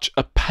such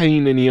a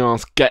pain in the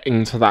ass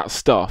getting to that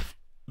stuff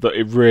that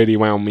it really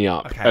wound me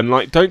up. Okay. And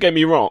like, don't get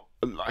me wrong,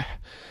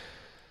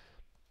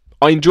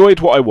 I enjoyed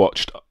what I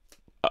watched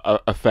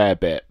a fair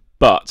bit,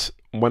 but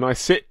when I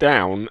sit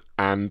down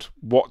and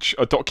watch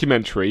a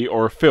documentary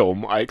or a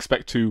film, I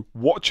expect to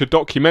watch a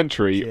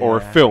documentary or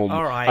a film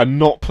and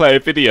not play a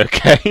video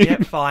game. Yeah,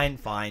 fine.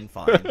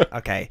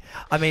 Okay.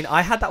 I mean,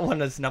 I had that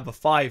one as number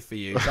 5 for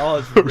you, so I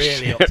was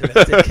really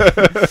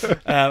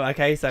optimistic.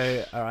 Okay,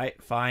 so,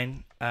 alright,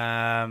 fine.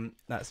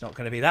 That's not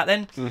going to be that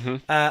then.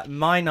 Mm-hmm.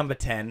 My number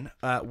 10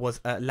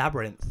 was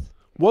Labyrinth.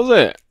 Was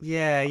it?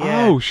 Yeah.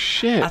 Oh,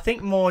 shit. I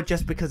think more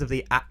just because of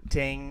the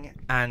acting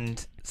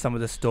and some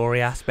of the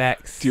story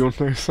aspects. Do you want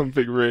to know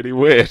something really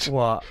weird?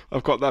 What?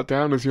 I've got that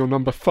down as your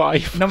number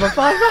 5. Number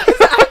 5?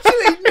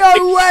 Actually,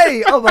 no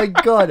way! Oh my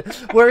god.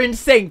 We're in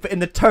sync, but in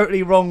the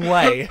totally wrong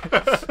way.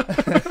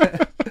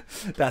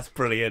 That's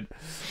brilliant.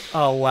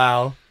 Oh,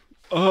 wow.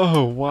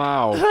 Oh,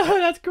 wow.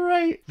 That's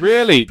great.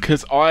 Really?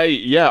 Because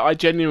I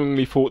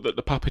genuinely thought that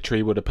the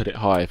puppetry would have put it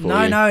high for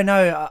you.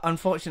 No.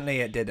 Unfortunately,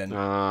 it didn't.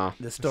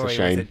 The story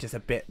was just a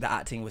bit, the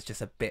acting was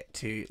just a bit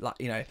too, like,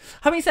 you know.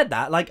 Having said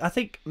that, like, I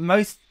think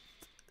most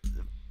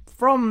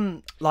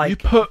from, like... You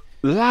put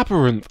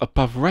Labyrinth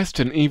above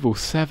Resident Evil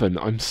 7.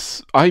 I'm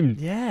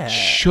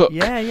shook.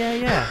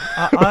 Yeah.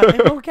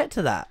 We'll get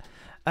to that.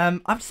 I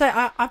have to say,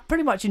 I've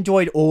pretty much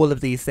enjoyed all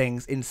of these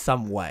things in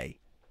some way.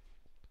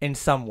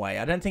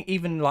 I don't think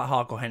even like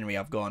Hardcore Henry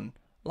I've gone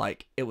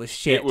like it was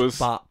shit.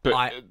 But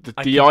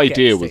the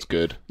idea was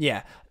good.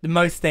 Yeah, the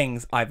most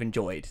things I've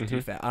enjoyed, to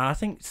be fair,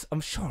 and I'm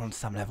sure on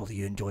some level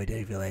you enjoyed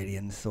Evil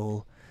Aliens,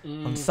 or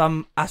on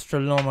some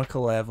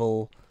astronomical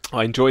level.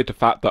 I enjoyed the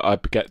fact that I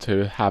get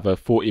to have a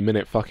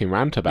 40-minute fucking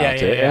rant about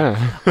it.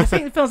 Yeah. I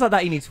think films like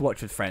that you need to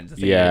watch with friends. I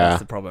think that's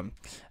the problem.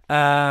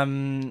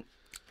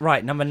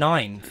 Right, number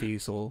 9 for you,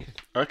 Saul.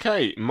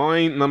 Okay,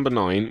 my number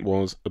 9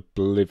 was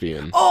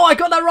Oblivion. Oh, I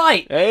got that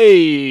right!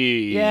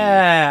 Hey!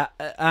 Yeah,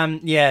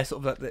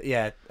 sort of,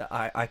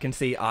 I can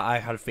see, I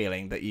had a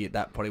feeling that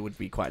that probably would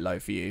be quite low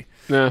for you.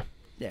 Yeah.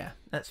 Yeah,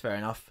 that's fair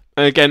enough.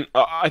 And again,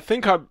 I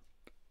think I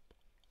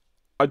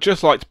I'd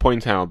just like to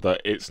point out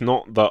that it's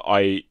not that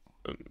I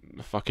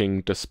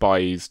fucking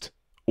despised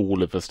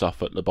all of the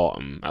stuff at the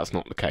bottom. That's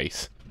not the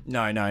case.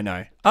 No.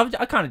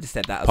 I kind of just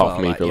said that as Apart well.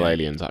 from Like, Evil yeah.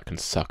 Aliens, that can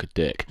suck a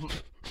dick.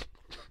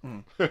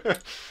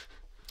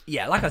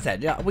 Yeah, like I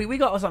said, yeah, we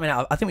got something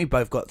out. I think we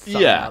both got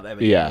something Yeah, out of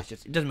everything. yeah. It's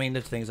just, it doesn't mean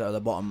the things that are at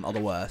the bottom are the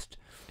worst.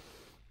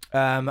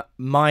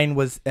 Mine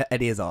was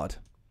Eddie Izzard.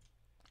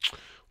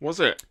 Was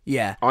it?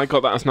 Yeah. I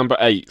got that as number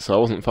 8, so I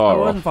wasn't far off.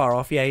 I wasn't far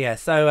off, yeah.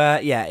 So,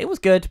 yeah, it was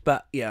good,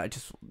 but, yeah,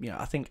 just,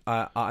 I think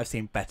I've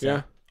seen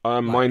better. Yeah.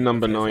 My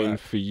number for his 9 work.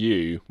 for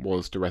you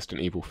was the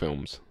Resident Evil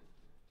films.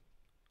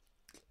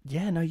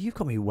 Yeah, no, you've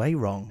got me way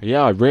wrong.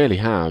 Yeah, I really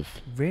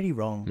have. Really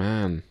wrong.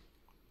 Man.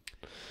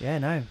 Yeah,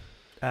 no.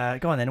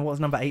 Go on then. What was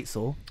number 8,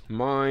 Saul?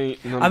 My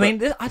number... I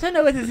mean, I don't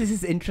know whether this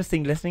is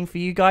interesting listening for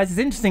you guys. It's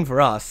interesting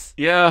for us.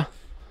 Yeah.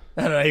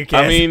 I don't know. Who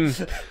cares? I mean...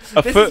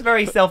 this is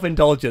very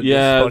self-indulgent,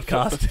 yeah, this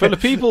podcast. for the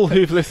people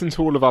who've listened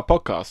to all of our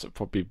podcasts, it'd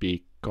probably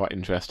be quite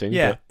interesting.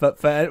 Yeah, but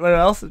for anyone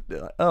else...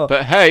 Oh.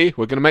 But hey,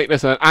 we're going to make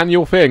this an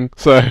annual thing,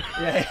 so...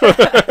 Yeah.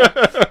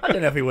 I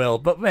don't know if we will,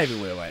 but maybe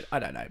we won't. I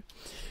don't know.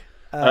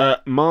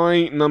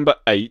 My number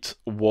 8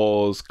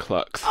 was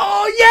Clucks.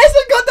 Oh, yes!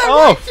 I got that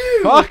right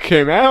too!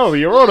 Fucking hell,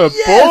 you're on a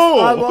Yes,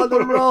 ball! I'm on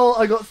the roll.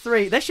 I got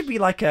 3. There should be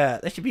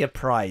a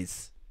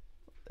prize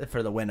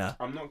for the winner.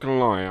 I'm not going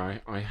to lie,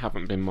 I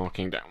haven't been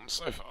marking down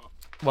so far.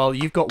 Well,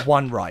 you've got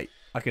 1 right.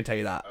 I can tell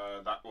you that.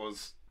 That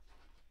was...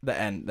 The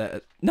end.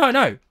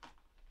 No.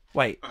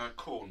 Wait.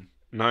 Corn.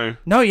 No.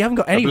 No, you haven't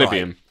got any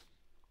Oblivion. right.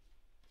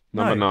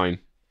 Number No. 9.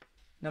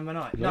 Number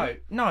 9. No.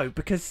 No,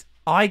 because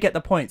I get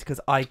the points because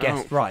I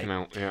guessed right.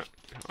 Hell, yeah.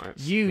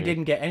 It's You me.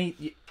 didn't get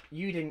any.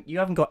 You didn't. You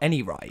haven't got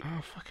any right.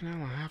 Oh, fucking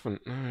hell, I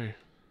haven't, no.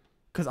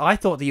 Because I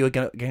thought that you were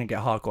going to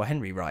get Hardcore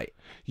Henry right.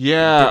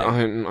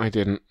 Yeah, I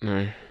didn't,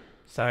 no.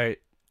 So,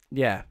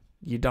 yeah,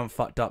 you done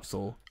fucked up,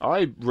 Saul.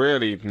 I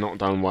really not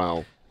done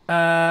well.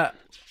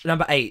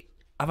 Number 8.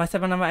 Have I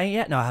said my number 8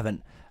 yet? No, I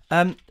haven't.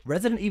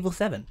 Resident Evil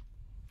 7.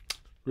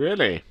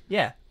 Really?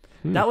 Yeah,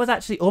 that was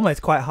actually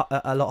almost quite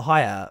a lot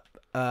higher.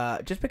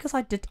 Just because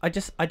I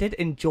did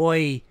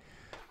enjoy.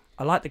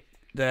 I liked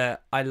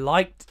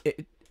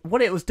it.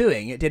 What it was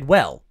doing, it did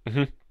well.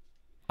 Mm-hmm.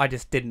 I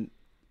just didn't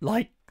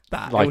like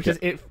that. Like it was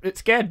just it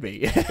scared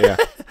me. Yeah.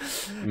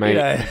 Mate,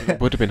 know. it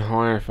would have been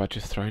higher if I'd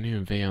just thrown you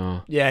in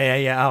VR.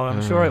 Yeah. Oh,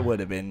 I'm sure it would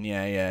have been.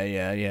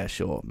 Yeah.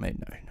 Sure, mate.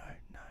 No.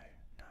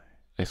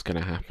 It's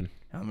gonna happen.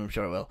 I'm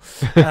sure it will.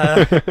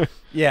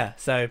 Yeah.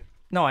 So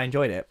no, I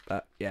enjoyed it,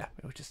 but yeah,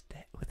 it was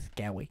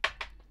scary.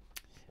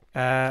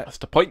 That's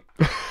the point.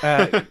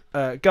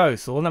 Go,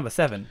 Saul. Number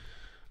 7.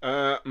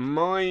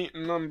 My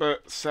number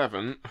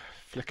 7,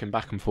 flicking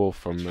back and forth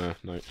from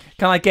note.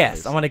 Can I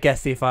guess? I want to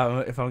guess. See if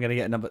I'm going to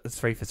get number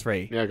 3 for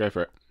 3. Yeah, go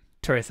for it.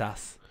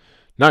 Turisas.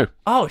 No.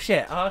 Oh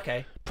shit. Oh,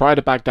 okay. Pride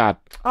of Baghdad.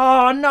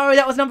 Oh no,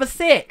 that was number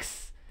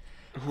 6.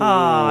 Oh,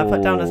 I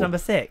put down as number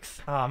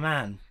 6. Oh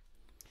man.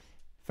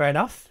 Fair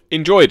enough.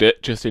 Enjoyed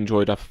it, just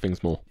enjoyed other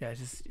things more. Yeah,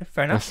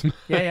 fair enough.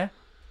 Yeah.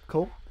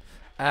 Cool.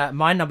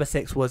 My number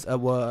 6 was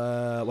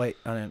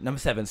number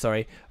 7.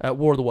 Sorry,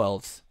 War of the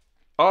Worlds.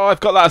 Oh, I've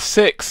got that as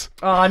 6.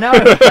 Oh no,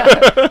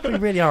 we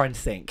really are in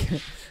sync.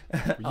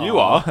 You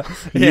are.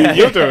 Yeah.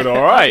 You're doing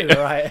all right. I'm doing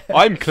all right.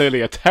 I'm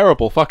clearly a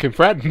terrible fucking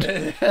friend.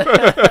 You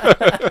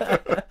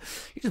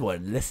just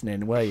weren't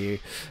listening, were you?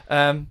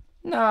 No,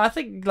 I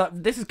think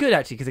this is good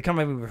actually because it can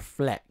make me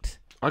reflect.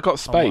 I got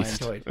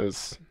spaced enjoyed.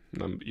 as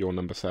your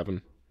number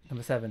 7.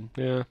 Number 7.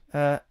 Yeah.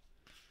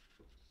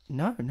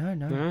 No.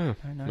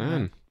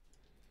 Man.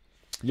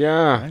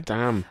 Yeah, No.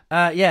 damn.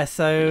 Yeah,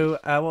 so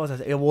what was I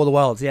saying? War of the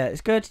Worlds. Yeah,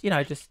 it's good.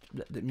 Just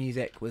the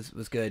music was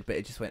good, but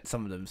it just went.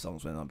 Some of them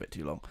songs went on a bit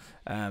too long.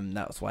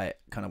 That was why it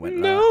kind of went.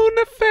 No,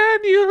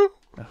 Nathaniel.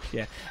 Oh,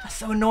 yeah, that's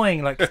so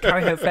annoying. Like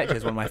Carrie Hope Fletcher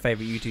is one of my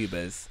favorite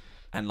YouTubers,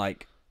 and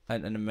like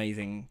an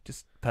amazing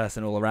just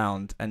person all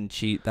around. And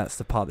that's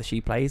the part that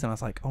she plays. And I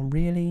was like, oh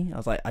really? I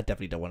was like, I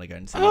definitely don't want to go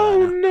and see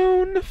Oh that now.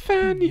 no,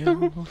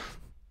 Nathaniel.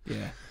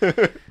 Yeah.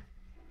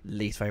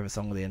 Least favorite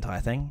song of the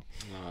entire thing.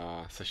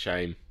 Ah, it's a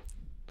shame.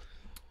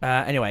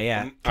 Anyway,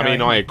 yeah. I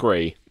mean, I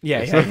agree.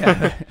 Yeah.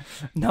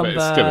 But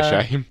it's still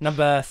a shame.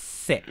 Number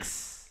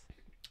 6.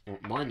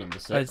 My number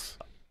 6.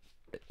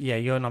 Yeah,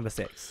 you're number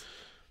 6.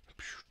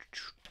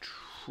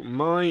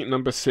 My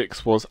number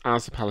 6 was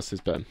As the Palaces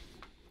Burn.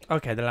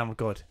 Okay, The Lamb of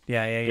God.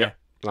 Yeah.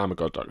 Lamb of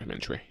God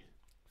documentary.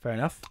 Fair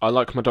enough. I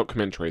like my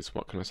documentaries.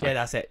 What can I say? Yeah,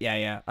 that's it.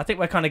 Yeah. I think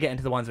we're kind of getting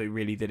to the ones that we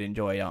really did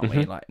enjoy, aren't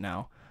we? Like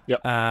now.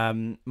 Yep.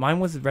 Mine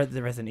was the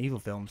Resident Evil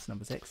films,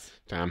 number 6.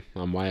 Damn,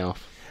 I'm way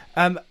off.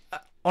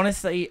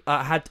 Honestly,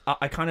 I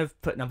kind of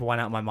put number 1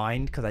 out of my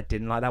mind because I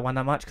didn't like that one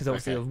that much because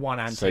obviously it was 1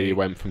 and 2. So you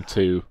went from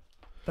 2.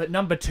 But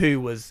number 2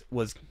 was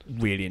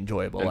really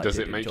enjoyable. And does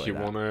did it make enjoy you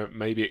that. want to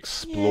maybe Yeah, I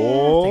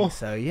explore? think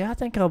so. Yeah, I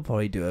think I'll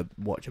probably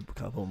watch a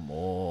couple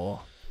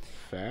more.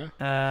 Fair.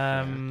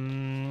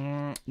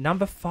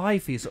 Number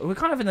 5 for you. So we're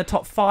kind of in the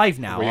top 5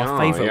 now. We our are,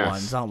 favourite yes.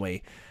 ones, aren't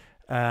we?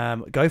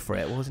 Go for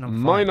it. What was number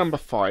 5? My number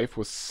 5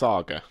 was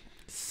Saga.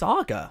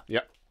 Saga.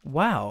 Yep.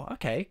 Wow.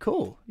 Okay.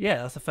 Cool.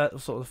 Yeah, that's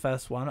the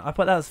first one. I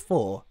put that as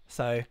 4.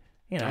 So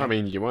You know, I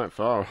mean, you weren't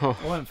far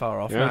off. I weren't far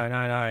off. Yeah. No.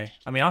 I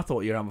mean, I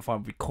thought your number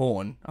 5 would be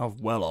Corn. I was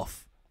well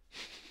off.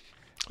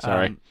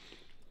 Sorry.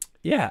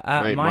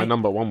 Mate, my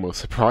number 1 will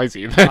surprise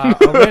you then.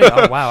 Oh, really?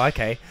 Oh, wow,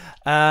 okay.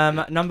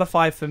 Number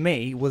 5 for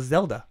me was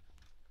Zelda.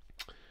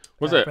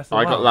 Was it? Breath of the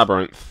I got Wild.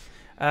 Labyrinth.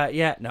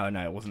 Yeah, no,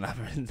 it wasn't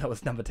Labyrinth. That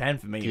was number 10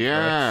 for me.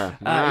 Yeah.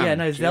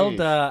 Geez.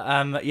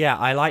 Zelda. Yeah,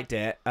 I liked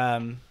it.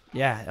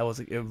 Yeah, it was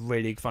a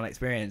really fun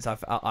experience.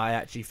 I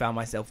actually found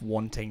myself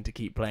wanting to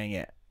keep playing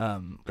it,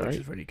 which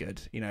is really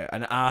good. You know,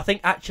 and I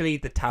think actually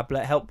the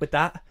tablet helped with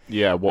that.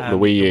 Yeah, the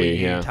Wii U, Wii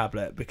U yeah.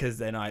 tablet, because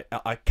then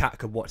Cat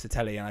could watch the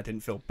telly and I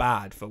didn't feel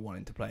bad for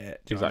wanting to play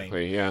it. Do you know what I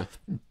mean? Exactly, yeah.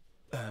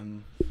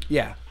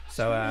 Yeah.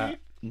 So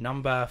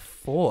number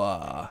 4.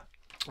 All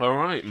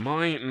right,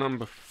 my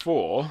number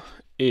 4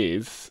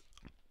 is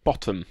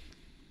Bottom.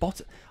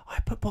 Bottom. I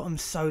put Bottom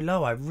so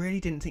low. I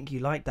really didn't think you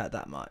liked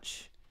that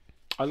much.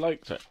 I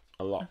liked it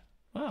a lot.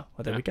 Oh, well,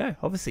 there we go.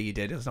 Obviously you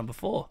did. It was number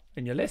 4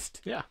 in your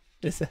list. Yeah.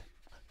 It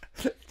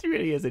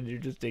really isn't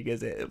interesting,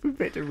 is it? We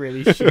picked a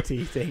really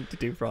shitty thing to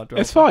do for our 12.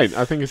 It's fine.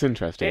 I think it's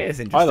interesting. It is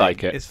interesting. I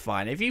like it. It's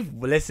fine. If you've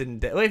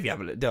listened, or if you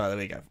haven't, there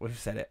we go. We've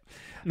said it.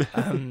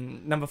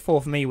 Number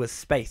 4 for me was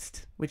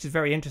Spaced, which is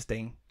very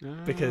interesting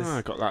because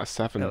I got that at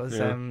 7.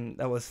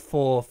 That was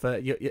 4 for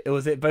it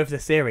was both the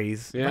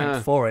series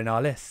ranked 4 in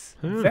our lists.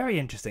 Very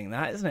interesting,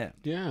 that, isn't it?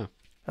 Yeah.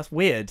 That's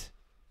weird.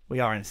 We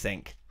are in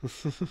sync.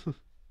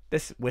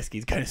 This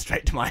whiskey's going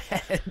straight to my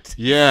head.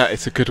 Yeah,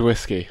 it's a good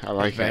whiskey. I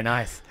like it. Very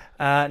nice.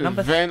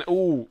 Number that's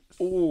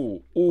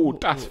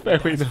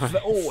very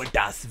nice.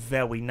 That's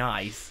very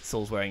nice.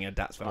 Saul's wearing a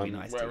That's Very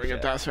Nice wearing t-shirt.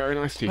 a That's Very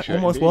Nice t-shirt. I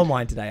almost indeed. wore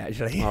mine today,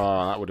 actually.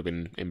 Oh, that would have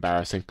been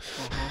embarrassing.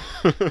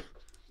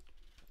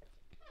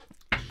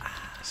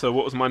 So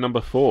what was my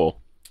number 4?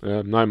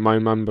 No, my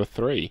number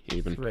 3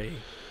 even. 3.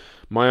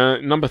 My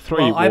number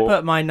 3. Well, I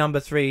put my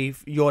number 3,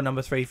 your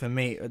number 3 for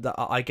me.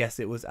 I guess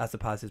it was As the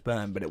Palaces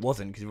Burn, but it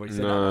wasn't because you've already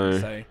said that one.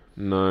 So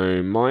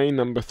no, my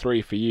number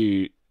 3 for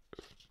you.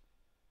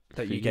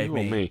 that you gave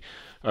me.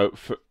 Oh,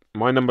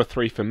 my number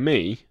 3 for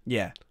me.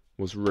 Yeah.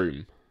 Was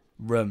Room.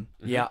 Room.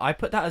 Yeah, I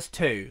put that as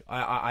 2.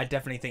 I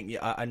definitely think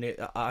I knew.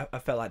 I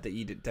felt like that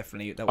you did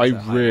definitely. That was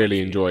I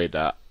really enjoyed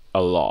that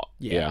a lot.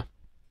 Yeah.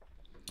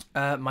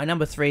 My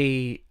number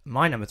 3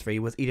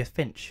 was Edith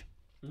Finch.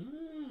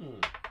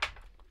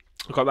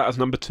 I got that as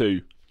number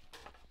 2.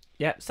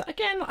 Yeah, so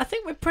again, I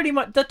think we're pretty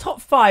much the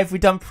top 5. We've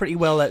done pretty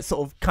well at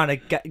sort of kind of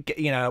get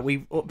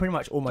we've pretty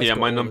much almost. Yeah, got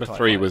my all number the top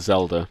 3 5. was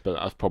Zelda, but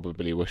that's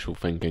probably wishful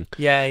thinking.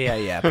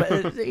 Yeah. But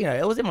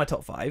it was in my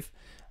top 5.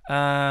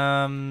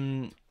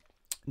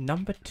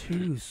 Number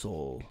 2,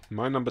 Saul.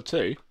 My number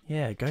 2.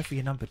 Yeah, go for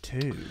your number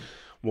 2.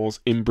 Was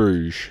In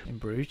Bruges. In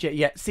Bruges.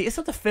 Yeah. See, it's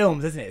all the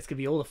films, isn't it? It's gonna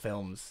be all the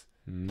films.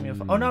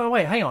 Oh no!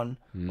 Wait, hang on.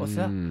 What's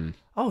that?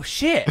 Oh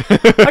shit!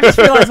 I just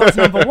realised what's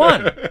number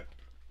 1.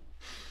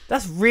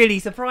 That's really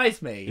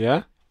surprised me.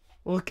 Yeah.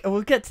 We'll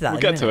get to that.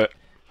 We'll get to it.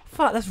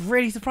 Fuck, that's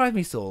really surprised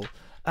me, Saul.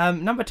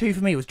 Number 2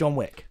 for me was John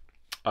Wick.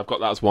 I've got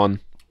that as 1.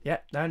 Yeah,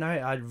 no,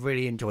 I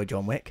really enjoy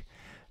John Wick.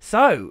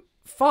 So,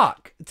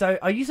 fuck. So,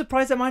 are you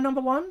surprised at my number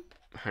 1?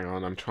 Hang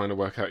on, I'm trying to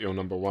work out your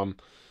number 1.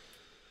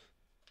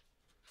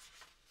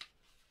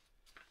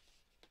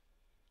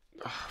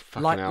 Oh,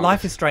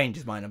 Life is Strange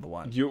is my number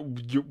 1.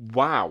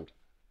 Wow.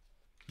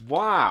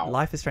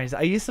 Life is Strange.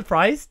 Are you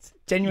surprised?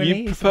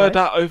 Genuinely? You preferred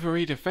that over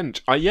Edith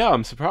Finch? Yeah,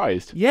 I'm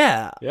surprised.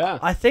 Yeah. Yeah.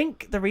 I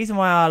think the reason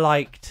why I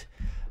liked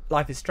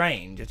Life is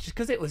Strange is just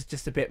because it was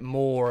just a bit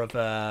more of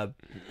a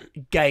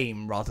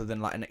game rather than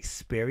like an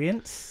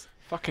experience.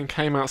 Fucking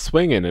came out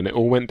swinging and it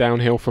all went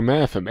downhill from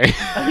there for me. Yeah,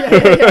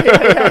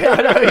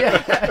 I know,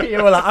 yeah.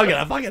 You were like, I'm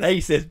gonna fucking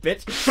ace this,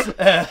 bitch.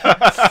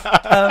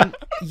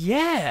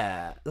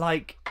 Yeah,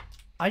 like,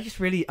 I just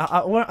really,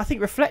 I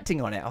think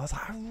reflecting on it, I was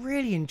like, I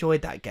really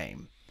enjoyed that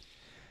game.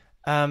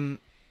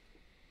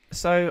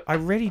 So I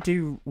really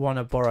do want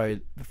to borrow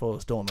Before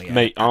the Storm again.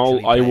 Mate,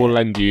 I will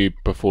lend you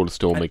Before the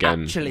Storm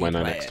again when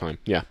next time.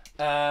 Yeah.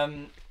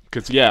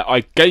 Because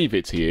I gave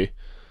it to you.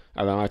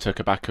 And then I took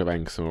it back again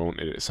because I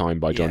wanted it signed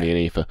by Johnny and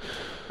Eva.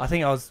 I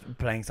think I was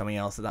playing something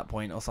else at that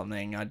point or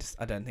something. I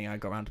don't think I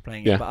got around to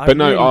playing it.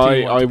 But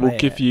I will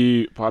give it.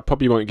 you. I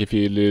probably won't give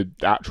you the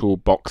actual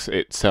box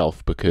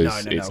itself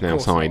because it's now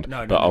signed.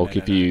 But I'll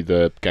give you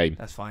the game.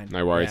 That's fine.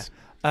 No worries.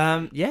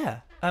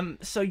 Yeah.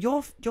 So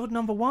you're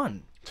number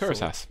 1.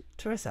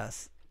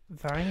 Turisas.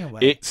 Varying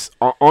away. It's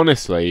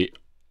honestly,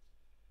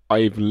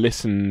 I've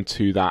listened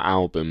to that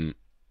album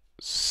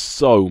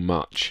so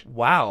much.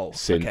 Wow.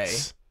 Since. Okay.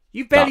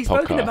 You've barely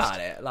spoken podcast. About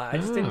it. Like I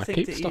just didn't think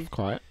keep that stuff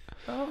quiet.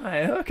 All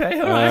right.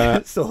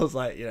 Okay. Saul's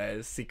like,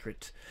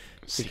 secret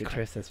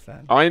Turisas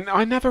fan.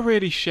 I never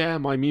really share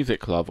my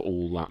music love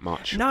all that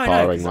much. No,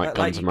 barring like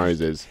Guns N'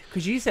 Roses.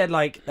 Because you said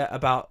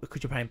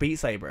because you're playing Beat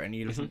Saber and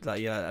you listened to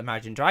like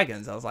Imagine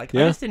Dragons. I was like, I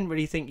Yeah. just didn't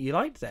really think you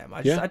liked them.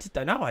 I just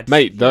don't know.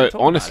 Mate,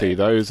 honestly,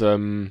 those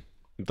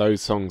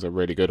songs are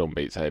really good on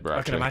Beat Saber.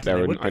 I can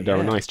Actually, imagine they're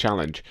a nice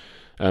challenge.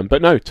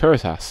 But no,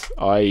 Turisas,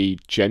 I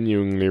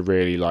genuinely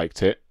really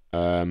liked it.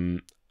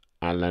 And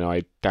then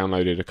I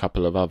downloaded a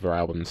couple of other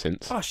albums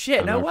since. Oh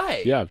shit! No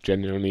way. Yeah, I've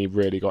genuinely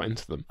really got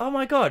into them. Oh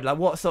my god! Like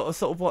what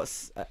sort of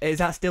what's is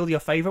that still your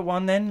favourite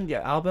one then?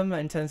 Your album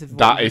in terms of what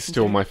That you is listen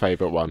still to? my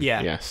favourite one.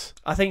 Yeah. Yes.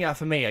 I think that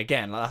for me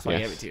again. Like, that's why I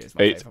gave it to you. It's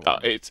my It's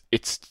favourite one.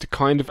 it's the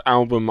kind of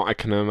album I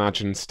can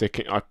imagine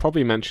sticking. I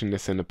probably mentioned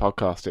this in the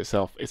podcast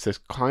itself. It's this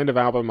kind of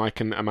album I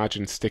can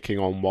imagine sticking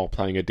on while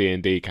playing a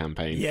D&D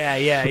campaign.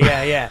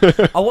 Yeah.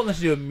 I want them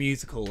to do a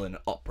musical and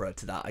opera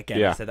to that again.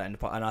 Yeah. I said that in the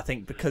pod, and I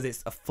think because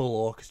it's a full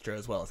orchestra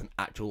as well, it's an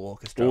actual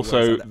orchestra.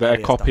 Also, their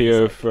copy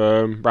of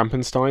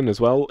Rampenstein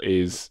as well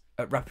is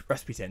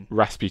Rasputin.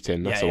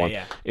 Rasputin. That's the one.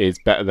 Yeah. Is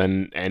better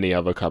than any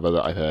other cover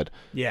that I've heard.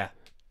 Yeah,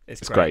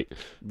 it's great.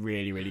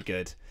 Really, really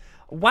good.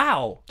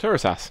 Wow,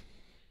 Turasas.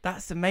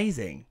 that's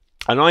amazing.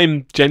 And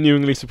I'm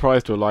genuinely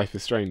surprised with Life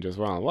is Strange as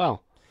well.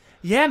 Well,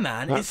 yeah,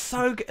 man, it's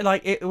so good.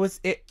 Like it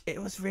was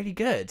really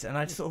good, and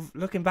I just sort of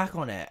looking back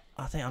on it,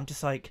 I think I'm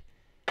just like,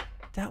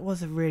 that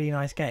was a really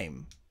nice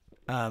game.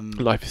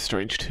 Life is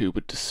Strange 2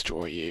 would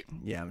destroy you.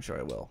 Yeah, I'm sure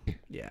it will.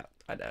 Yeah,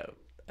 I know.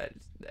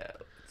 It's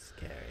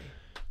scary.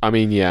 I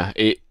mean, yeah,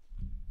 it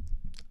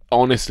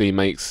honestly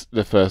makes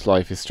the first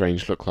Life is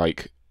Strange look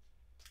like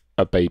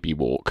a baby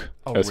walk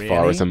as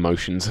far as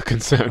emotions are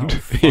concerned.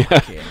 Oh,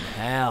 fucking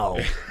hell.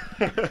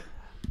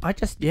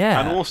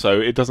 And also,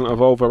 it doesn't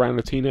evolve around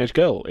a teenage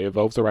girl. It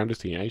evolves around a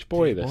teenage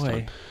boy this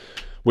time.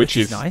 Which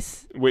is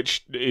nice.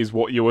 Which is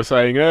what you were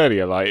saying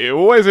earlier. Like, it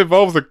always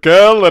involves a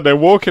girl and they're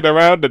walking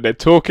around and they're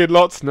talking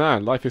lots. Nah,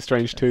 Life is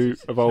Strange 2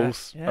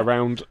 evolves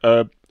around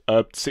a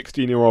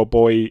 16-year-old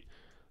boy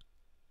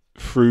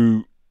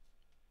through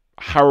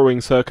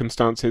harrowing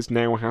circumstances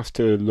now has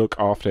to look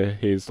after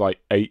his,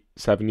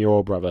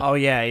 7-year-old brother. Oh,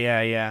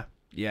 yeah.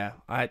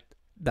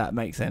 That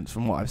makes sense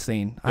from what I've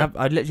seen. Yep.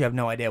 I literally have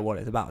no idea what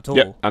it's about at all.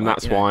 Yeah, and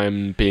that's why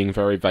I'm being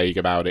very vague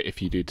about it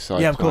if you do decide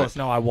to. Yeah, of course.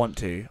 No, I want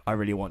to. I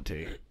really want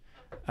to.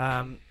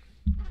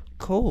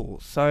 Cool.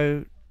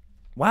 So,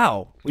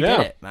 wow, we did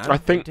it, man. I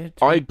think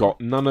I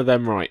got none of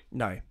them right.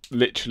 No.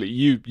 Literally,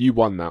 you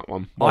won that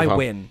one. I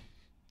win.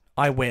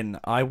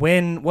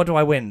 What do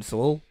I win,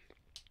 Saul?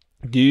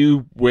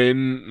 You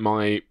win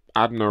my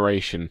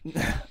admiration.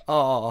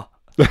 Oh,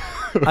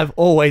 I've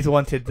always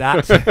wanted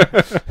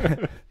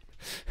that.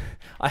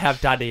 I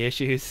have daddy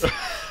issues.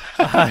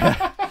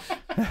 I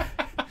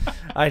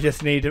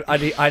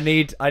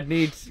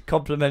need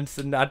compliments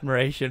and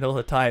admiration all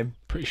the time.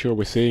 Pretty sure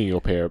we're seeing your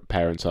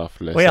parents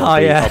after this.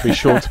 I'll be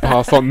sure to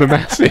pass on the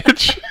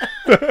message.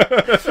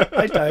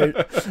 I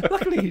don't.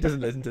 Luckily, he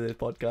doesn't listen to this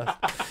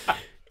podcast.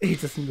 He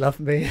doesn't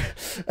love me.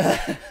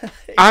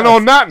 And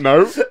on that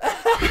note,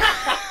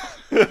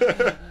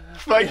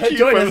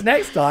 join us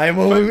next time.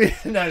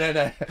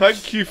 No.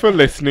 Thank you for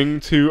listening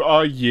to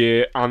our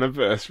year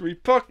anniversary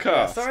podcast.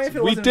 Yeah, sorry if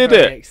it wasn't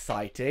very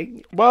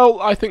exciting.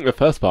 Well, I think the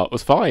first part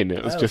was fine.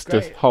 It was just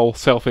a whole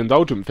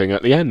self-indulgent thing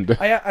at the end.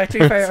 I to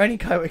be fair, only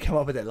came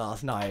up with it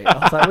last night. I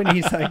was like, we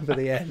need something for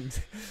the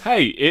end.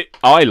 Hey,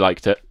 I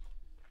liked it.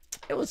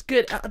 It was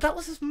good. That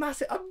was just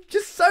massive. I'm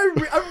just so.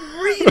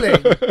 I'm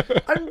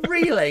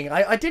reeling.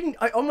 I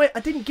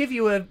didn't give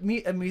you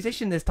a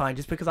musician this time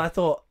just because I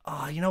thought,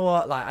 oh, you know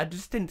what? Like, I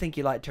just didn't think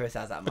you liked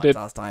Turasas that much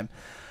last time.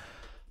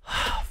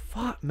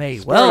 Fuck me.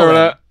 Spoiler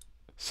alert.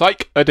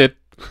 Psych, I did.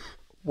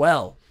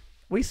 Well,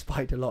 we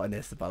spiked a lot in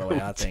this, by the way.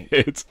 I think.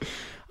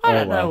 I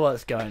don't know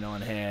what's going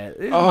on here.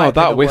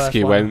 That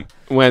whiskey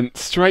went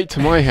straight to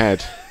my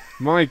head.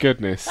 My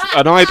goodness.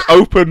 And I'd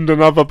opened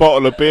another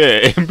bottle of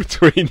beer in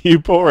between you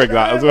pouring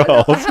that as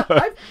well.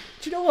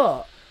 Do you know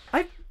what?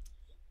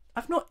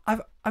 I've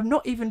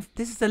not even.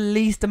 This is the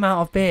least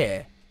amount of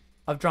beer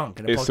I've drunk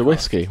in a podcast. It's the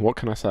whiskey. What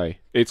can I say?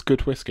 It's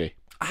good whiskey.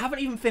 I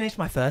haven't even finished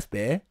my first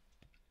beer.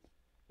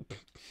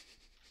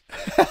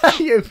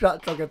 You've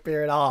not drunk a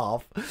beer and a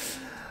half.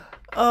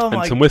 Oh my god.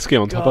 And some whiskey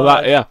on top of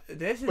that, yeah.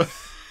 This is.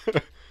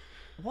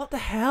 What the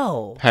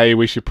hell? Hey,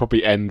 we should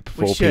probably end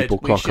before people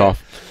clock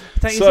off.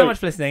 Thank you so much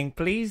for listening.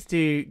 Please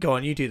do go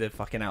on. You do the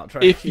fucking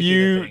outro. If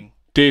you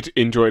did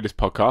enjoy this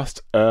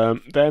podcast,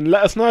 then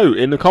let us know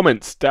in the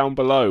comments down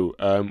below.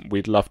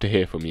 We'd love to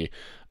hear from you.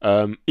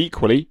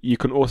 Equally, you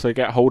can also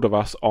get hold of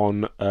us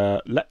on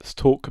Let's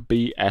Talk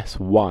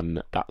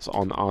BS1. That's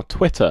on our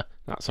Twitter.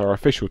 That's our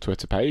official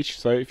Twitter page.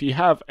 So if you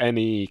have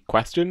any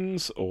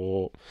questions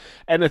or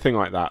anything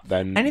like that,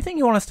 then anything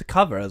you want us to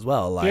cover as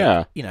well,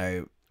 like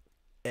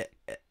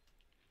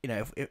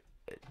if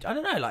I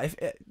don't know, like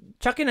if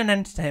chuck in an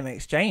entertainment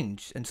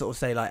exchange and sort of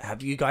say like,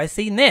 have you guys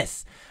seen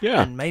this?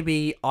 Yeah, and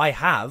maybe I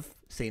have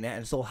seen it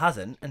and Saul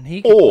hasn't, and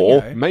he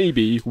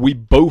maybe we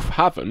both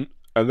haven't,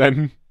 and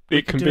then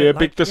it can be a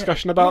big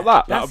discussion about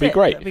that. That would be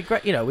great. That'd be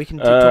great. We can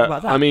talk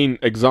about that. I mean,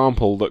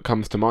 example that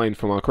comes to mind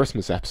from our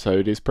Christmas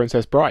episode is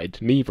Princess Bride.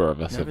 Neither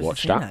of us have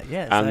watched that,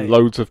 and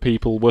loads of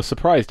people were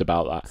surprised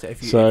about that. So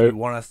if you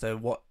want us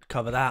to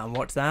cover that and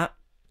watch that,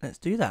 let's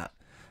do that.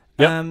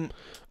 Yeah.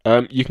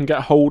 You can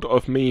get hold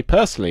of me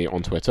personally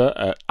on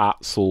Twitter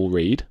at Saul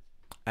Reed.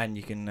 And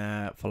you can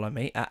follow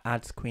me at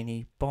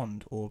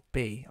 @QueenieBond or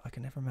B. I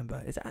can never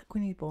remember. Is it at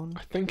QueenieBond?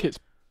 I think it's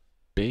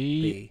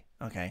B.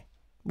 Okay.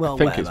 Well, I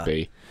think it's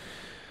B.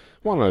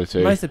 One or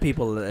two. Most of the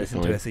people that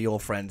listen to us are your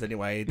friends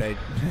anyway.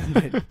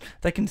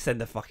 They can send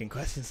their fucking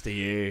questions to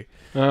you.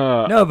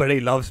 Nobody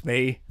loves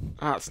me.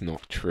 That's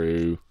not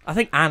true. I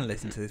think Anne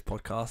listens to this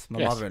podcast.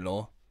 My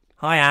mother-in-law.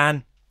 Hi,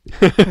 Anne.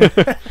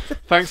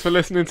 Thanks for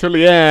listening till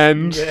the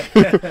end.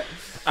 Yeah.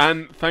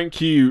 And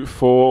thank you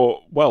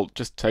for, well,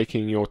 just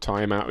taking your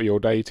time out of your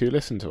day to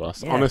listen to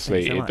us. Yeah,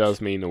 honestly, so it does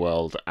mean the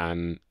world.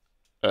 And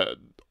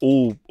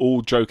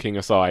all joking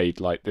aside,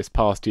 like, this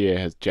past year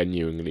has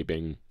genuinely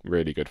been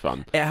really good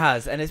fun. It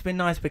has, and it's been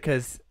nice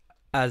because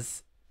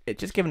it's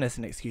just given us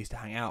an excuse to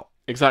hang out.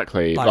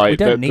 Exactly. Like we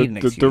don't need an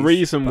excuse, the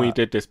reason we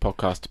did this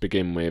podcast to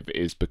begin with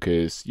is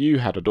because you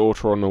had a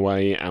daughter on the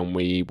way, and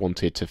we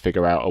wanted to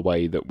figure out a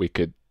way that we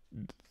could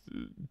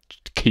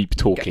keep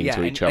talking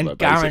to each other, and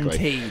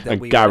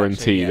basically,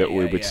 guarantee that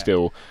we would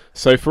still.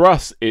 So for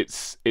us,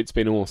 it's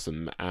been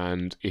awesome,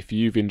 and if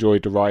you've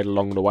enjoyed the ride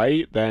along the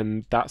way,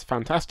 then that's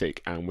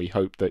fantastic, and we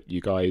hope that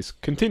you guys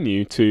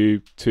continue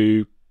to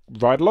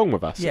ride along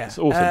with us. Yeah, it's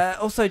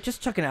awesome. Also,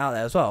 just chucking it out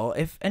there as well.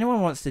 If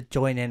anyone wants to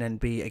join in and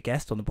be a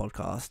guest on the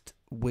podcast,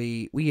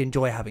 we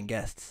enjoy having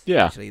guests.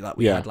 Yeah, actually, like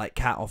we had like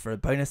Kat offer a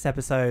bonus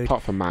episode.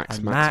 Apart from Max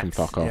can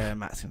fuck off. Yeah,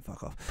 Max can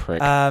fuck off.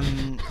 Prick.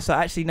 So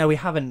actually, no, we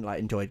haven't like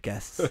enjoyed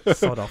guests.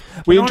 Sort of.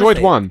 We enjoyed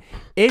one.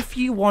 If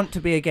you want to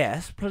be a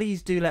guest,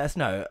 please do let us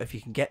know. If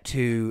you can get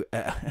to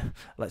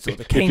like sort of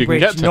the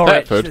Cambridge,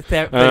 Norwich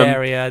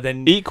area,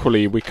 then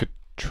equally we could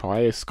try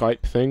a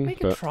Skype thing. We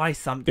could try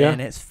something.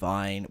 It's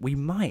fine. We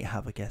might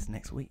have a guest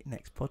next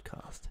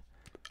podcast.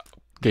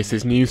 This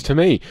is news to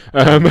me.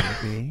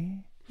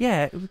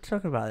 Yeah, we're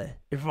talking about it.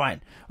 It's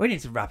fine. We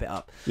need to wrap it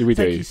up. Thank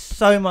you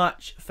so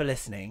much for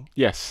listening.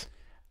 Yes.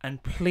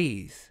 And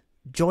please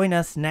join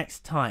us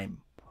next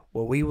time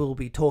where we will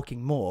be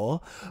talking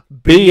more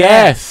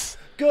BS.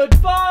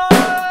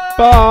 Goodbye.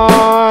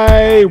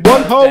 Bye.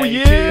 One whole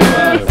year.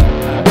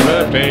 Happy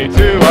birthday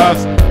to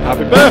us.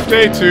 Happy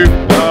birthday to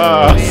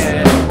us.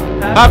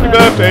 Happy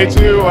birthday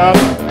to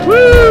us.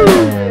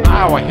 Woo!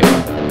 Ow, I hit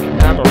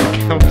my hand on the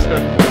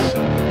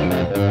counter.